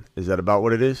 11? Is that about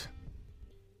what it is?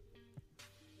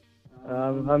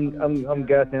 I'm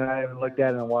guessing. I haven't looked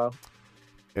at it in a while.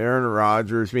 Aaron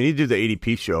Rodgers. I mean, he did the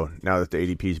ADP show now that the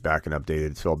ADP is back and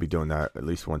updated, so I'll be doing that at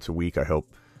least once a week, I hope.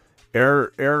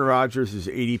 Aaron Rodgers'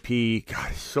 ADP, God,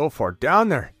 he's so far down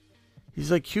there.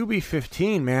 He's like QB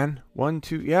 15, man.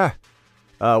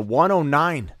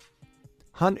 109.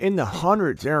 In the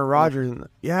hundreds, Aaron Rodgers.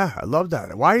 Yeah, I love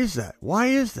that. Why is that?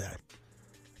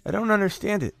 I don't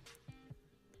understand it.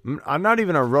 I'm not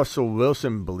even a Russell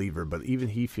Wilson believer, but even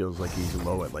he feels like he's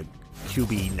low at like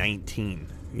QB 19.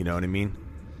 You know what I mean?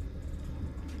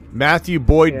 Matthew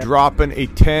Boyd dropping a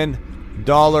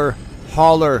 $10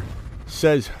 hauler.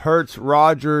 Says Hurts,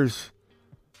 Rodgers.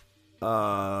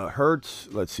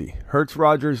 Let's see. Hurts,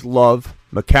 Rodgers, Love,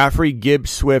 McCaffrey, Gibbs,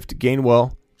 Swift,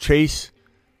 Gainwell, Chase,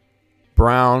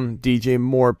 Brown, DJ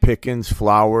Moore, Pickens,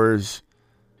 Flowers,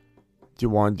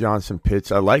 Juwan Johnson,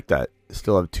 Pitts. I like that.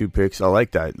 Still have 2 picks. I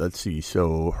like that. Let's see.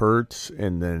 So Hurts,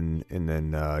 and then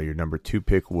your number 2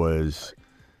 pick was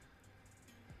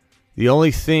the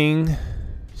only thing.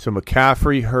 So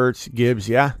McCaffrey, Hurts, Gibbs.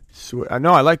 Yeah,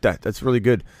 No, I like that. That's really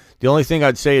good. The only thing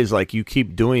I'd say is like you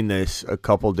keep doing this, a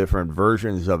couple different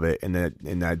versions of it, and that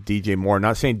DJ Moore.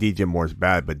 Not saying DJ Moore's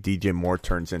bad, but DJ Moore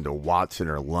turns into Watson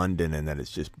or London, and then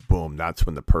it's just boom. That's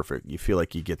when you feel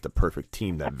like you get the perfect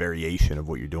team. That variation of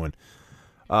what you're doing.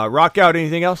 Rock out.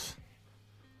 Anything else?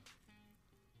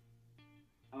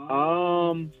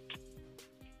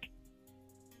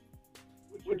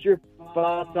 What's your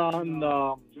thoughts on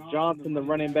Johnson, the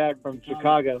running back from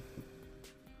Chicago?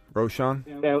 Roschon?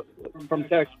 Yeah, from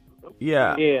Texas.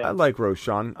 Yeah, I like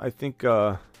Roschon. I think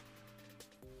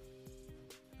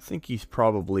he's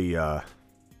probably what's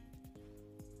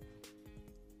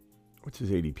his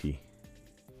ADP?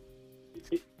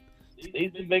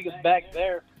 He's the biggest back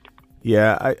there.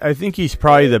 Yeah, I think he's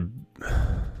probably the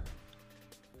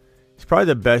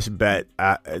best bet.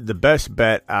 The best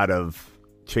bet out of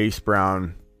Chase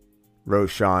Brown,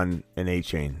 Roschon, and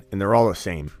A-Chain, and they're all the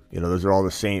same. Those are all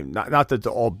the same. Not that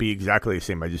they'll all be exactly the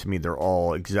same. I just mean they're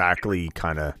all exactly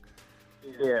kind of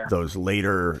those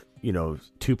later, 2.1,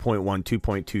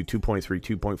 2.2,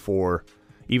 2.3, 2.4,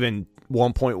 even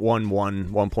 1.11,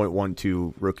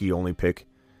 1.12 rookie only pick.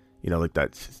 Like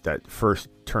that first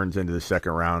turns into the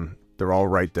second round. They're all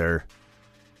right there.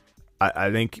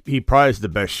 I think he probably is the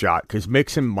best shot because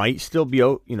Mixon might still be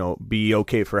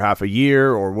okay for half a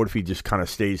year, or what if he just kind of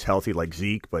stays healthy like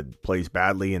Zeke but plays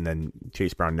badly, and then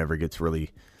Chase Brown never gets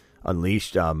really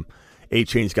unleashed.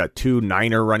 A-Chain's got 2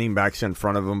 Niner running backs in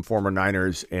front of him, former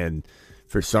Niners, and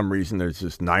for some reason there's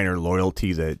this Niner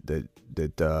loyalty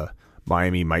that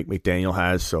Miami Mike McDaniel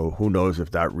has. So who knows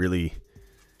if that really.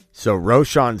 So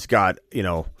Roschon's got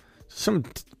some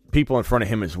people in front of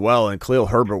him as well, and Khalil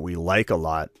Herbert we like a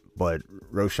lot. But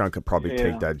Roschon could probably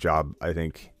take that job, I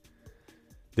think.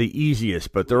 The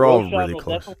easiest, but they're all really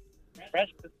close.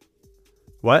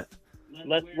 What?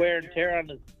 Less wear and tear on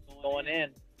his going in.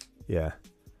 Yeah.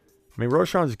 I mean,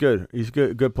 Roschon's good. He's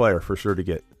a good player for sure to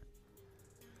get.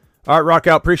 All right, rock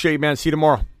out. Appreciate you, man. See you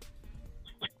tomorrow.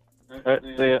 All right,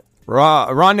 see ya.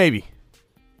 Ron Navy.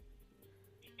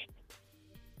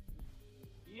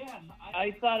 Yeah,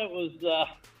 I thought it was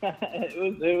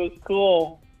it was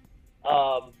cool.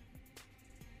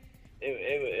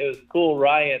 It was cool.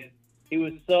 Ryan, he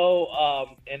was so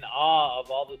in awe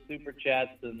of all the super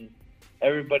chats and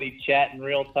everybody chatting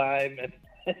real time, and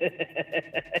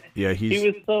yeah, he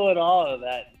was so in awe of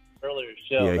that earlier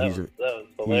show. Yeah, that was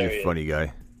hilarious. He's a funny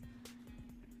guy.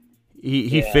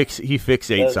 He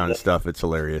fixates on stuff. It's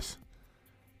hilarious.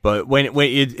 But when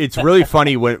it's really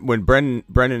funny when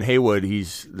Brendan Haywood,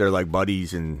 they're like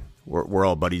buddies and we're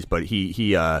all buddies, but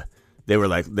they were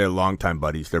like they're longtime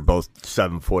buddies. They're both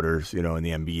 7-footers, in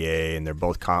the NBA, and they're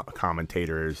both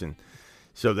commentators, and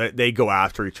so they go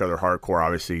after each other hardcore.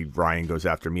 Obviously, Ryan goes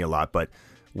after me a lot, but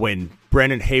when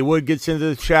Brendan Haywood gets into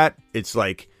the chat, it's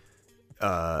like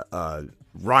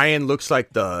Ryan looks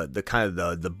like the kind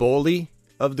of the bully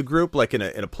of the group, like in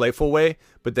a playful way,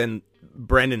 but then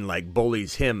Brendan like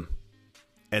bullies him,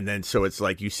 and then so it's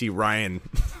like you see Ryan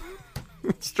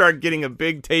start getting a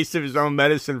big taste of his own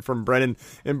medicine from Brendan,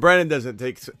 and Brendan doesn't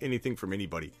take anything from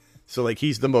anybody. So like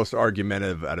he's the most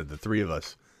argumentative out of the three of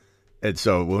us, and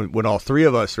so when all three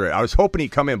of us are, I was hoping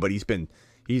he'd come in, but he's been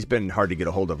hard to get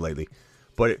a hold of lately.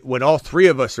 But when all three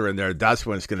of us are in there, that's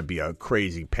when it's going to be a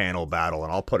crazy panel battle,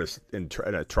 and I'll put us in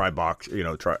a tri-box,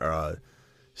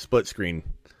 split screen,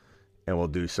 and we'll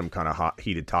do some kind of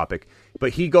heated topic.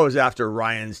 But he goes after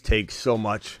Ryan's takes so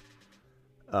much,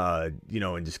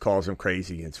 and just calls him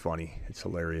crazy. It's funny. It's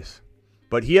hilarious.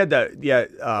 But he had that,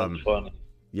 That's funny.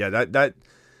 Yeah, that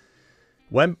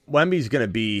Wemby's going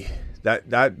to be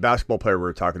that basketball player we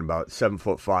were talking about,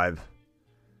 7'5",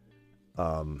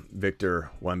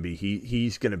 Victor Wemby.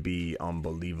 He's going to be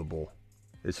unbelievable.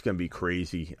 It's going to be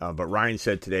crazy. But Ryan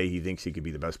said today he thinks he could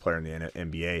be the best player in the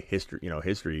NBA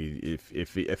history.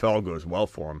 If all goes well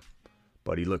for him.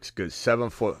 But he looks good.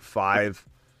 7'5",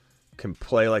 can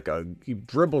play he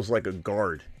dribbles like a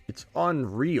guard. It's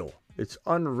unreal.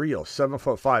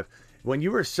 7'5". When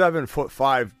you were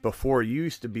 7'5" before, you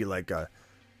used to be like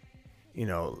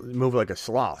move like a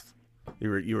sloth.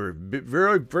 You were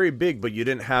very, very big, but you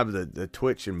didn't have the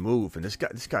twitch and move. And this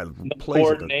guy plays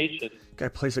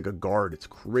plays like a guard. It's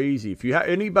crazy. If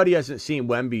anybody hasn't seen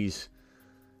Wemby's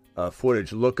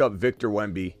footage, look up Victor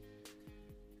Wemby,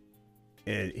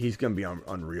 and he's going to be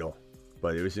unreal.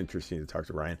 But it was interesting to talk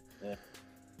to Ryan. Yeah.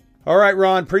 All right,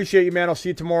 Ron. Appreciate you, man. I'll see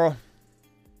you tomorrow.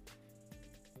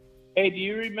 Hey, do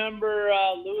you remember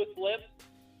Louis Lips?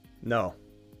 No.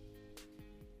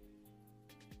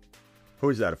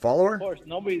 Who is that, a follower? Of course,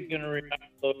 nobody's going to remember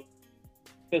Louis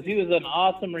because he was an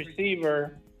awesome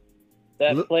receiver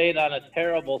that played on a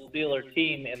terrible Steeler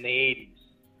team in the 80s.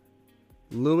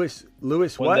 Lewis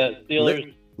When what? the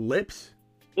Steelers Lips?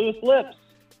 Lewis Lips.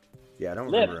 Yeah, I don't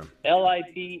Lips. remember him.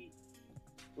 L-I-P.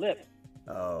 Lips.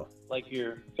 Oh. Like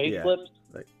your face Yeah. lips.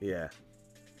 Yeah.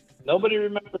 Nobody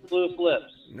remembers Lewis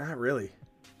Lips. Not really.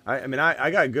 I mean,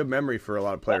 I got a good memory for a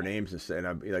lot of player names,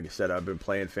 and like I said, I've been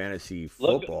playing fantasy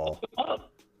football. Look him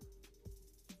up.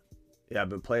 Yeah, I've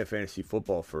been playing fantasy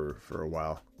football for a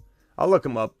while. I'll look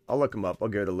him up. I'll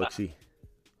give it a look-see.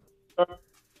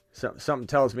 Something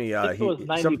tells me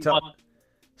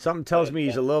something tells me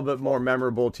he's a little bit more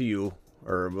memorable to you,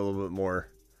 or a little bit more.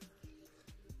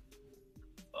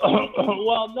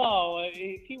 Well, no,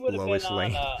 he would have Lois been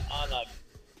Lane. on a.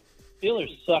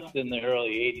 Steelers sucked in the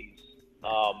early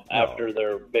 '80s after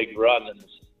their big run,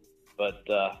 but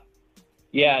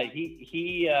yeah,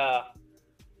 he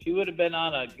would have been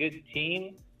on a good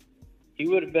team. He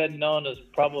would have been known as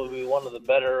probably one of the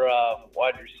better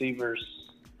wide receivers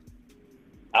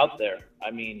out there. I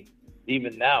mean,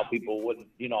 even now, people wouldn't,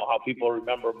 how people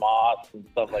remember Moss and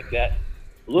stuff like that.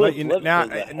 Now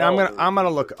I'm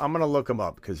gonna look him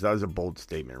up, because that was a bold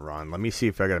statement, Ron. Let me see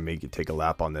if I gotta make you take a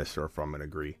lap on this, or if I'm gonna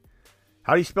agree.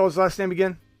 How do you spell his last name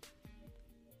again?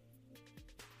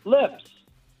 Lips,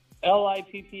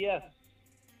 Lipps.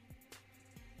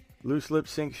 Loose lips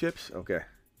sink ships. Okay.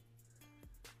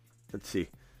 Let's see.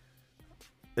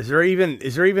 Is there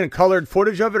even colored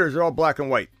footage of it, or is it all black and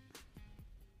white?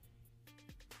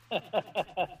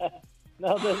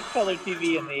 No, there's color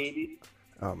TV in the '80s.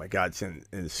 Oh my God! It's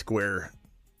in square.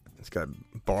 It's got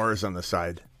bars on the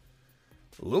side.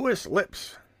 Lewis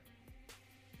Lips.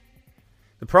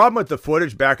 The problem with the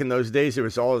footage back in those days, it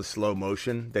was all in slow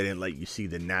motion. They didn't let you see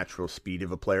the natural speed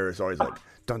of a player. It's always like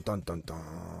dun dun dun dun,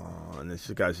 and this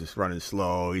guy's just running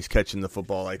slow. He's catching the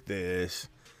football like this.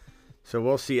 So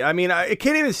we'll see. I mean, I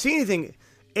can't even see anything.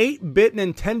 8-bit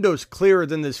Nintendo's clearer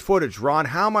than this footage, Ron.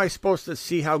 How am I supposed to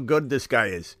see how good this guy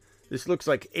is? This looks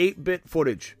like 8-bit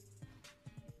footage.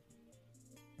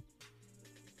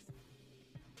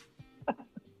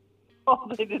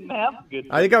 Oh, they didn't have good.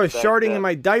 I think I was sharding in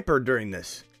my diaper during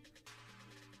this.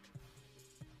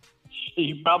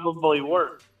 You probably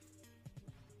were.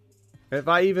 If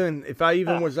I even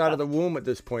was out of the womb at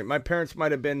this point, my parents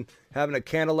might have been having a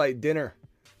candlelight dinner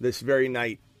this very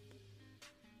night.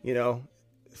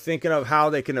 Thinking of how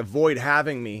they can avoid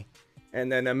having me,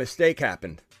 and then a mistake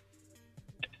happened.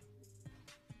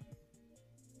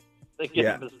 A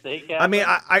mistake happened? I mean,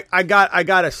 I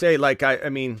gotta say, like, I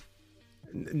mean,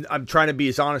 I'm trying to be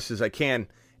as honest as I can.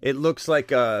 It looks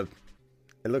like a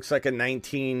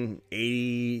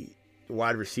 1980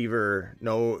 wide receiver,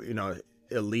 no,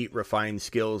 elite refined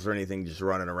skills or anything, just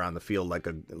running around the field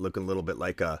looking a little bit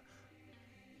like a.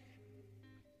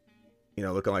 It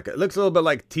looks a little bit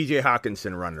like T.J.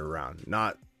 Hawkinson running around.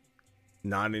 Not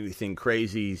anything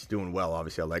crazy. He's doing well.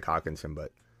 Obviously, I like Hawkinson,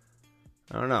 but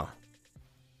I don't know.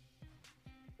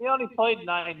 He only played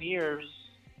 9 years.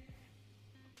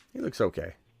 He looks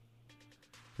okay.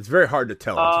 It's very hard to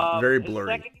tell. It's very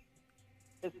blurry.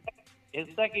 His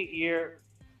second year,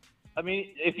 I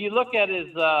mean, if you look at his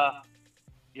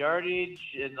yardage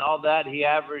and all that, he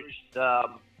averaged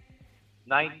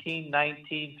 19,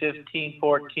 15,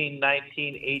 14,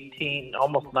 19, 18,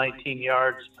 almost 19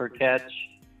 yards per catch,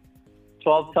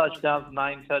 12 touchdowns,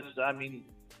 9 touchdowns. I mean,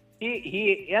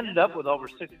 he ended up with over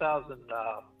 6,000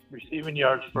 receiving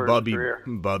yards for his career.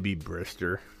 Bubby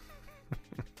Brister.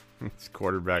 It's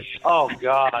quarterback. Oh,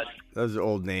 God. Those are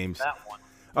old names. That one.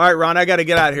 All right, Ron, I got to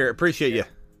get out of here. Appreciate you.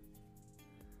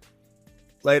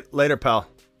 Later, pal.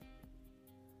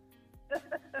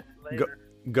 Later.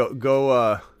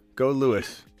 Go,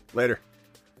 Lewis. Later.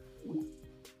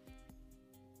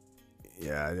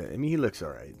 Yeah, I mean, he looks all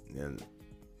right. And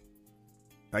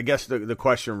I guess the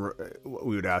question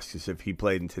we would ask is, if he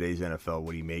played in today's NFL,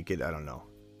 would he make it? I don't know.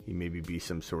 He maybe be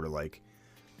some sort of like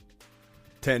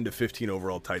 10 to 15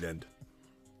 overall tight end.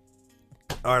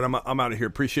 All right, I'm out of here.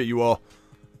 Appreciate you all.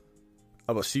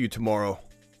 I will see you tomorrow.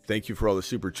 Thank you for all the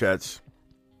super chats.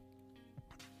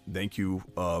 Thank you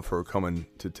for coming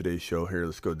to today's show. Here,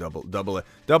 let's go double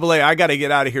A. I got to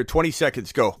get out of here. 20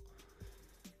 seconds. Go.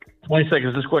 20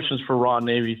 seconds. This question is for Ron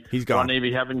Navy. He's gone. Ron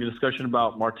Navy having a discussion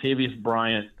about Martavius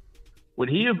Bryant. Would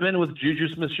he have been with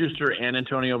Juju Smith-Schuster and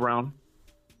Antonio Brown?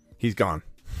 He's gone.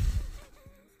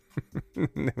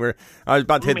 I was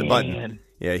about to hit the button.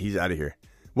 Yeah, he's out of here.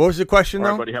 What was the question, All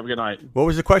right, though? buddy. Have a good night. What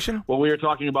was the question? Well, we were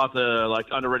talking about the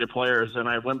underrated players, and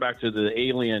I went back to the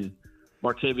alien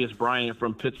Martavius Bryant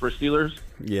from Pittsburgh Steelers.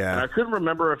 Yeah. And I couldn't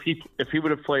remember if he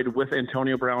would have played with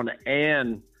Antonio Brown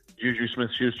and Juju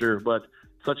Smith-Schuster, but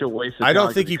such a waste of I don't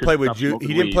time think he played with Juju.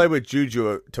 He didn't weed. play with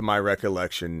Juju, to my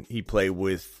recollection. He played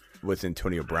with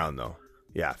Antonio Brown, though.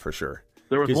 Yeah, for sure.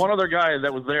 There was one other guy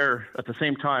that was there at the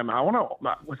same time. I want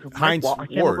to Hines I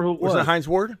can't Ward. remember who it was. Wasn't it Hines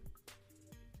Ward?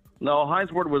 No,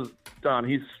 Hines Ward was done.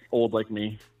 He's old like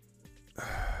me.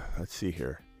 Let's see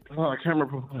here. Oh, I can't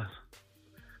remember who it was.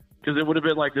 Because it would have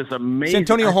been like this amazing.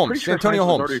 Santonio Holmes. Sure Santonio Hines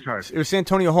Holmes. was already retired. It was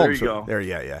Santonio Holmes. There you go. There,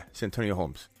 yeah. Santonio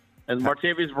Holmes. And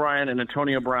Martavis Bryant and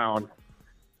Antonio Brown,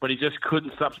 but he just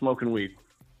couldn't stop smoking weed.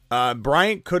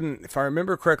 Bryant couldn't, if I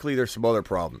remember correctly, there's some other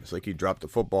problems. Like he dropped the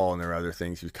football and there are other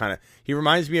things. He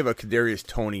reminds me of a Kadarius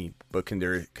Toney, but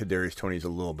Kadarius Toney is a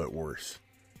little bit worse,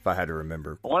 if I had to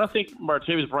remember. I want to think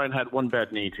Martavis Bryant had one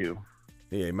bad knee, too.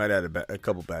 Yeah, he might have had a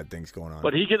couple bad things going on.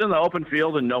 But he'd get in the open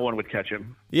field and no one would catch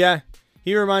him. Yeah,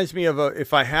 he reminds me of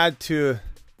if I had to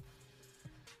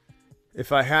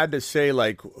say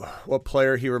like what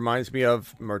player he reminds me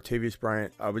of, Martavis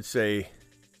Bryant, I would say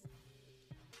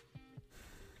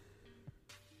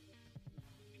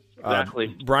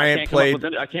exactly. Bryant played.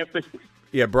 I can't fix it.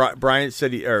 Yeah, Bryant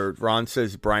said Ron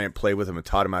says Bryant played with him and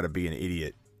taught him how to be an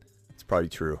idiot. It's probably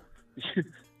true.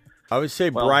 I would say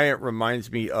Bryant reminds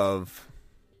me of.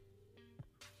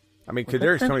 I mean,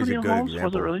 Kadarius Toney's a good example.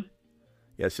 Was it really?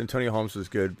 Yes, Antonio Holmes was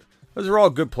good. Those are all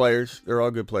good players. They're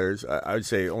all good players. I would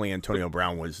say only Antonio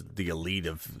Brown was the elite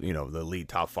of, the elite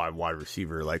top 5 wide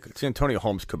receiver. Like, Antonio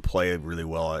Holmes could play really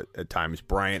well at times.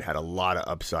 Bryant had a lot of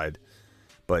upside.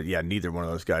 But, yeah, neither one of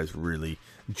those guys really.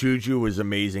 Juju was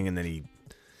amazing, and then he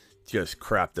just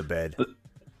crapped the bed.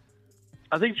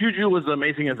 I think Juju was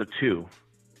amazing as a 2.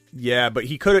 Yeah, but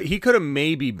he could have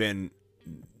maybe been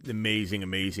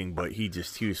amazing, but he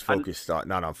was focused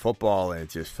not on football, and it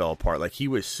just fell apart. Like, he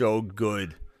was so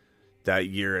good that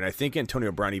year, and I think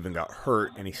Antonio Brown even got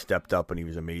hurt, and he stepped up, and he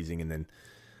was amazing. And then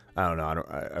I don't know,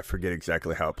 I forget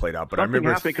exactly how it played out, but Something I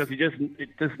remember happened because it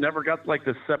just never got like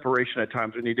the separation at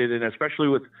times when he did, and especially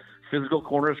with physical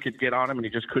corners could get on him, and he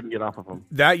just couldn't get off of him.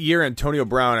 That year, Antonio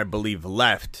Brown, I believe,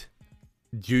 left.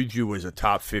 Juju was a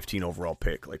top 15 overall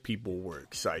pick. Like, people were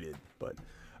excited, but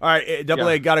all right, Double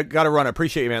A, gotta run. I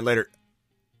appreciate you, man. Later.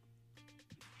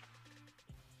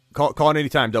 Call in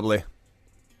anytime, Double A.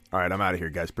 All right, I'm out of here,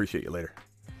 guys. Appreciate you. Later.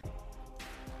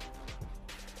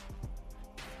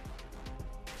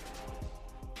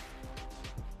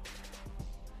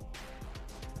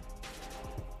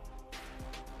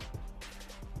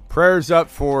 Prayers up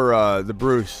for the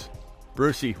Bruce.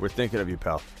 Brucey, we're thinking of you,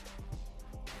 pal.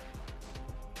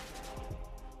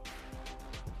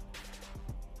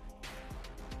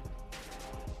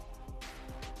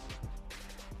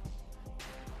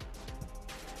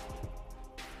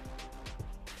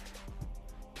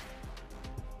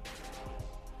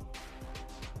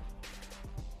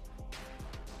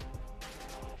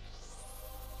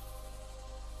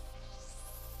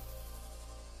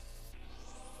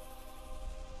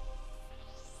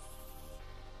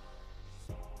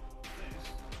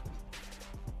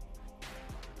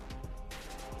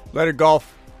 Later,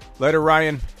 Golf. Later,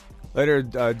 Ryan. Later,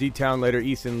 D-Town. Later,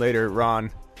 Ethan. Later, Ron.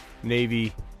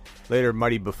 Navy. Later,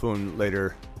 Mighty Buffoon.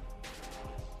 Later,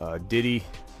 Diddy.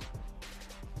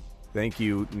 Thank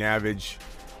you, Navage.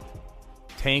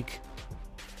 Tank.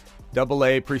 Double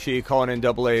A. Appreciate you calling in,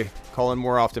 Double A. Call in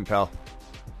more often, pal.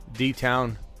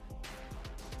 D-Town.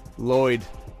 Lloyd.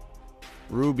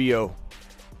 Rubio.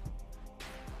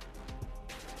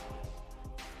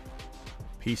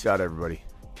 Peace out, everybody.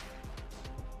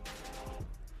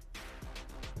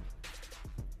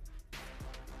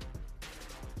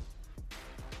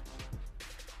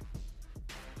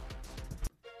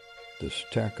 The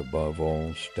stack above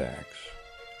all stacks.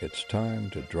 It's time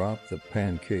to drop the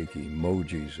pancake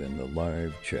emojis in the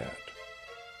live chat.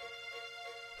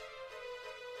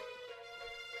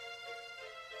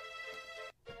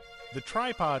 The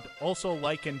tripod, also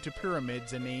likened to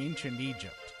pyramids in ancient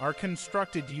Egypt, are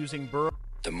constructed using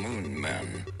The Moon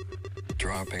Men,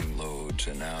 dropping loads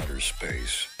in outer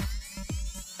space.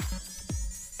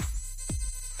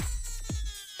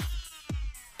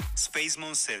 Space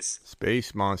Monsters.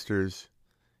 Space Monsters,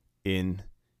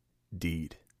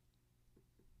 indeed.